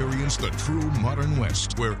 Come experience the true modern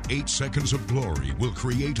West, where 8 seconds of glory will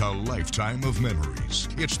create a lifetime of memories.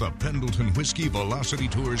 It's the Pendleton Whiskey Velocity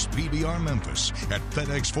Tours PBR Memphis at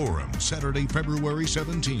FedEx Forum, Saturday, February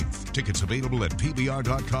 17th. Tickets available at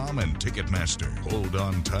PBR.com and Ticketmaster. Hold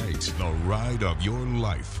on tight. The ride of your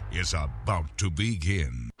life is about to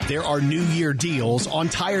begin. There are New Year deals on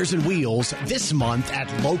tires and wheels this month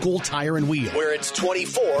at Local Tire and Wheel, where it's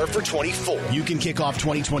 24 for 24. You can kick off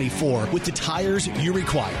 2024 with the tires you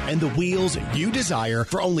require and the wheels you desire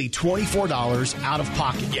for only $24 out of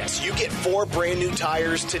pocket. Yes, you get 4 brand new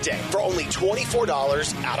tires today for only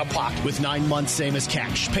 $24 out of pocket with 9 months same as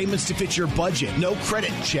cash. Payments to fit your budget, no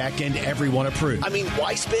credit check, and everyone approved. I mean,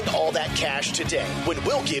 why spend all that cash today when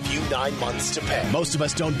we'll give you 9 months to pay? Most of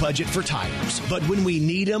us don't budget for tires, but when we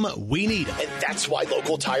need them, we need them. And that's why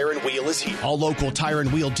Local Tire and Wheel is here. All Local Tire and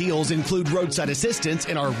Wheel deals include roadside assistance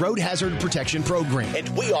in our road hazard protection program. And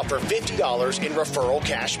we offer $50 in referral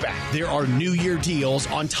cash back. There are New Year deals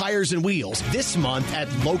on tires and wheels this month at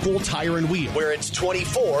Local Tire and Wheel, where it's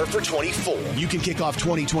 24 for 24. You can kick off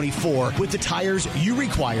 2024 with the tires you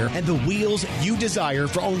require and the wheels you desire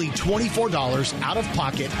for only $24 out of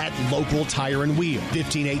pocket at Local Tire and Wheel,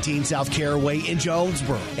 1518 South Caraway in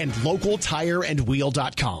Jonesboro, and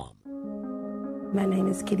localtireandwheel.com. My name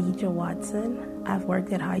is Khadija Watson. I've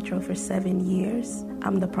worked at Hydro for 7 years.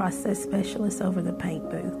 I'm the process specialist over the paint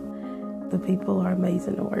booth. The people are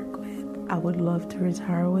amazing to work with. I would love to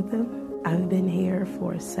retire with them. I've been here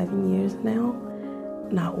for 7 years now.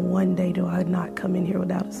 Not one day do I not come in here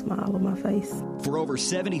without a smile on my face. For over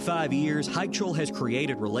 75 years, Hytrol has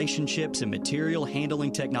created relationships and material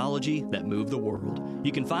handling technology that move the world.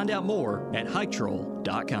 You can find out more at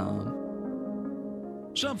Hytrol.com.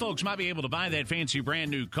 Some folks might be able to buy that fancy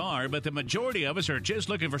brand new car, but the majority of us are just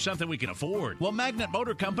looking for something we can afford. Well, Magnet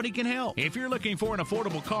Motor Company can help. If you're looking for an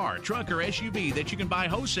affordable car, truck, or SUV that you can buy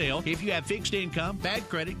wholesale, if you have fixed income, bad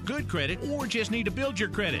credit, good credit, or just need to build your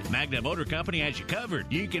credit, Magnet Motor Company has you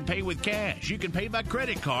covered. You can pay with cash, you can pay by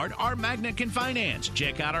credit card, or Magnet can finance.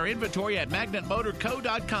 Check out our inventory at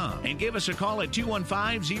magnetmotorco.com and give us a call at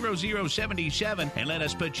 215-0077 and let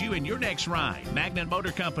us put you in your next ride. Magnet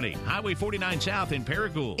Motor Company, Highway 49 South in Paragould.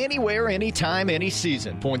 Anywhere, anytime, any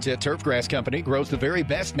season. Poinsett Turfgrass Company grows the very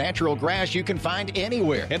best natural grass you can find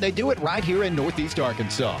anywhere. And they do it right here in Northeast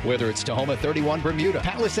Arkansas. Whether it's Tahoma 31 Bermuda,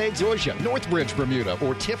 Palisades Georgia, Northbridge Bermuda,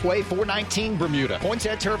 or Tiffway 419 Bermuda,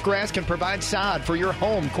 Poinsett Turfgrass can provide sod for your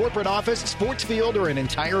home, corporate office, sports field, or an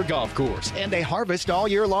entire golf course. And they harvest all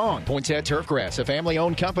year long. Poinsett Turfgrass, a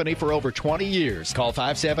family-owned company for over 20 years. Call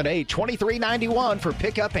 578-2391 for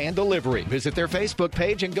pickup and delivery. Visit their Facebook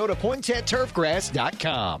page and go to PoinsetTurfgrass.com.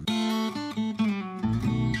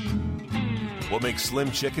 What makes Slim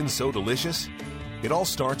Chicken so delicious? It all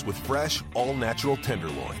starts with fresh, all-natural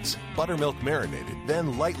tenderloins, buttermilk marinated,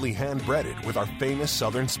 then lightly hand-breaded with our famous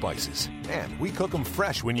southern spices. And we cook them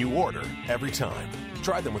fresh when you order, every time.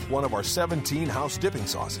 Try them with one of our 17 house dipping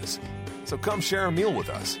sauces. So come share a meal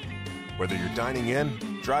with us. Whether you're dining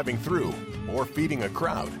in, driving through, or feeding a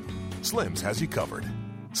crowd, Slim's has you covered.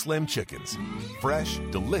 Slim Chickens. Fresh,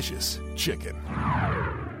 delicious chicken.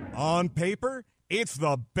 On paper, it's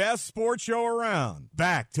the best sports show around.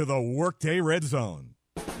 Back to the Workday Redzone.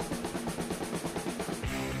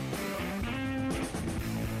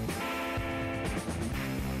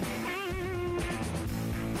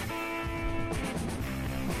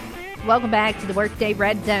 Welcome back to the Workday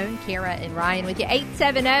Red Zone. Kara and Ryan with you.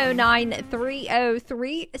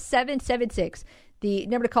 870-930-3776. The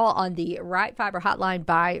number to call on the Right Fiber hotline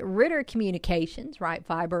by Ritter Communications. Right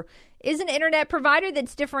Fiber is an internet provider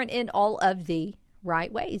that's different in all of the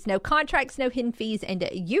right ways. No contracts, no hidden fees, and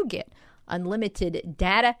you get unlimited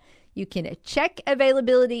data. You can check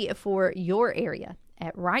availability for your area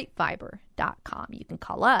at rightfiber.com. You can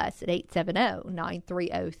call us at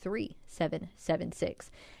 870-930-3776.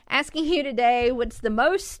 Asking you today, what's the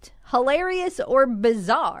most hilarious or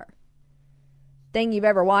bizarre thing you've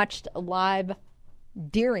ever watched live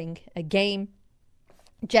during a game?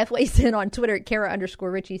 Jeff weighs in on Twitter at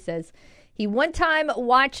Kara_Richey, says he one time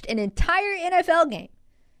watched an entire NFL game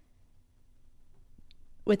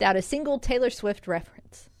without a single Taylor Swift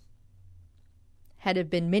reference. Had it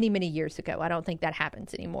been many, many years ago. I don't think that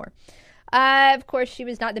happens anymore. Of course, she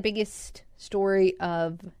was not the biggest story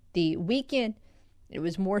of the weekend. It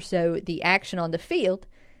was more so the action on the field.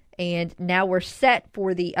 And now we're set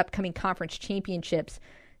for the upcoming conference championships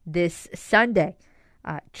this Sunday.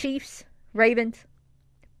 Chiefs, Ravens,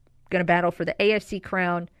 going to battle for the AFC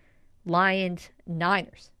crown. Lions,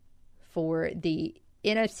 Niners for the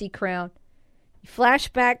NFC crown. You flash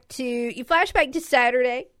back to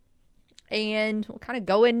Saturday, and we'll kind of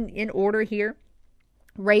go in order here.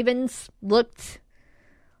 Ravens looked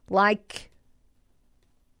like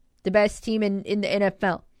the best team in the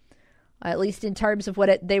NFL, at least in terms of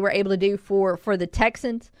what they were able to do for the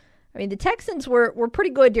Texans. I mean, the Texans were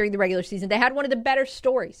pretty good during the regular season. They had one of the better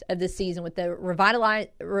stories of this season with the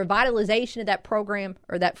revitalization of that program,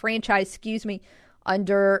 or that franchise,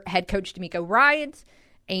 under head coach DeMeco Ryans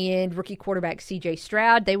and rookie quarterback C.J.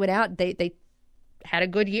 Stroud. They went out, they had a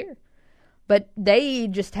good year. But they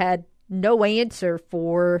just had no answer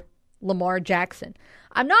for Lamar Jackson.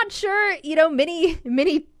 I'm not sure,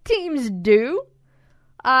 many teams do,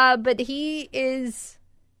 but he is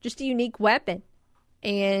just a unique weapon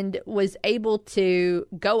and was able to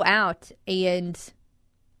go out and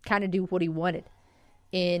kind of do what he wanted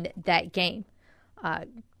in that game.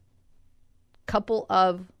 Couple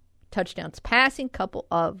of touchdowns passing, couple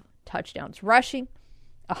of touchdowns rushing,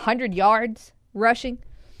 100 yards rushing,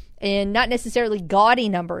 and not necessarily gaudy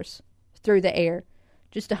numbers through the air.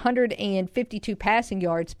 Just 152 passing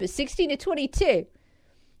yards, but 16-22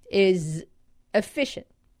 is efficient.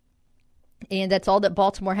 And that's all that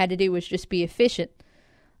Baltimore had to do, was just be efficient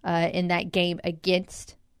in that game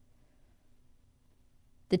against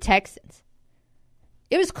the Texans.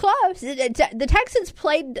 It was close. The Texans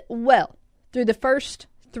played well through the first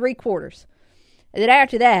three quarters. And then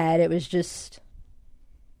after that, it was just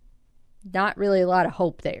not really a lot of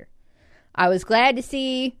hope there. I was glad to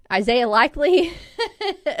see Isaiah Likely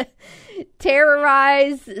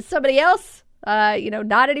terrorize somebody else,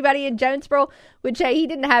 not anybody in Jonesboro, which he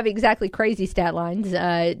didn't have exactly crazy stat lines,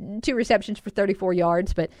 2 receptions for 34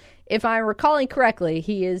 yards. But if I'm recalling correctly,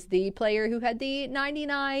 he is the player who had the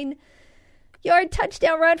 99-yard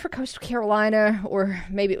touchdown run for Coastal Carolina, or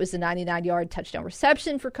maybe it was the 99-yard touchdown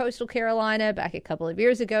reception for Coastal Carolina back a couple of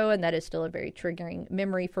years ago, and that is still a very triggering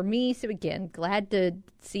memory for me. So again, glad to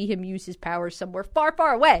see him use his powers somewhere far,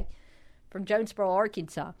 far away from Jonesboro,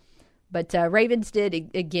 Arkansas. But Ravens did,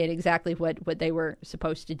 again, exactly what they were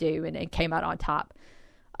supposed to do, and came out on top.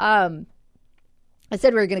 I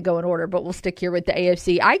said we were going to go in order, but we'll stick here with the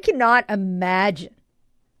AFC. I cannot imagine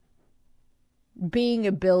being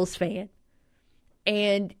a Bills fan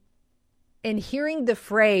and hearing the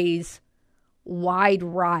phrase wide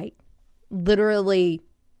right literally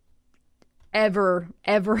ever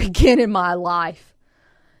again in my life.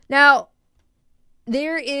 Now,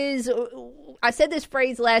 I said this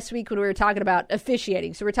phrase last week when we were talking about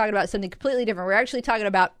officiating. So we're talking about something completely different. We're actually talking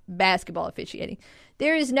about basketball officiating.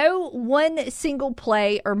 There is no one single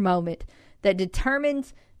play or moment that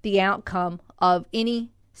determines the outcome of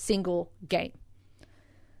any single game.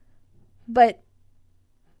 But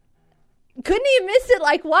couldn't he have missed it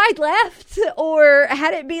like wide left, or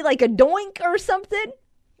had it be like a doink or something?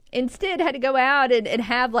 instead had to go out and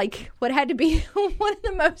have like what had to be one of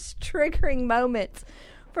the most triggering moments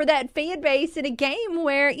for that fan base in a game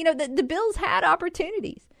where, you know, the Bills had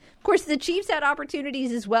opportunities. Of course, the Chiefs had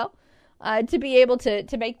opportunities as well to be able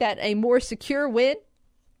to make that a more secure win.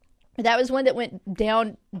 That was one that went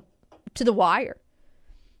down to the wire.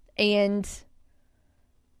 And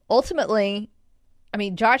ultimately, I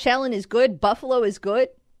mean, Josh Allen is good. Buffalo is good.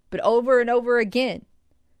 But over and over again,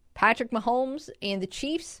 Patrick Mahomes and the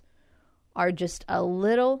Chiefs are just a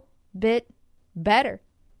little bit better.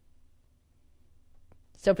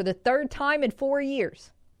 So for the third time in 4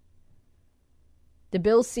 years, the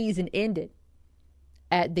Bills' season ended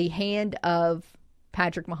at the hand of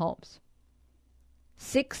Patrick Mahomes.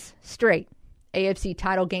 6 straight AFC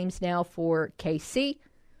title games now for KC,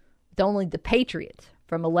 with only the Patriots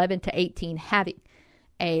from 11 to 18 having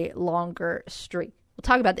a longer streak. We'll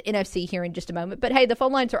talk about the NFC here in just a moment. But, hey, the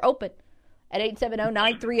phone lines are open at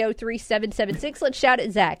 870-930-3776. Let's shout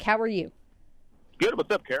at Zack. How are you? Good.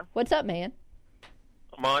 What's up, Kara? What's up, man?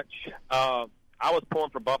 Not much. I was pulling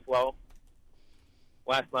for Buffalo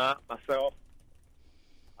last night myself.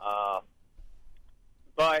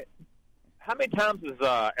 But how many times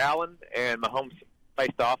has Allen and Mahomes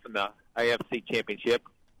faced off in the AFC Championship?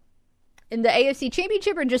 In the AFC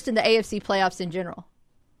Championship or just in the AFC playoffs in general?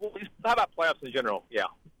 Well, how about playoffs in general? Yeah.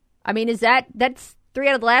 I mean, that's 3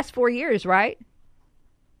 out of the last 4 years, right?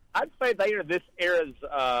 I'd say they are this era's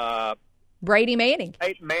Brady Manning.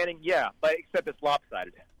 Peyton Manning, yeah, but except it's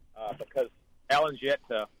lopsided because Allen's yet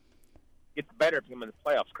to get the better of him in the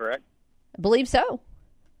playoffs, correct? I believe so.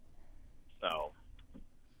 So,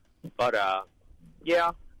 but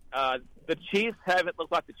yeah, the Chiefs haven't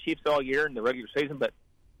looked like the Chiefs all year in the regular season, but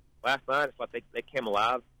last night it's like they came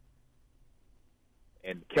alive.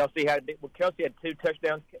 And Kelsey had 2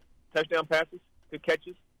 touchdown passes, 2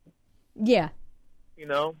 catches. Yeah. You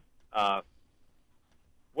know,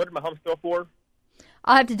 what did Mahomes throw for?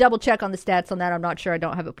 I'll have to double check on the stats on that. I'm not sure. I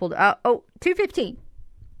don't have it pulled. 215.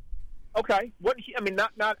 Okay.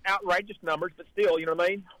 Not outrageous numbers, but still, you know what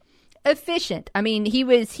I mean? Efficient. I mean, he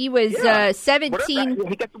was 17.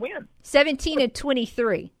 He got the win. 17 and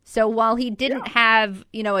 23. So while he didn't have,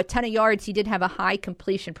 a ton of yards, he did have a high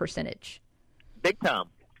completion percentage. Big time.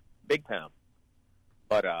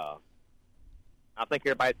 But I think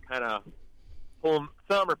everybody's kind of pulling.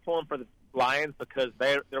 Some are pulling for the Lions because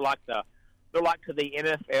they're like to the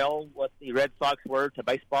NFL what the Red Sox were to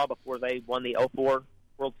baseball before they won the 2004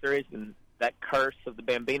 World Series and that curse of the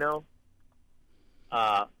Bambino.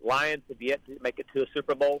 Lions have yet to make it to a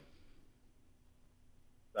Super Bowl.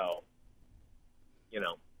 So, I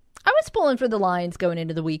was pulling for the Lions going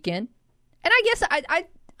into the weekend. And I guess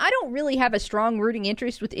I don't really have a strong rooting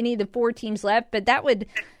interest with any of the 4 teams left, but that would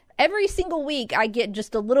every single week I get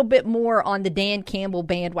just a little bit more on the Dan Campbell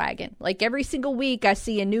bandwagon. Like every single week I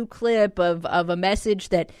see a new clip of a message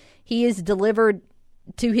that he has delivered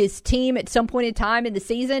to his team at some point in time in the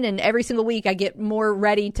season, and every single week I get more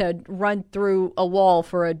ready to run through a wall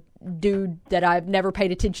for a dude that I've never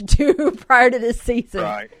paid attention to prior to this season.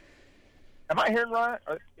 Right. Am I hearing right?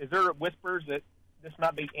 Is there whispers that this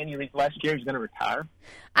might be Andy Reid's last year? He's going to retire?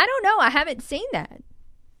 I don't know. I haven't seen that.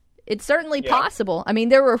 It's certainly possible. I mean,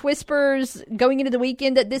 there were whispers going into the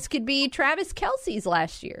weekend that this could be Travis Kelce's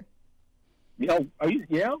last year. Well, he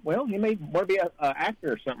may want to be an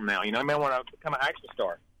actor or something now. He may want to become an action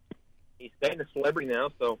star. He's staying a celebrity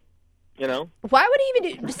now, so, Why would he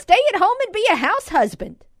even stay at home and be a house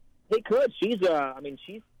husband? He could. She's never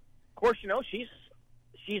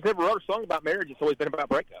wrote a song about marriage. It's always been about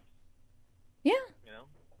breakups. Yeah.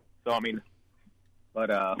 So,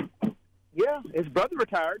 his brother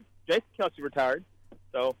retired. Jason Kelce retired.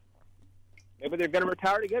 So, maybe they're going to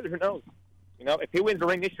retire together. Who knows? If he wins a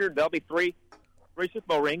ring this year, there'll be three Super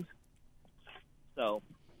Bowl rings. So,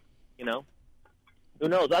 who knows? I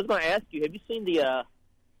was going to ask you, have you seen the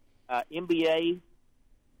NBA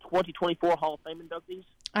 2024 Hall of Fame inductees?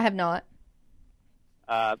 I have not.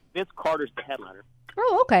 Vince Carter's the headliner.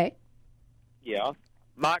 Oh, okay. Yeah.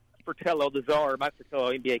 Mike Fratello,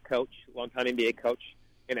 NBA coach, longtime NBA coach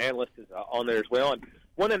and analyst, is on there as well. And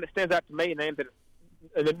one thing that stands out to me,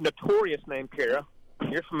 a notorious name, Kara,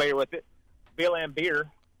 you're familiar with it, Bill Laimbeer.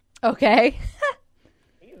 Okay.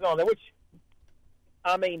 He's on there,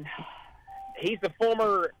 he's the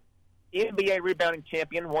former NBA rebounding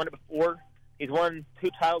champion, won it before. He's won 2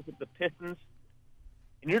 titles with the Pistons.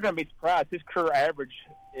 And you're going to be surprised, his career average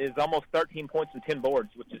is almost 13 points and 10 boards,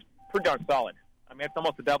 which is pretty darn solid. It's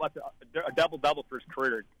almost a double-double for his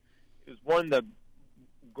career. He was one of the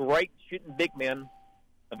great shooting big men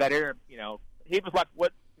of that era. He was like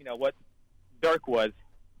what Dirk was,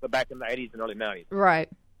 but back in the 80s and early 90s. Right.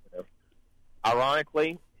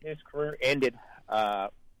 Ironically, his career ended.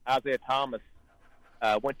 Isaiah Thomas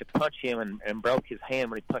went to punch him and broke his hand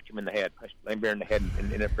when he punched him in the head. Punched Lambier in the head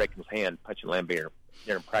and ended up breaking his hand, punching Lambier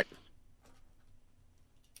during practice.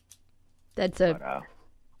 That's a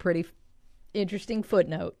pretty interesting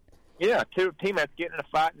footnote. Yeah, two teammates getting in a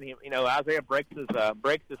fight, and Isaiah breaks his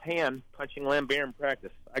hand punching Lambier in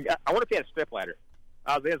practice. I wonder if he had a step ladder.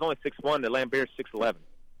 Isaiah's only 6'1", and Lambier's 6'11".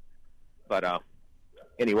 But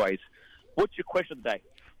anyways, what's your question today?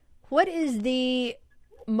 What is the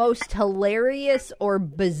most hilarious or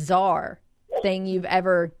bizarre thing you've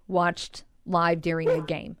ever watched live during a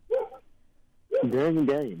game? During a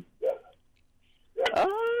game?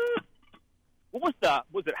 What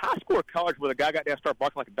was it high school or college where the guy got down and started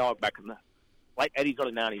barking like a dog back in the late 80s,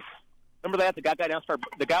 early 90s? Remember that? The guy was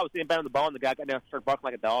inbounding the ball and the guy got down and started barking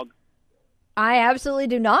like a dog? I absolutely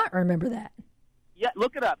do not remember that. Yeah,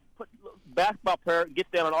 look it up. Basketball player gets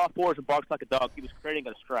down on all fours and barks like a dog. He was creating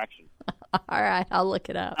a distraction. All right, I'll look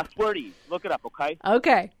it up. I swear to you. Look it up, okay?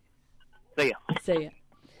 Okay. See ya. See ya.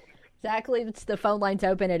 Zach leaves the phone lines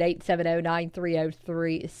open at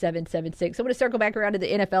 870-930-3776. I'm going to circle back around to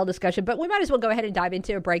the NFL discussion, but we might as well go ahead and dive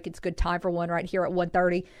into a break. It's a good time for one right here at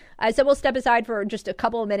 1:30. So we'll step aside for just a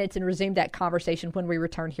couple of minutes and resume that conversation when we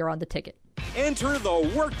return here on The Ticket. Enter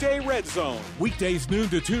the Workday Red Zone. Weekdays noon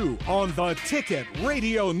to 2 on the Ticket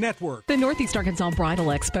Radio Network. The Northeast Arkansas Bridal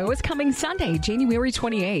Expo is coming Sunday, January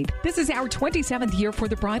 28th. This is our 27th year for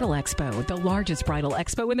the Bridal Expo, the largest bridal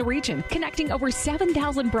expo in the region, connecting over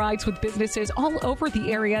 7,000 brides with businesses all over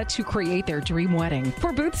the area to create their dream wedding.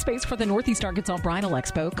 For booth space for the Northeast Arkansas Bridal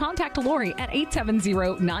Expo, contact Lori at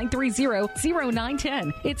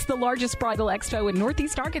 870-930-0910. It's the largest bridal expo in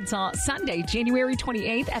Northeast Arkansas, Sunday, January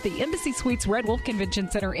 28th at the Embassy Suites Red Wolf Convention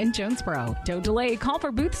Center in Jonesboro. Don't delay. Call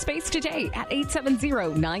for booth space today at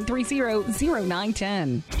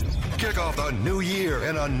 870-930-0910. Kick off the new year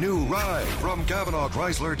in a new ride from Cavanaugh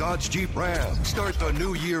Chrysler Dodge Jeep Ram. Start the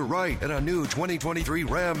new year right in a new 2023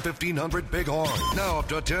 Ram 1500 Bighorn. Now up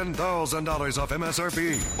to $10,000 off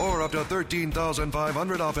MSRP or up to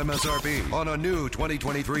 $13,500 off MSRP on a new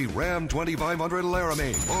 2023 Ram 2500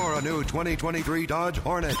 Laramie or a new 2023 Dodge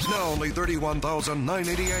Hornet. Now only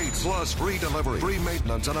 $31,988 plus free delivery, free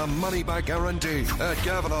maintenance, and a money-back guarantee at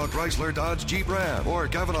Cavanaugh Chrysler Dodge Jeep Ram or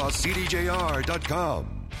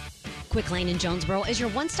CavanaughCDJR.com. Quick Lane in Jonesboro is your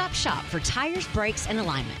one-stop shop for tires, brakes, and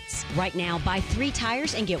alignments. Right now, buy 3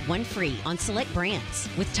 tires and get 1 free on select brands,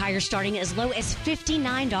 with tires starting as low as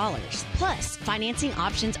 $59. Plus, financing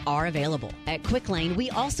options are available. At Quick Lane, we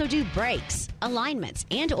also do brakes, alignments,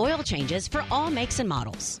 and oil changes for all makes and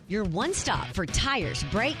models. Your one stop for tires,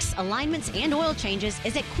 brakes, alignments, and oil changes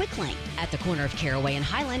is at Quick Lane at the corner of Caraway and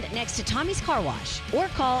Highland next to Tommy's Car Wash, or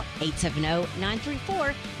call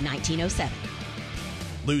 870-934-1907.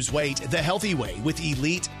 Lose weight the healthy way with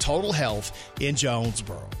Elite Total Health in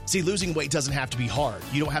Jonesboro. See, losing weight doesn't have to be hard.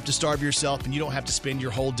 You don't have to starve yourself, and you don't have to spend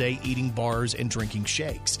your whole day eating bars and drinking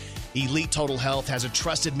shakes. Elite Total Health has a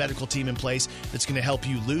trusted medical team in place that's going to help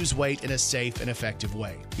you lose weight in a safe and effective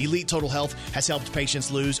way. Elite Total Health has helped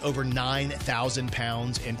patients lose over 9,000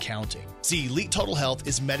 pounds and counting. See, Elite Total Health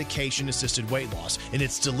is medication-assisted weight loss, and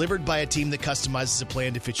it's delivered by a team that customizes a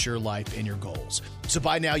plan to fit your life and your goals. So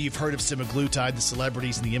by now, you've heard of semaglutide. The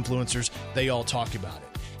celebrities and the influencers, they all talk about it.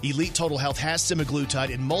 Elite Total Health has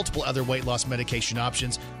semaglutide and multiple other weight loss medication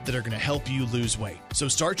options that are going to help you lose weight. So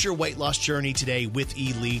start your weight loss journey today with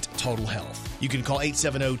Elite Total Health. You can call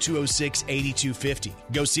 870-206-8250.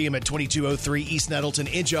 Go see them at 2203 East Nettleton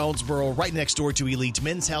in Jonesboro, right next door to Elite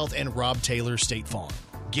Men's Health and Rob Taylor State Farm.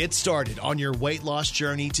 Get started on your weight loss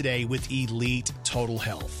journey today with Elite Total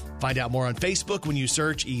Health. Find out more on Facebook when you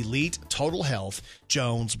search Elite Total Health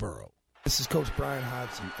Jonesboro. This is Coach Brian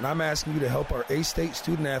Hodson, and I'm asking you to help our A-State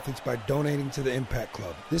student-athletes by donating to the Impact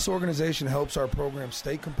Club. This organization helps our program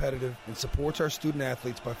stay competitive and supports our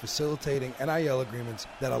student-athletes by facilitating NIL agreements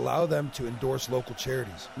that allow them to endorse local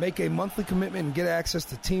charities. Make a monthly commitment and get access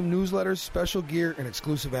to team newsletters, special gear, and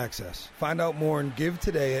exclusive access. Find out more and give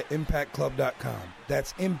today at impactclub.com.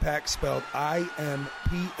 That's Impact spelled I-M-P-A-C-K-T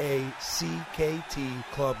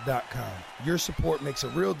Club.com. Your support makes a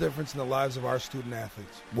real difference in the lives of our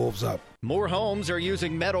student-athletes. Wolves up. More homes are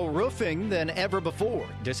using metal roofing than ever before.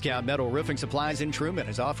 Discount Metal Roofing Supplies in Truman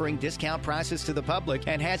is offering discount prices to the public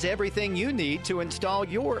and has everything you need to install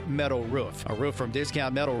your metal roof. A roof from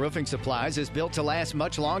Discount Metal Roofing Supplies is built to last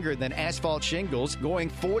much longer than asphalt shingles, going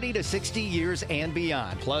 40 to 60 years and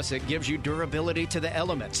beyond. Plus, it gives you durability to the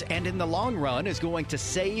elements and in the long run is going to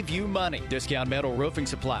save you money. Discount Metal Roofing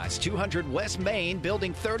Supplies, 200 West Main,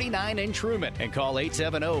 Building 39 in Truman, and call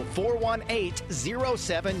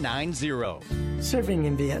 870-418-0790. hero. Serving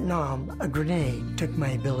in Vietnam, a grenade took my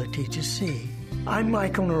ability to see. I'm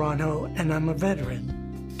Michael Naranjo, and I'm a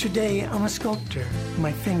veteran. Today, I'm a sculptor.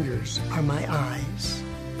 My fingers are my eyes.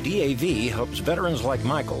 DAV helps veterans like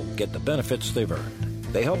Michael get the benefits they've earned.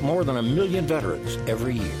 They help more than 1 million veterans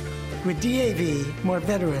every year. With DAV, more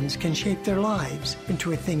veterans can shape their lives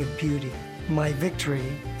into a thing of beauty. My victory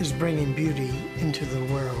is bringing beauty into the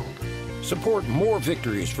world. Support more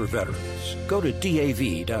victories for veterans. Go to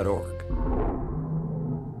DAV.org.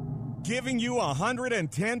 Giving you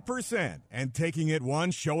 110% and taking it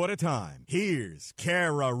one show at a time. Here's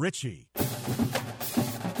Kara Richey.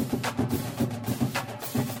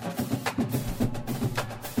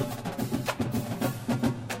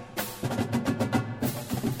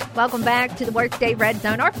 Welcome back to the Workday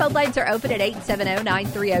Redzone. Our phone lines are open at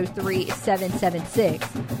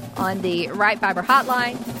 870-930-3776 on the Right Fiber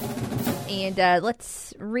hotline. And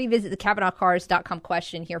let's revisit the CavenaughCars.com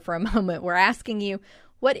question here for a moment. We're asking you,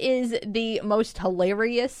 what is the most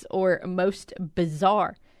hilarious or most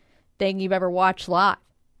bizarre thing you've ever watched live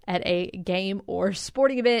at a game or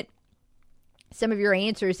sporting event? Some of your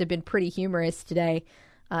answers have been pretty humorous today.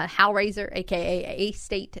 Hellraiser, a.k.a.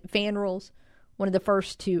 A-State Fan Rules, one of the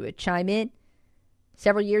first to chime in.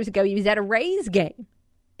 Several years ago, he was at a Rays game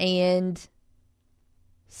and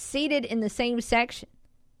seated in the same section,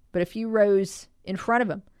 but a few rows in front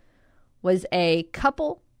of him was a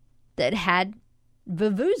couple that had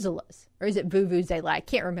vuvuzelas. Or is it vuvuzela? I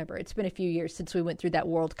can't remember. It's been a few years since we went through that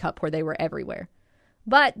World Cup where they were everywhere.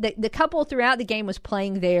 But the couple throughout the game was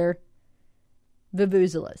playing their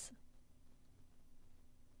vuvuzelas,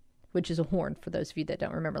 which is a horn for those of you that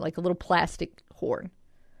don't remember, like a little plastic horn.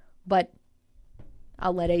 But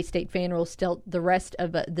I'll let A-State Fan Rules tell the rest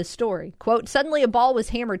of the story. Quote, suddenly a ball was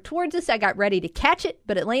hammered towards us. I got ready to catch it,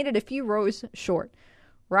 but it landed a few rows short,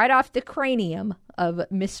 right off the cranium of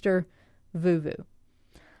Mr. Vuvu.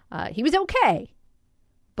 He was okay,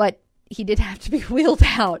 but he did have to be wheeled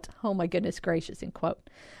out. Oh, my goodness gracious, end quote.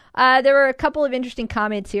 There were a couple of interesting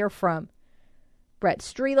comments here from Brett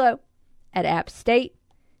Strelo at App State,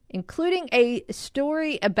 including a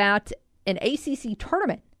story about an ACC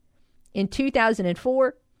tournament in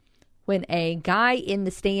 2004 when a guy in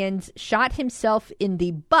the stands shot himself in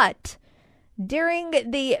the butt during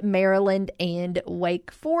the Maryland and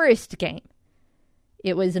Wake Forest game.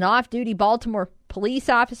 It was an off-duty Baltimore police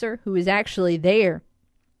officer who was actually there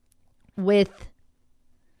with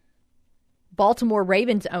Baltimore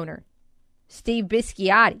Ravens owner Steve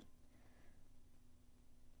Bisciotti.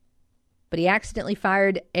 But he accidentally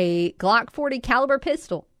fired a Glock 40 caliber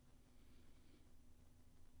pistol.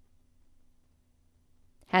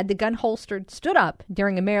 Had the gun holstered, stood up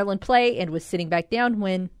during a Maryland play, and was sitting back down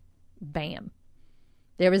when, bam.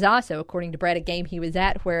 There was also, according to Brett, a game he was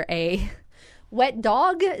at where a wet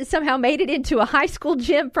dog somehow made it into a high school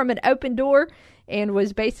gym from an open door and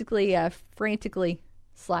was basically frantically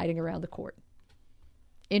sliding around the court.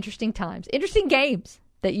 Interesting times. Interesting games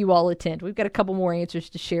that you all attend. We've got a couple more answers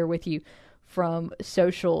to share with you from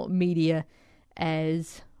social media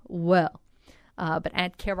as well. But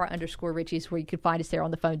at Kara_Richey is where you can find us there on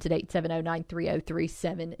the phones at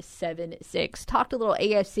 870-930-3776. Talked a little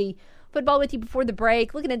AFC football with you before the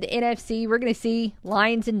break. Looking at the NFC, we're going to see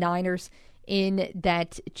Lions and Niners in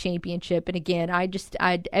that championship. And again,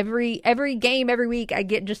 every game, every week, I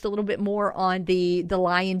get just a little bit more on the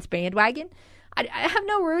Lions bandwagon. I have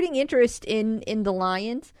no rooting interest in the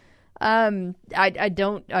Lions. I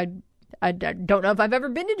don't know if I've ever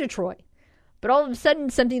been to Detroit. But all of a sudden,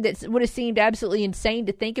 something that would have seemed absolutely insane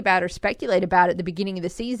to think about or speculate about at the beginning of the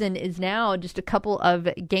season is now just a couple of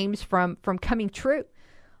games from coming true.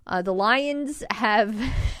 The Lions have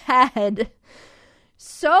had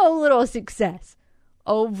so little success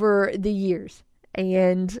over the years.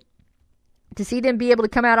 And to see them be able to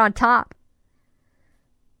come out on top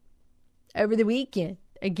over the weekend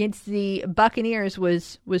against the Buccaneers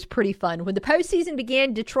was pretty fun. When the postseason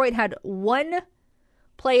began, Detroit had one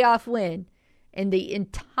playoff win in the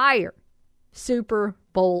entire Super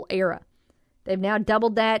Bowl era. They've now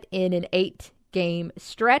doubled that in an 8-game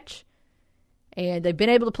stretch, and they've been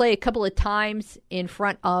able to play a couple of times in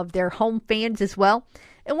front of their home fans as well.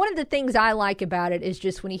 And one of the things I like about it is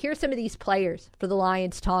just when you hear some of these players for the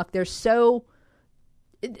Lions talk, they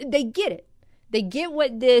get it. They get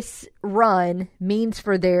what this run means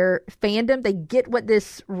for their fandom. They get what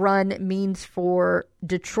this run means for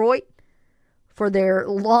Detroit, for their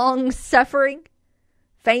long-suffering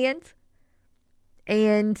fans.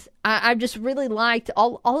 And I've just really liked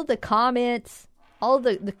all of the comments, all of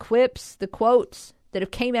the quips, the quotes that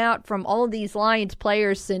have came out from all of these Lions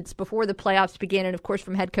players since before the playoffs began, and of course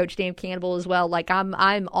from head coach Dan Campbell as well. Like, I'm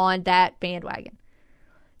on that bandwagon.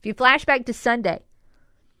 If you flash back to Sunday,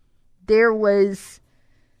 it was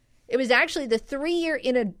actually the 3-year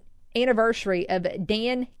anniversary of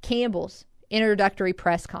Dan Campbell's introductory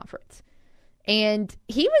press conference. And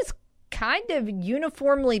he was kind of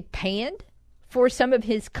uniformly panned for some of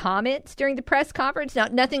his comments during the press conference. Now,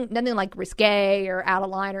 nothing like risque or out of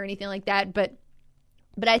line or anything like that, but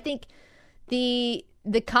I think the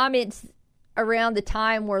comments around the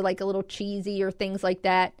time were like a little cheesy or things like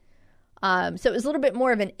that. So it was a little bit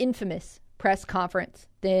more of an infamous press conference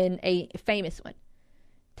than a famous one.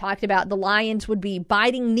 Talked about the Lions would be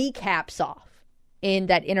biting kneecaps off in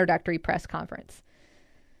that introductory press conference.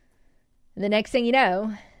 And the next thing you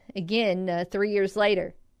know, again, 3 years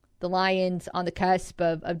later, the Lions on the cusp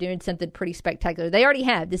of doing something pretty spectacular. They already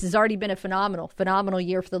have. This has already been a phenomenal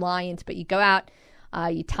year for the Lions. But you go out,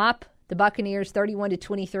 you top the Buccaneers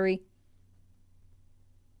 31-23.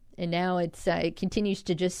 And now it continues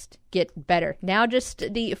to just get better. Now just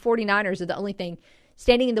the 49ers are the only thing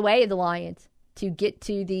standing in the way of the Lions to get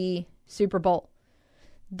to the Super Bowl.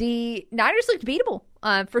 The Niners looked beatable,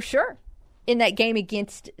 for sure, in that game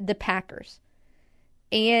against the Packers.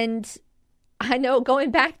 And I know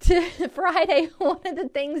going back to Friday, one of the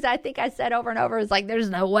things I think I said over and over was like, there's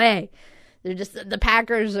no way. They're just,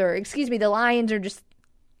 the Lions are just,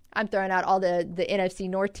 I'm throwing out all the NFC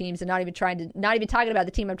North teams and not even talking about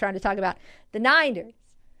the team I'm trying to talk about, the Niners.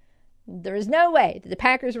 There is no way that the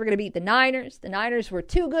Packers were going to beat the Niners. The Niners were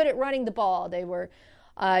too good at running the ball. They were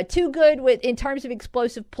too good in terms of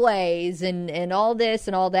explosive plays and all this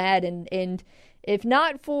and all that. And if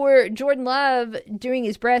not for Jordan Love doing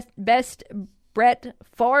his best Brett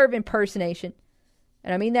Favre impersonation,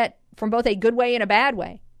 and I mean that from both a good way and a bad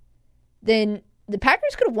way, then the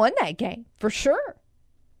Packers could have won that game for sure.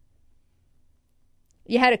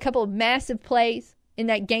 You had a couple of massive plays in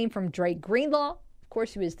that game from Dre Greenlaw. Of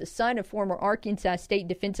course, he was the son of former Arkansas State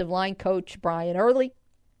defensive line coach Brian Early.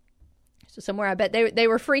 So somewhere I bet they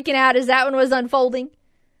were freaking out as that one was unfolding.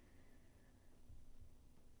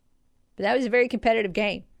 But that was a very competitive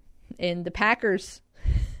game. And the Packers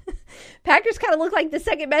kind of looked like the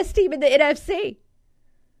second best team in the NFC.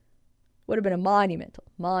 Would have been a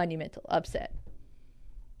monumental upset.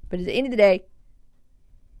 But at the end of the day,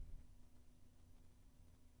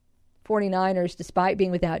 49ers, despite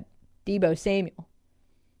being without Deebo Samuel,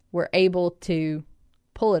 were able to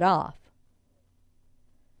pull it off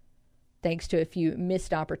thanks to a few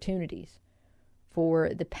missed opportunities for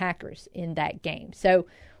the Packers in that game. So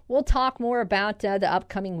we'll talk more about the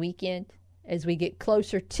upcoming weekend as we get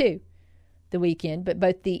closer to the weekend. But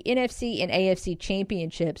both the NFC and AFC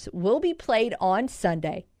championships will be played on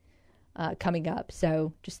Sunday coming up.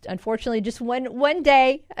 So just unfortunately, just one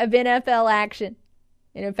day of NFL action.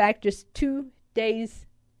 And in fact, just 2 days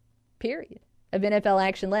period of NFL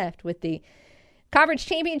action left, with the conference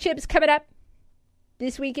championships coming up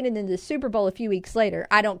this weekend and then the Super Bowl a few weeks later.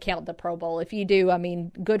 I don't count the Pro Bowl. If you do, I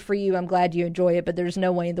mean, good for you. I'm glad you enjoy it, but there's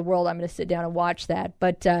no way in the world I'm going to sit down and watch that.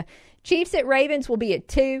 But Chiefs at Ravens will be at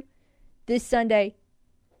 2 this Sunday,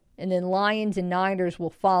 and then Lions and Niners will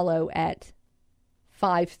follow at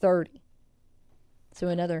 5:30. So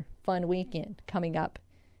another fun weekend coming up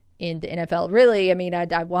in the NFL. Really, I mean,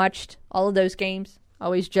 I watched all of those games. I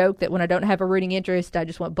always joke that when I don't have a rooting interest, I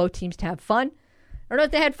just want both teams to have fun. I don't know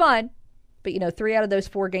if they had fun, but, 3 out of those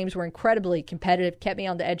 4 games were incredibly competitive, kept me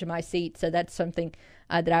on the edge of my seat. So that's something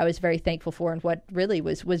that I was very thankful for, and what really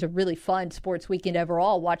was a really fun sports weekend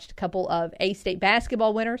overall. Watched a couple of A-State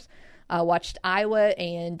basketball winners. Watched Iowa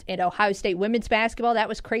and Ohio State women's basketball. That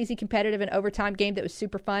was crazy competitive, an overtime game that was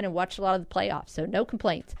super fun, and watched a lot of the playoffs. So no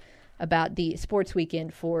complaints about the sports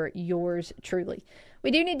weekend for yours truly. We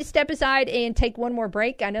do need to step aside and take one more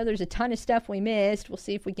break. I know there's a ton of stuff we missed. We'll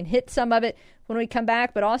see if we can hit some of it when we come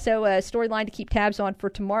back, but also a storyline to keep tabs on for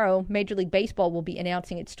tomorrow. Major League Baseball will be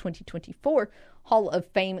announcing its 2024 Hall of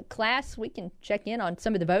Fame class. We can check in on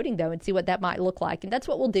some of the voting, though, and see what that might look like. And that's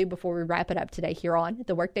what we'll do before we wrap it up today here on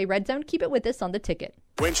the Workday Red Zone. Keep it with us on The Ticket.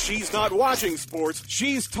 When she's not watching sports,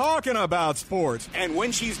 she's talking about sports. And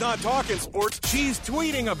when she's not talking sports, she's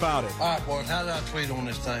tweeting about it. All right, boys, how do I tweet on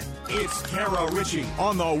this thing? It's Kara Richey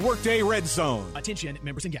on the Workday Red Zone. Attention,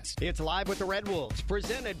 members and guests. It's Live with the Red Wolves,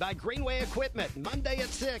 presented by Greenway Equipment, Monday at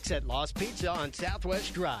 6 at Lost Pizza on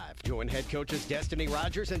Southwest Drive. Join head coaches Destinee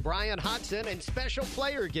Rogers and Brian Hodson and special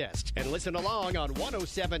player guests, and listen along on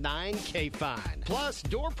 107.9 K-Fine. Plus,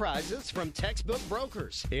 door prizes from Textbook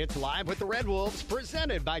Brokers. It's Live with the Red Wolves, presented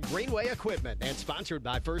Presented by Greenway Equipment and sponsored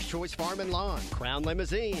by First Choice Farm and Lawn, Crown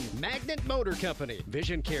Limousine, Magnet Motor Company,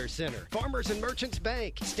 Vision Care Center, Farmers and Merchants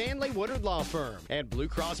Bank, Stanley Woodard Law Firm, and Blue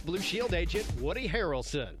Cross Blue Shield agent Woody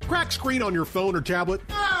Harrelson. Cracked screen on your phone or tablet?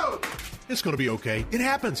 No! It's going to be okay. It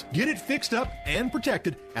happens. Get it fixed up and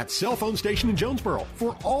protected at Cell Phone Station in Jonesboro.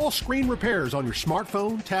 For all screen repairs on your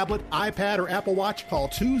smartphone, tablet, iPad, or Apple Watch, call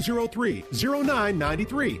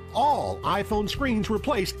 203-0993. All iPhone screens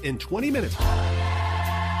replaced in 20 minutes.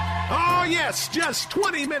 Oh, yes, just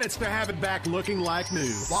 20 minutes to have it back looking like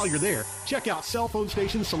new. While you're there, check out Cell Phone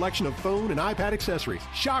Station's selection of phone and iPad accessories,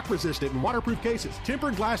 shock-resistant and waterproof cases,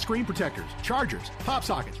 tempered glass screen protectors, chargers, pop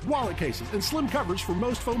sockets, wallet cases, and slim covers for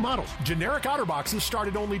most phone models. Generic OtterBoxes start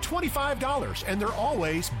at only $25, and they're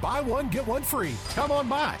always buy one, get one free. Come on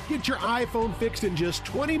by. Get your iPhone fixed in just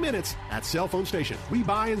 20 minutes at Cell Phone Station. We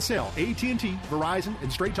buy and sell AT&T, Verizon,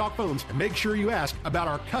 and Straight Talk phones, and make sure you ask about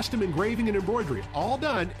our custom engraving and embroidery, all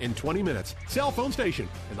done in 20 minutes. Cell Phone Station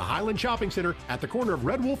in the Highland Shopping Center at the corner of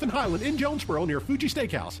Red Wolf and Highland in Jonesboro near Fuji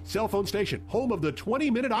Steakhouse. Cell Phone Station, home of the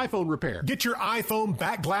 20-minute iPhone repair. Get your iPhone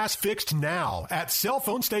back glass fixed now at Cell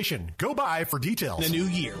Phone Station. Go by for details. The new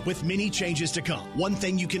year with many changes to come. One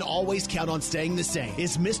thing you can always count on staying the same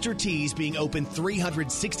is Mr. T's being open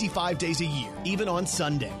 365 days a year, even on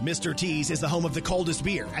Sunday. Mr. T's is the home of the coldest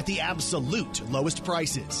beer at the absolute lowest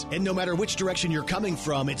prices. And no matter which direction you're coming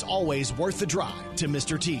from, it's always worth the drive to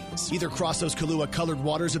Mr. T's. Either cross those Kahlua colored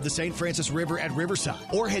waters of the St. Francis River at Riverside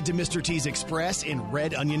or head to Mr. T's Express in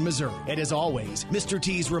Red Onion, Missouri. And as always, Mr.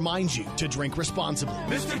 T's reminds you to drink responsibly.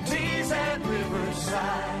 Mr. T's at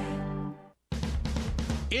Riverside.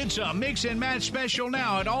 It's a mix and match special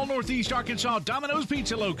now at all Northeast Arkansas Domino's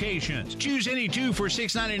Pizza locations. Choose any two for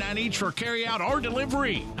 $6.99 each for carryout or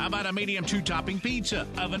delivery. How about a medium 2-topping pizza,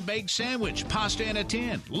 oven-baked sandwich, pasta in a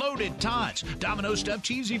tin, loaded tots, Domino's stuffed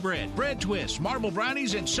cheesy bread, bread twists, marble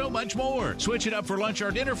brownies, and so much more. Switch it up for lunch or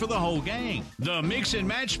dinner for the whole gang. The mix and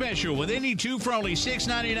match special with any two for only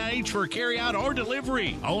 $6.99 each for carryout or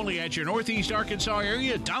delivery. Only at your Northeast Arkansas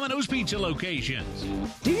area Domino's Pizza locations.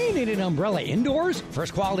 Do you need an umbrella indoors?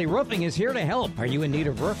 First Quality Roofing is here to help. Are you in need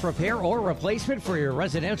of roof repair or replacement for your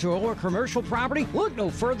residential or commercial property? Look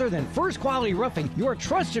no further than First Quality Roofing, your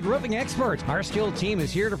trusted roofing experts. Our skilled team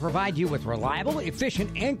is here to provide you with reliable,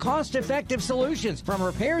 efficient, and cost-effective solutions. From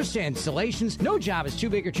repairs to installations, no job is too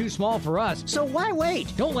big or too small for us. So why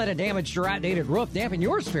wait? Don't let a damaged or outdated roof dampen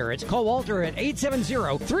your spirits. Call Walter at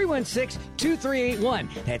 870-316-2381.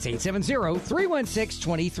 That's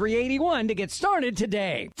 870-316-2381 to get started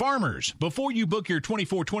today. Farmers, before you book your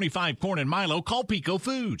 24-25 corn and Milo, call Pico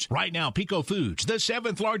Foods. Right now, Pico Foods, the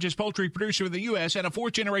 7th largest poultry producer in the U.S. and a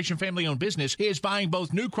 4th-generation family-owned business, is buying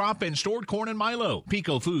both new crop and stored corn and Milo.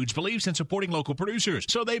 Pico Foods believes in supporting local producers,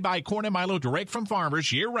 so they buy corn and Milo direct from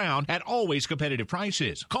farmers year-round at always competitive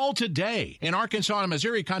prices. Call today. In Arkansas and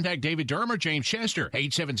Missouri, contact David Durham or James Chester,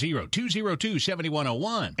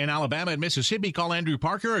 870-202-7101. In Alabama and Mississippi, call Andrew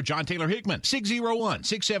Parker or John Taylor Hickman,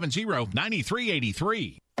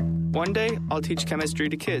 601-670-9383. One day, I'll teach chemistry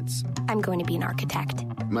to kids. I'm going to be an architect.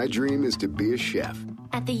 My dream is to be a chef.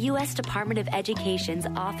 At the U.S. Department of Education's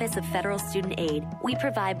Office of Federal Student Aid, we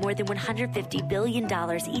provide more than $150 billion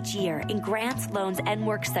each year in grants, loans, and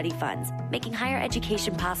work-study funds, making higher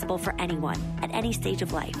education possible for anyone at any stage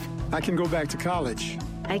of life. I can go back to college.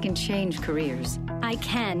 I can change careers. I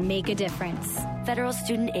can make a difference. Federal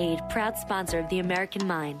Student Aid, proud sponsor of the American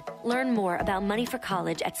Mind. Learn more about money for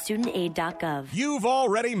college at studentaid.gov. You've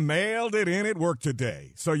already mailed it in at work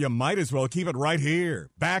today, so you might as well keep it right here.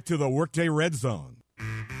 Back to the Workday Redzone.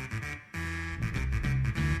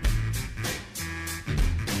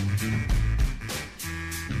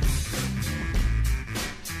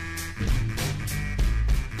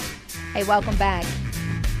 Hey, welcome back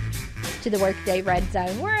to the Workday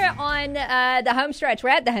Redzone. We're on the home stretch. We're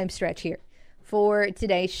at the home stretch here for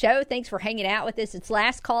today's show. Thanks for hanging out with us. It's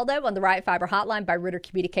last call, though, on the Right Fiber Hotline by Ritter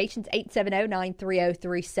Communications,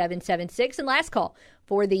 870-930-3776. And last call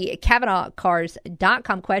for the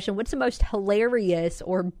CavenaughCars.com question. What's the most hilarious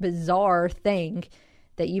or bizarre thing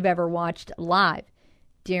that you've ever watched live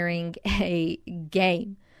during a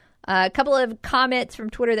game? A couple of comments from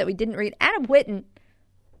Twitter that we didn't read. Adam Whitten,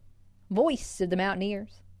 voice of the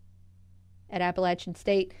Mountaineers at Appalachian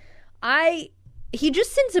State. He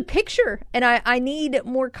just sends a picture, and I need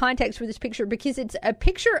more context for this picture because it's a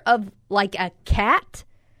picture of like a cat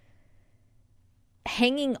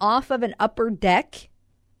hanging off of an upper deck.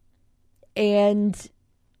 And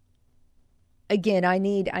again, I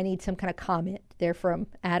need some kind of comment there from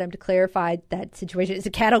Adam to clarify that situation. Is the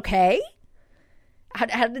cat okay?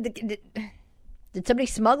 How did somebody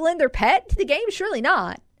smuggle in their pet to the game? Surely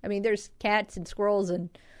not. I mean, there's cats and squirrels and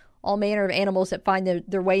all manner of animals that find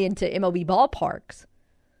their way into MLB ballparks.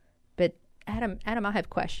 But, Adam, I have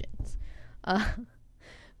questions.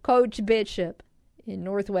 Coach Bishop in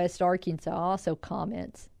Northwest Arkansas also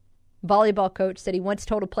comments. Volleyball coach said he once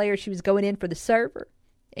told a player she was going in for the server,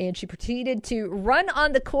 and she proceeded to run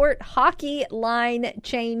on the court hockey line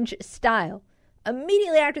change style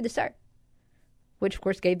immediately after the serve, which, of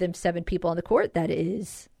course, gave them 7 people on the court. That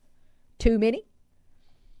is too many.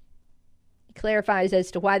 He clarifies as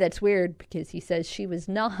to why that's weird, because he says she was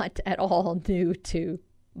not at all new to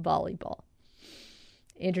volleyball.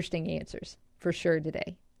 Interesting answers for sure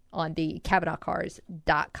today on the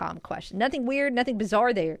CavenaughCars.com question. Nothing weird, nothing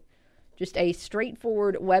bizarre there. Just a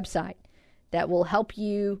straightforward website that will help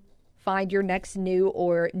you find your next new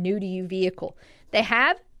or new-to-you vehicle. They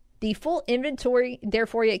have the full inventory there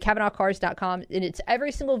for you at CavenaughCars.com, and it's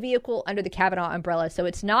every single vehicle under the Cavenaugh umbrella. So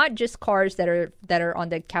it's not just cars that are on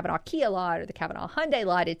the Cavenaugh Kia lot or the Cavenaugh Hyundai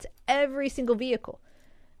lot. It's every single vehicle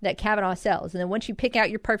that Cavenaugh sells. And then once you pick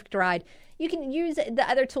out your perfect ride, you can use the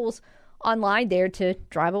other tools online there to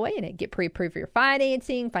drive away in it, get pre-approved for your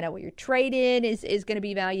financing, find out what your trade-in is going to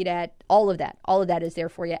be valued at. All of that is there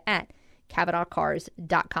for you at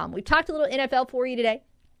CavenaughCars.com. We've talked a little NFL for you today.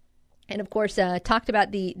 And, of course, talked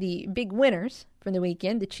about the big winners from the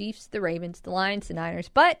weekend, the Chiefs, the Ravens, the Lions, the Niners.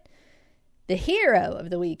 But the hero of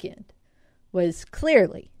the weekend was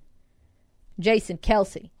clearly Jason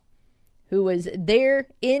Kelce, who was there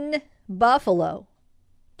in Buffalo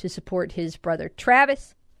to support his brother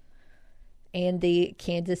Travis and the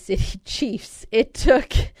Kansas City Chiefs. It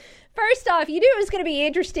took, first off, you knew it was going to be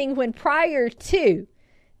interesting when prior to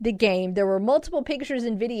the game, there were multiple pictures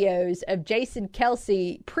and videos of Jason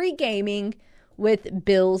Kelce pre-gaming with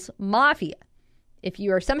Bills Mafia. If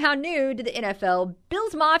you are somehow new to the NFL,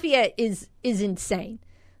 Bills Mafia is insane.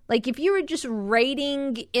 Like, if you were just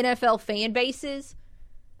rating NFL fan bases,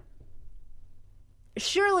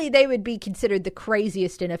 surely they would be considered the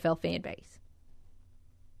craziest NFL fan base.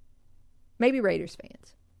 Maybe Raiders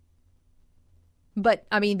fans. But,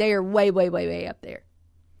 I mean, they are way, way, way, way up there.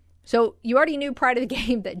 So you already knew prior to the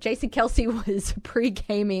game that Jason Kelce was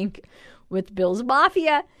pre-gaming with Bills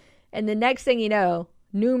Mafia. And the next thing you know,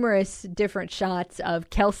 numerous different shots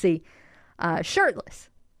of Kelce shirtless,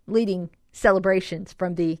 leading celebrations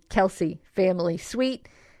from the Kelce family suite.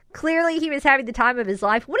 Clearly, he was having the time of his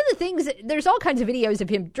life. One of the things, there's all kinds of videos of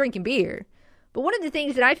him drinking beer. But one of the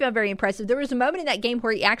things that I found very impressive, there was a moment in that game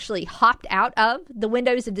where he actually hopped out of the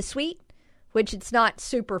windows of the suite, which it's not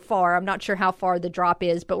super far. I'm not sure how far the drop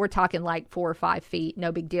is, but we're talking like 4 or 5 feet.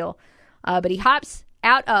 No big deal. But he hops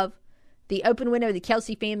out of the open window of the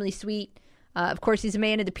Kelce family suite. Of course, he's a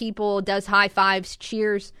man of the people, does high fives,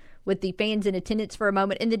 cheers with the fans in attendance for a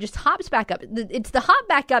moment, and then just hops back up. It's the hop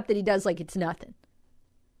back up that he does like it's nothing.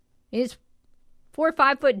 His 4 or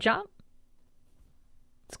 5 foot jump.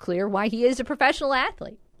 It's clear why he is a professional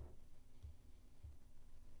athlete.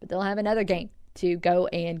 But they'll have another game to go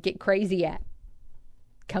and get crazy at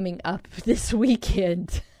coming up this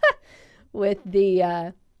weekend with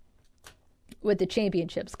the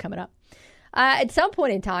championships coming up. At some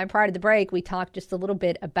point in time, prior to the break, we talked just a little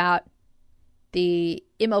bit about the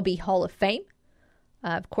MLB Hall of Fame.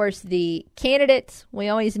 Of course, the candidates, we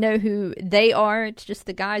always know who they are. It's just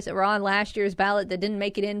the guys that were on last year's ballot that didn't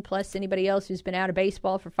make it in, plus anybody else who's been out of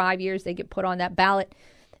baseball for 5 years, they get put on that ballot.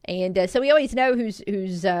 And so we always know who's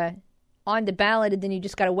on the ballot, and then you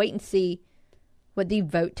just got to wait and see what the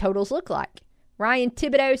vote totals look like. Ryan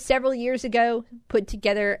Thibodeau, several years ago, put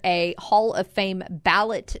together a Hall of Fame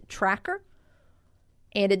ballot tracker.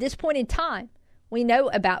 And at this point in time, we know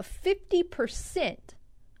about 50%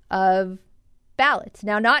 of ballots.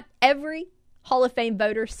 Now, not every Hall of Fame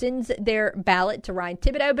voter sends their ballot to Ryan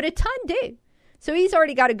Thibodeau, but a ton do. So he's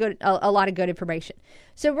already got a lot of good information.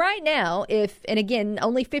 So right now, and again,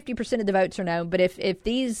 only 50% of the votes are known, but if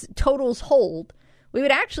these totals hold, we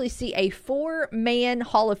would actually see a 4-man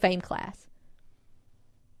Hall of Fame class.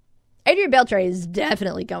 Adrian Beltre is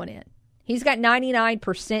definitely going in. He's got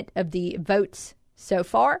 99% of the votes so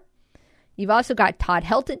far. You've also got Todd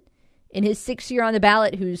Helton in his 6th year on the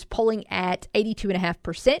ballot, who's polling at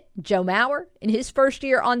 82.5%. Joe Mauer in his first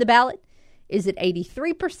year on the ballot is at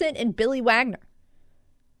 83%, and Billy Wagner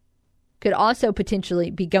could also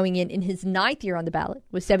potentially be going in his 9th year on the ballot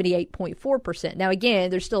with 78.4%. Now,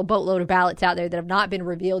 again, there's still a boatload of ballots out there that have not been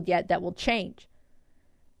revealed yet that will change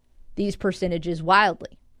these percentages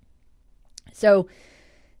wildly. So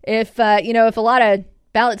if a lot of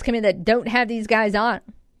ballots come in that don't have these guys on,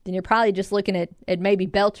 then you're probably just looking at maybe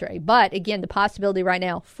Beltre. But, again, the possibility right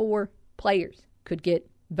now, 4 players could get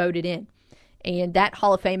voted in. And that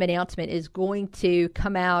Hall of Fame announcement is going to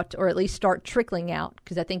come out, or at least start trickling out,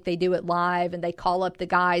 because I think they do it live and they call up the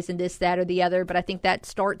guys and this, that, or the other. But I think that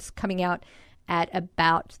starts coming out at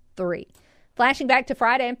about 3. Flashing back to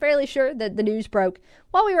Friday, I'm fairly sure that the news broke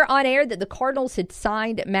while we were on air that the Cardinals had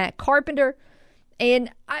signed Matt Carpenter.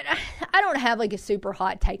 And I don't have like a super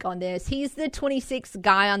hot take on this. He's the 26th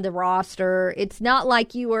guy on the roster. It's not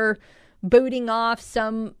like you were booting off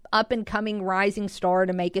some up-and-coming rising star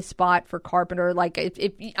to make a spot for Carpenter. Like,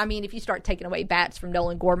 if you start taking away bats from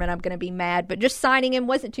Nolan Gorman, I'm going to be mad. But just signing him,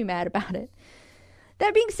 wasn't too mad about it.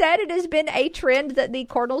 That being said, it has been a trend that the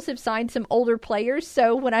Cardinals have signed some older players.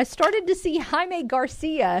 So when I started to see Jaime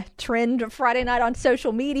Garcia trend Friday night on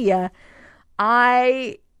social media,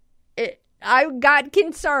 I got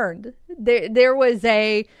concerned. There was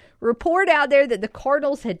a report out there that the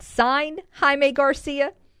Cardinals had signed Jaime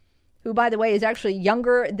Garcia, who, by the way, is actually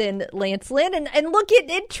younger than Lance Lynn. And look,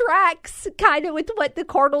 it tracks kind of with what the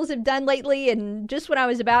Cardinals have done lately. And just when I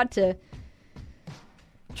was about to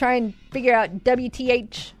try and figure out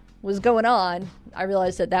WTH was going on, I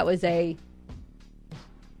realized that was a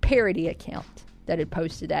parody account that had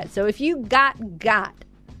posted that. So if you got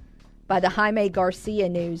by the Jaime Garcia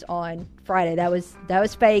news on Friday, that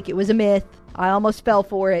was fake. It was a myth. I almost fell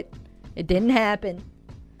for it. It didn't happen.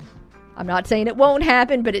 I'm not saying it won't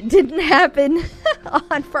happen, but it didn't happen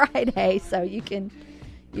on Friday. So you can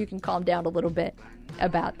calm down a little bit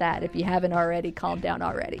about that. If you haven't already, calm down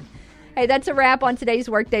already. Hey, that's a wrap on today's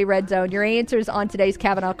Workday Red Zone. Your answers on today's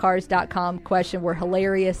CavanaughCars.com question were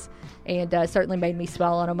hilarious and certainly made me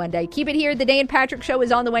smile on a Monday. Keep it here. The Dan Patrick Show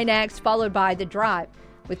is on the way next, followed by The Drive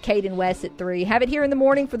with Kate and Wes at 3. Have it here in the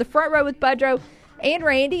morning for the Front Row with Budrow and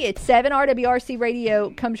Randy at 7. RWRC Radio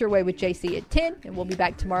comes your way with JC at 10. And we'll be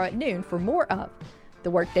back tomorrow at noon for more of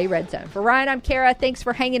the Workday Red Zone. For Ryan, I'm Kara. Thanks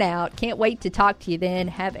for hanging out. Can't wait to talk to you then.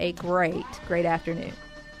 Have a great afternoon.